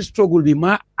tamit si struggle bi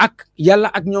ma ak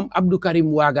yàlla ak ñoom Abdou Karim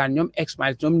Waagaan ñoom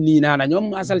Exmail ñoom Liinaana ñoom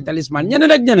Masal Talisman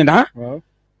ñeneen ak ñeneen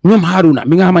ñoom Haruna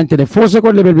mi nga xamante ne foo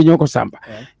second level bi ñoo ko sàmpa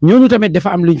ñooñu tamit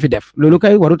dafa am luñ fi def loolu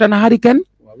kay waruta na xari kenn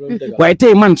waaye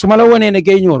tey man su ma la wonee ne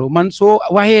gay ñooru man soo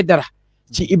waxee dara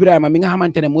ci Ibrahima mi nga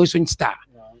xamante ne mooy suñ star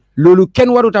loolu kenn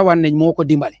waruta wan ne moo ko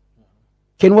dimbale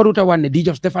kenn waruta wan ne di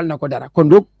jobs defal na ko dara kon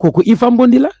donc kooku ifam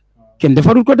bondi la kenn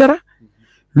defarul ko dara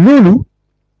loolu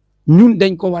ñun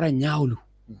dañ ko war a ñaawlu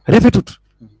rafetut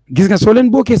gis nga soo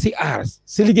leen bokkee si aar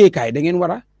si liggéeykaay da ngeen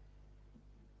war a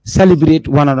celebrate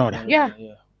one another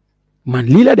man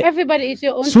lii la de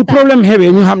su problème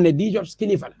xewee ñu xam ne di jobs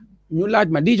kilifa la ñu laaj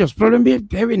ma di jobs problème bi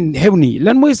xew nii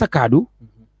lan mooy sa kaddu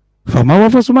fa ma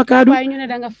wax fa suma kaddu waaye ñu ne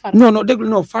da nga far non déglu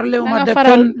non farlew ma def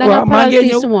faral maa ngi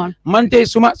ñëw man tey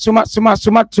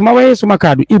suma waye suma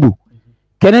kaddu Ibu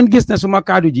keneen gis na suma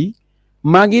kaddu ji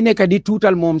maa ngi nekk di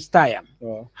tuutal moom stayam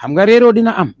xam nga réeroo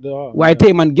dina am waaye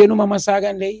tey man génnuma ma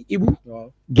saaga ndey Ibu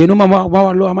génnuma ma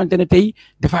wax loo xamante ne tey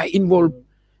dafa involve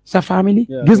sa famille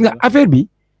gis nga affaire bi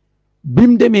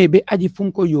bim demee ba aji fu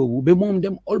mu ko yóbbu ba moom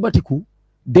dem olbatiku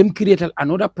dem create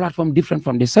another platform different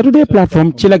from the Saturday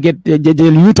platform ci la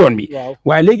jël yutoon bi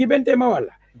waaye léegi benn tey ma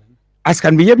walla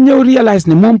askan bi yëpp ñëw realize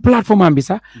ne moom plateforme am bi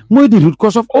sax mooy di root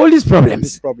cause of all these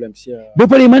problems ba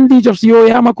pare man di jox si yow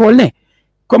yaa ma kool ne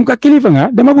comme que kilifa nga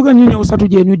dama bëgg ñu ñëw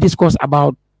Saturday ñu discuss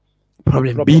about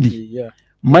problème bii di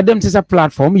ma dem si sa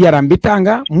plateforme yaram bi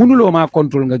tànga mënuloo maa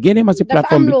contrôle nga génne ma si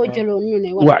plateforme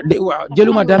bi waaw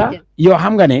jëluma dara yow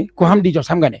xam nga ne ko xam di jox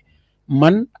xam nga ne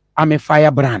man amee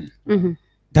fire brand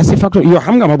da si facteur yow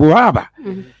xam nga ma bu waaba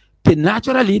te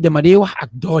naturally dama dee wax ak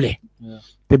doole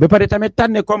te ba pare tamit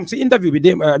tànne comme si interview bi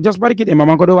de just bariki de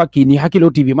ma ko do wax kii nii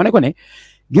Hakilo TV ma ne ko ne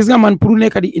gis nga man pour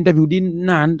nekk di interview di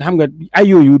naan xam nga ay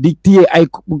yooyu di téye ay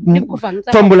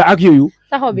tomb la ak yooyu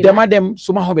dama dem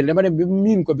suma xobel dama dem bi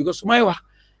miin ko because su may wax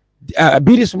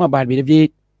biiri suma baat bi daf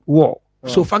di woo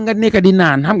so fa nga nekk di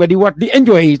naan xam nga di wat di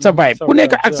enjoy sa vibe ku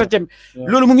nekk ak sa cem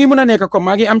loolu mu ngi mën a nekk comme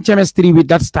maa ngi am chemistry with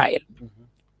that style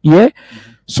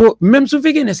so même su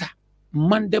fekkee ne sax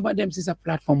man dama dem si sa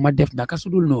plateforme ma def naka su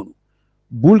dul noonu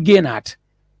bul génnaat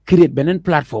create beneen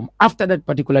plateforme after that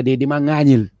particular day di ma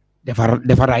ŋaañil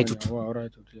dafa raytut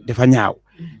dafa ñaaw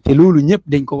te loolu ñëpp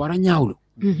dañ ko war a ñaawlu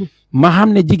ma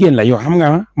xam ne jigéen la yow xam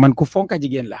nga man ku fonka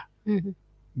jigéen la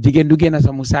jigéen du génn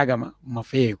sax mu saaga ma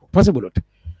fayee ko possible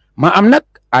mu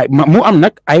am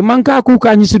nag ay manka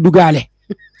kuukaa ñi si dugaale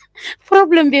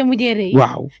problème bi mu jëree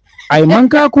waaw ay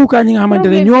manka kuukaa ñi nga xamante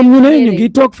ne ñoom ñu ne ñu ngi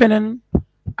toog feneen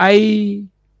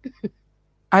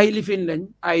ay lifin lañ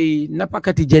ay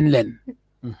nappakati jën leen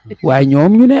waaye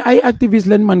ñoom ñu ne ay activiste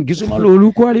leen man gisuma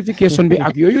loolu qualification bi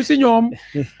ak yooyu si ñoom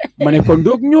ma ne kon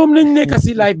donc ñoom lañ nekk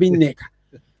si live biñ nekk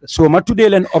so ma tuddee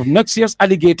leen obnoxious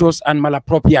alligators and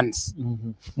malapropians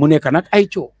mu nekk nag ay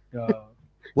coo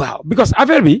waaw because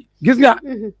affaire bi gis nga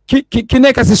ki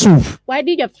nekk si suuf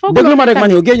déglu ma rek ma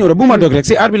ñëw géeñoo rek bu ma dog rek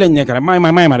si aar bi lañ nekk rek may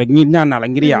ma rek ñaan naa la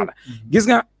ngir yàlla gis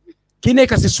nga ki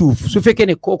nekk si suuf su fekkee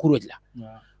ne cockroach la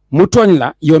mu tooñ la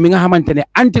yow mi nga xamante ne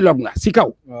antilope nga si kaw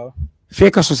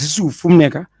fekk so si suuf fu mu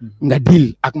nekk nga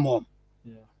dil ak moom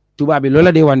tubaab bi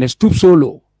loola day wax ne stoop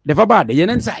solo dafa baax de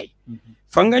yeneen saay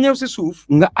fa nga ñëw si suuf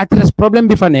nga adresse problème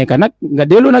bi fa nekk nag nga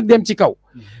dellu nag dem ci kaw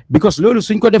because loolu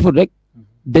suñ ko deful rek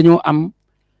dañoo am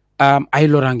ay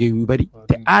lorange yu bari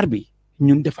te aar bi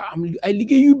ñun dafa am ay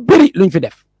liggéey yu bari luñ fi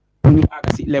def pour ñu àgg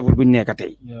si level buñ nekk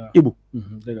tey Ibu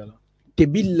te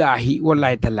billahi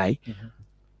wallahi tallahi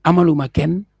amaluma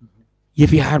kenn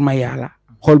yëfi xaar ma yàlla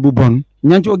xol bu bon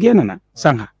ñancoo génn na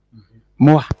sànqa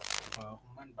mu wax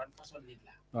man ban façon nit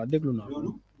la waaw déglu naa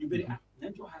loolu ñu bëri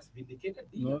ñancoo has vindicated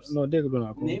non déglu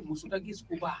naa ko ne musuta gis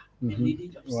ku baax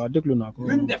waaw déglu naa ko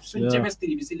luñ def suñ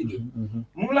chemistry bi si liggéey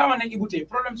mu ngi laa wax ne Ibou tey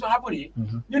problème soo xaponee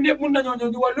ñun ñëpp mun nañoo ñëw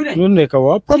di wax lu ne nekk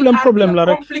waaw problème la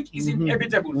rek conflict is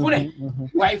inevitable fu ne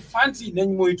waaye fans yi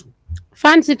nañ moytu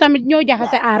fans yi tamit ñoo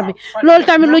jaxase aar bi loolu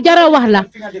tamit lu jar a wax la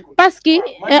parce que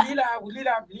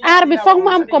aar bi foog mu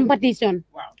am compétition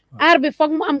aar bi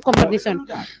foog mu am compétition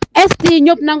est-ce que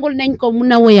ñëpp nangul nañ ko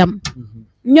mun a wéyam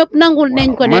ñëpp nangul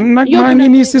nañ ko ne man nag maa ngi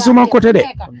nii si suma côté de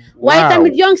waaye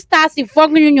tamit young stars yi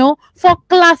foog ñu ñëw foog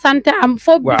classante am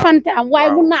foog bifante am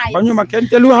waaye mu naay ba ñu ma kenn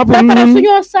te lu xapu ba pare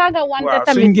suñoo saaga wante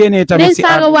tamit suñ génnee tamit dañ si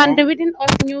saaga wante within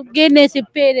us ñu génnee si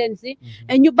parents yi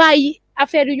ñu bàyyi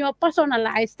affaire yu ñoo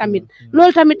personnalize tamit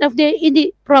loolu tamit daf dee indi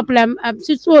problème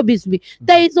si showbiz bi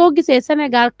tey soo gisee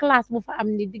Sénégal classe bu fa am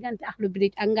ni diggante Akhlou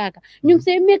Brick ak Ngaaka ñu ngi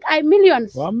see make ay millions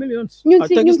ñu ngi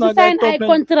si sign ay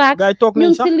contract ñu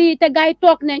ngi si lii te gars yi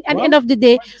toog nañ at the end of the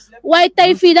day waaye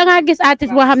tey fii da ngaa gis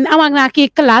artiste boo xam ne amaag naa kii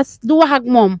classe du wax ak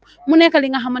moom mu nekk li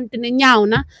nga xamante ne ñaaw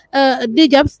na di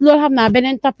jabs loolu xam naa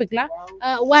beneen topic la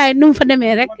waaye nu mu fa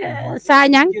demee rek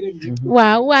saañang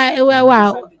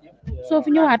waaw soo fi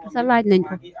ñëwaat sa laaj nañ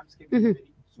ko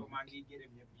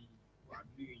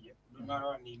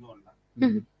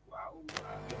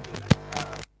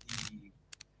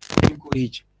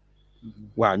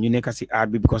waaw ñu nekk si aar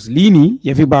bi because lii nii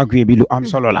yëfi Backway bi lu am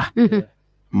solo la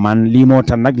man lii moo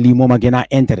tax nag lii moo ma gën a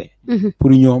intérêt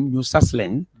pour ñoom ñu sas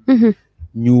leen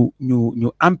ñu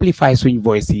amplify suñ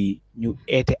voice yi ñu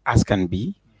eete askan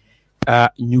bi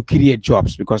ñu create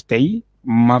jobs because tey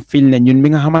ma fil ne ñun mi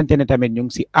nga xamante ne tamit ñu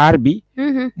ngi si aar bi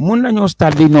mun nañoo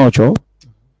start di nooco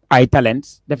ay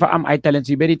talents dafa am ay talents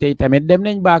yu bëri tey tamit dem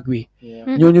nañ Backway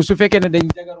ñooñu su fekkee ne dañ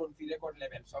jagaroon fii rek record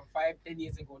level some 5-10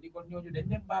 years ago di kon ñooñu dañ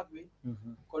dem Backway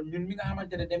kon ñun mi nga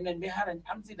xamante ne dem nañ ba xarañ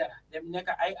am si dara dem nekk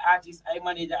ay artiste ay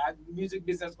manager ak music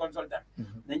business consultant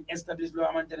nañ establish loo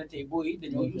xamante ne tey booy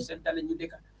dañoo use seen talent ñu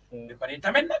dëkka ba pare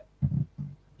tamit nag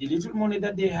the little money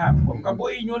that they have comme que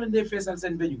booy ñoo leen dee feesal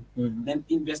seen beñu nen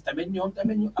invest tamit ñoom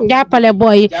tamit ñu jàppale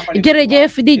booy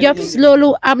jërëjëf di Jobs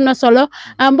loolu am na solo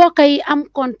mbokk yi am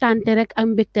kontante rek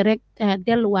am mbégte rek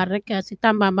delluwaat rek si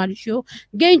Tambambalu show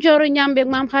Gaye Njoro ñambeeg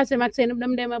maam Xaasim ak seen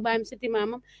dam dema baayam siti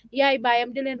maamam yaay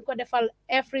baayam di leen ko defal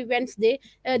every Wednesday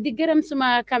di gërëm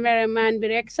suma cameraman bi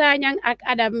rek Sañang ak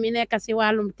Adam mi nekk si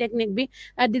wàllum technique bi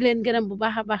di leen gërëm bu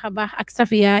baax a baax ak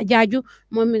Safia Jaaju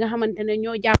moom mi nga xamante ne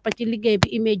ñoo jàpp ci liggéey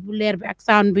bi image bu leer bi ak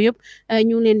sound bi yëpp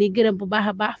ñu ngi leen di gërëm bu baax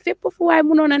a baax fépp fu waay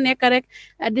mënoon a nekk rek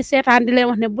di seetaan di leen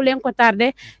wax ne bu leen ko tardé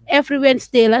every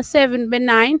Wednesday la 7 ba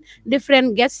 9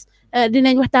 different guests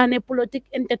dinañ waxtaanee politique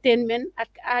entertainment ak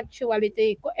actualité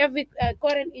yi every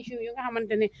current issue yu nga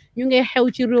xamante ne ñu ngi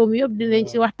xew ci réew mi yëpp dinañ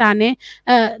si waxtaanee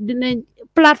dinañ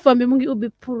plateforme bi mu ngi ubbi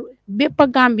pour bépp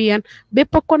Gambian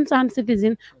bépp concerned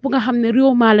citizen bu nga xam ne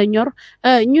réew maa la ñor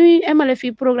ñuy emale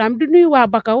fii programme di nuyu waa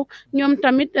Bakaw ñoom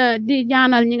tamit di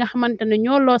ñaanal ñi nga xamante ne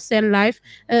ñoo loos seen life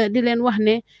di leen wax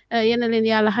ne yéen a leen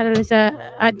yàlla xarale sa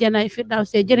àjjana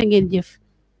firdawsi jërë ngeen jëf.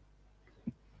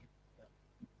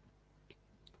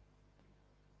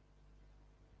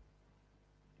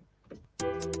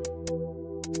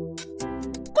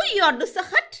 ku yoddu sa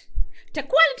xët te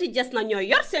quality jas na ñoo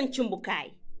yor seen cumbukaay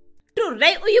tur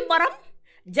day uyu borom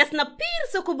jas na piir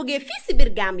sa ko bëggee fii si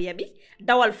biir Gambia bi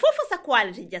dawal foofu sa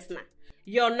quality jas na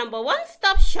yow number one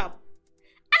stop shop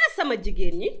ana sama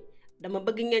jigéen ñi dama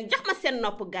bëgg ngeen jox ma seen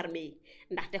nopp garme yi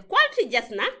ndaxte quality jas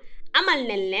na amal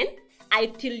nañ leen ay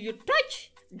til yu toj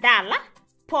daala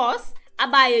poos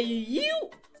abaaya yu yiiw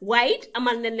waaye it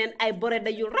amal nañ leen ay boreda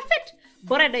yu rafet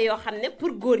boreda yoo xam ne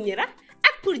pour góor ñi la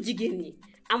ak pour jigéen ñi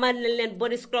amal nañ leen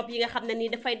body scrub yi nga xam ne nii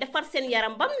dafay defar seen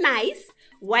yaram bam nice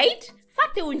waaye it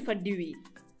fàttewuñ fa diw yi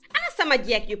ana sama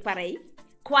jeeg yu pare yi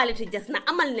quality jas na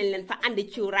amal nañ leen fa andi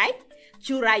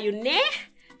cuuraay yu neex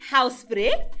house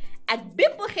spray ak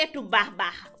bépp xeetu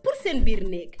baax pour seen biir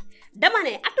néeg dama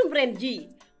ne atum ren jii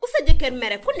ku sa jëkkër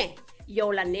mere ku ne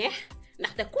yow la neex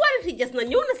ndaxte quality jas na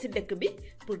ñëw na si dëkk bi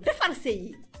pour defar sëy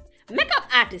yi make up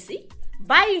artist yi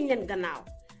bàyyi leen gannaaw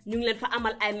ñu ngi leen fa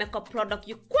amal ay make up product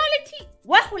yu quality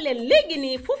waxu leen léegi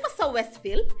nii foofu sa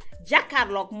Westfield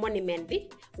jàkkaarloog monument bi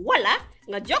wala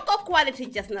nga jokkoo quality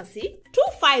jas na si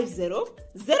 250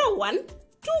 01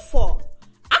 24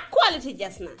 ak quality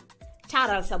jas na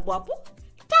taaral sa bopp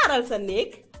taaral sa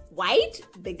néeg waaye it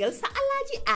bégal sa alaaji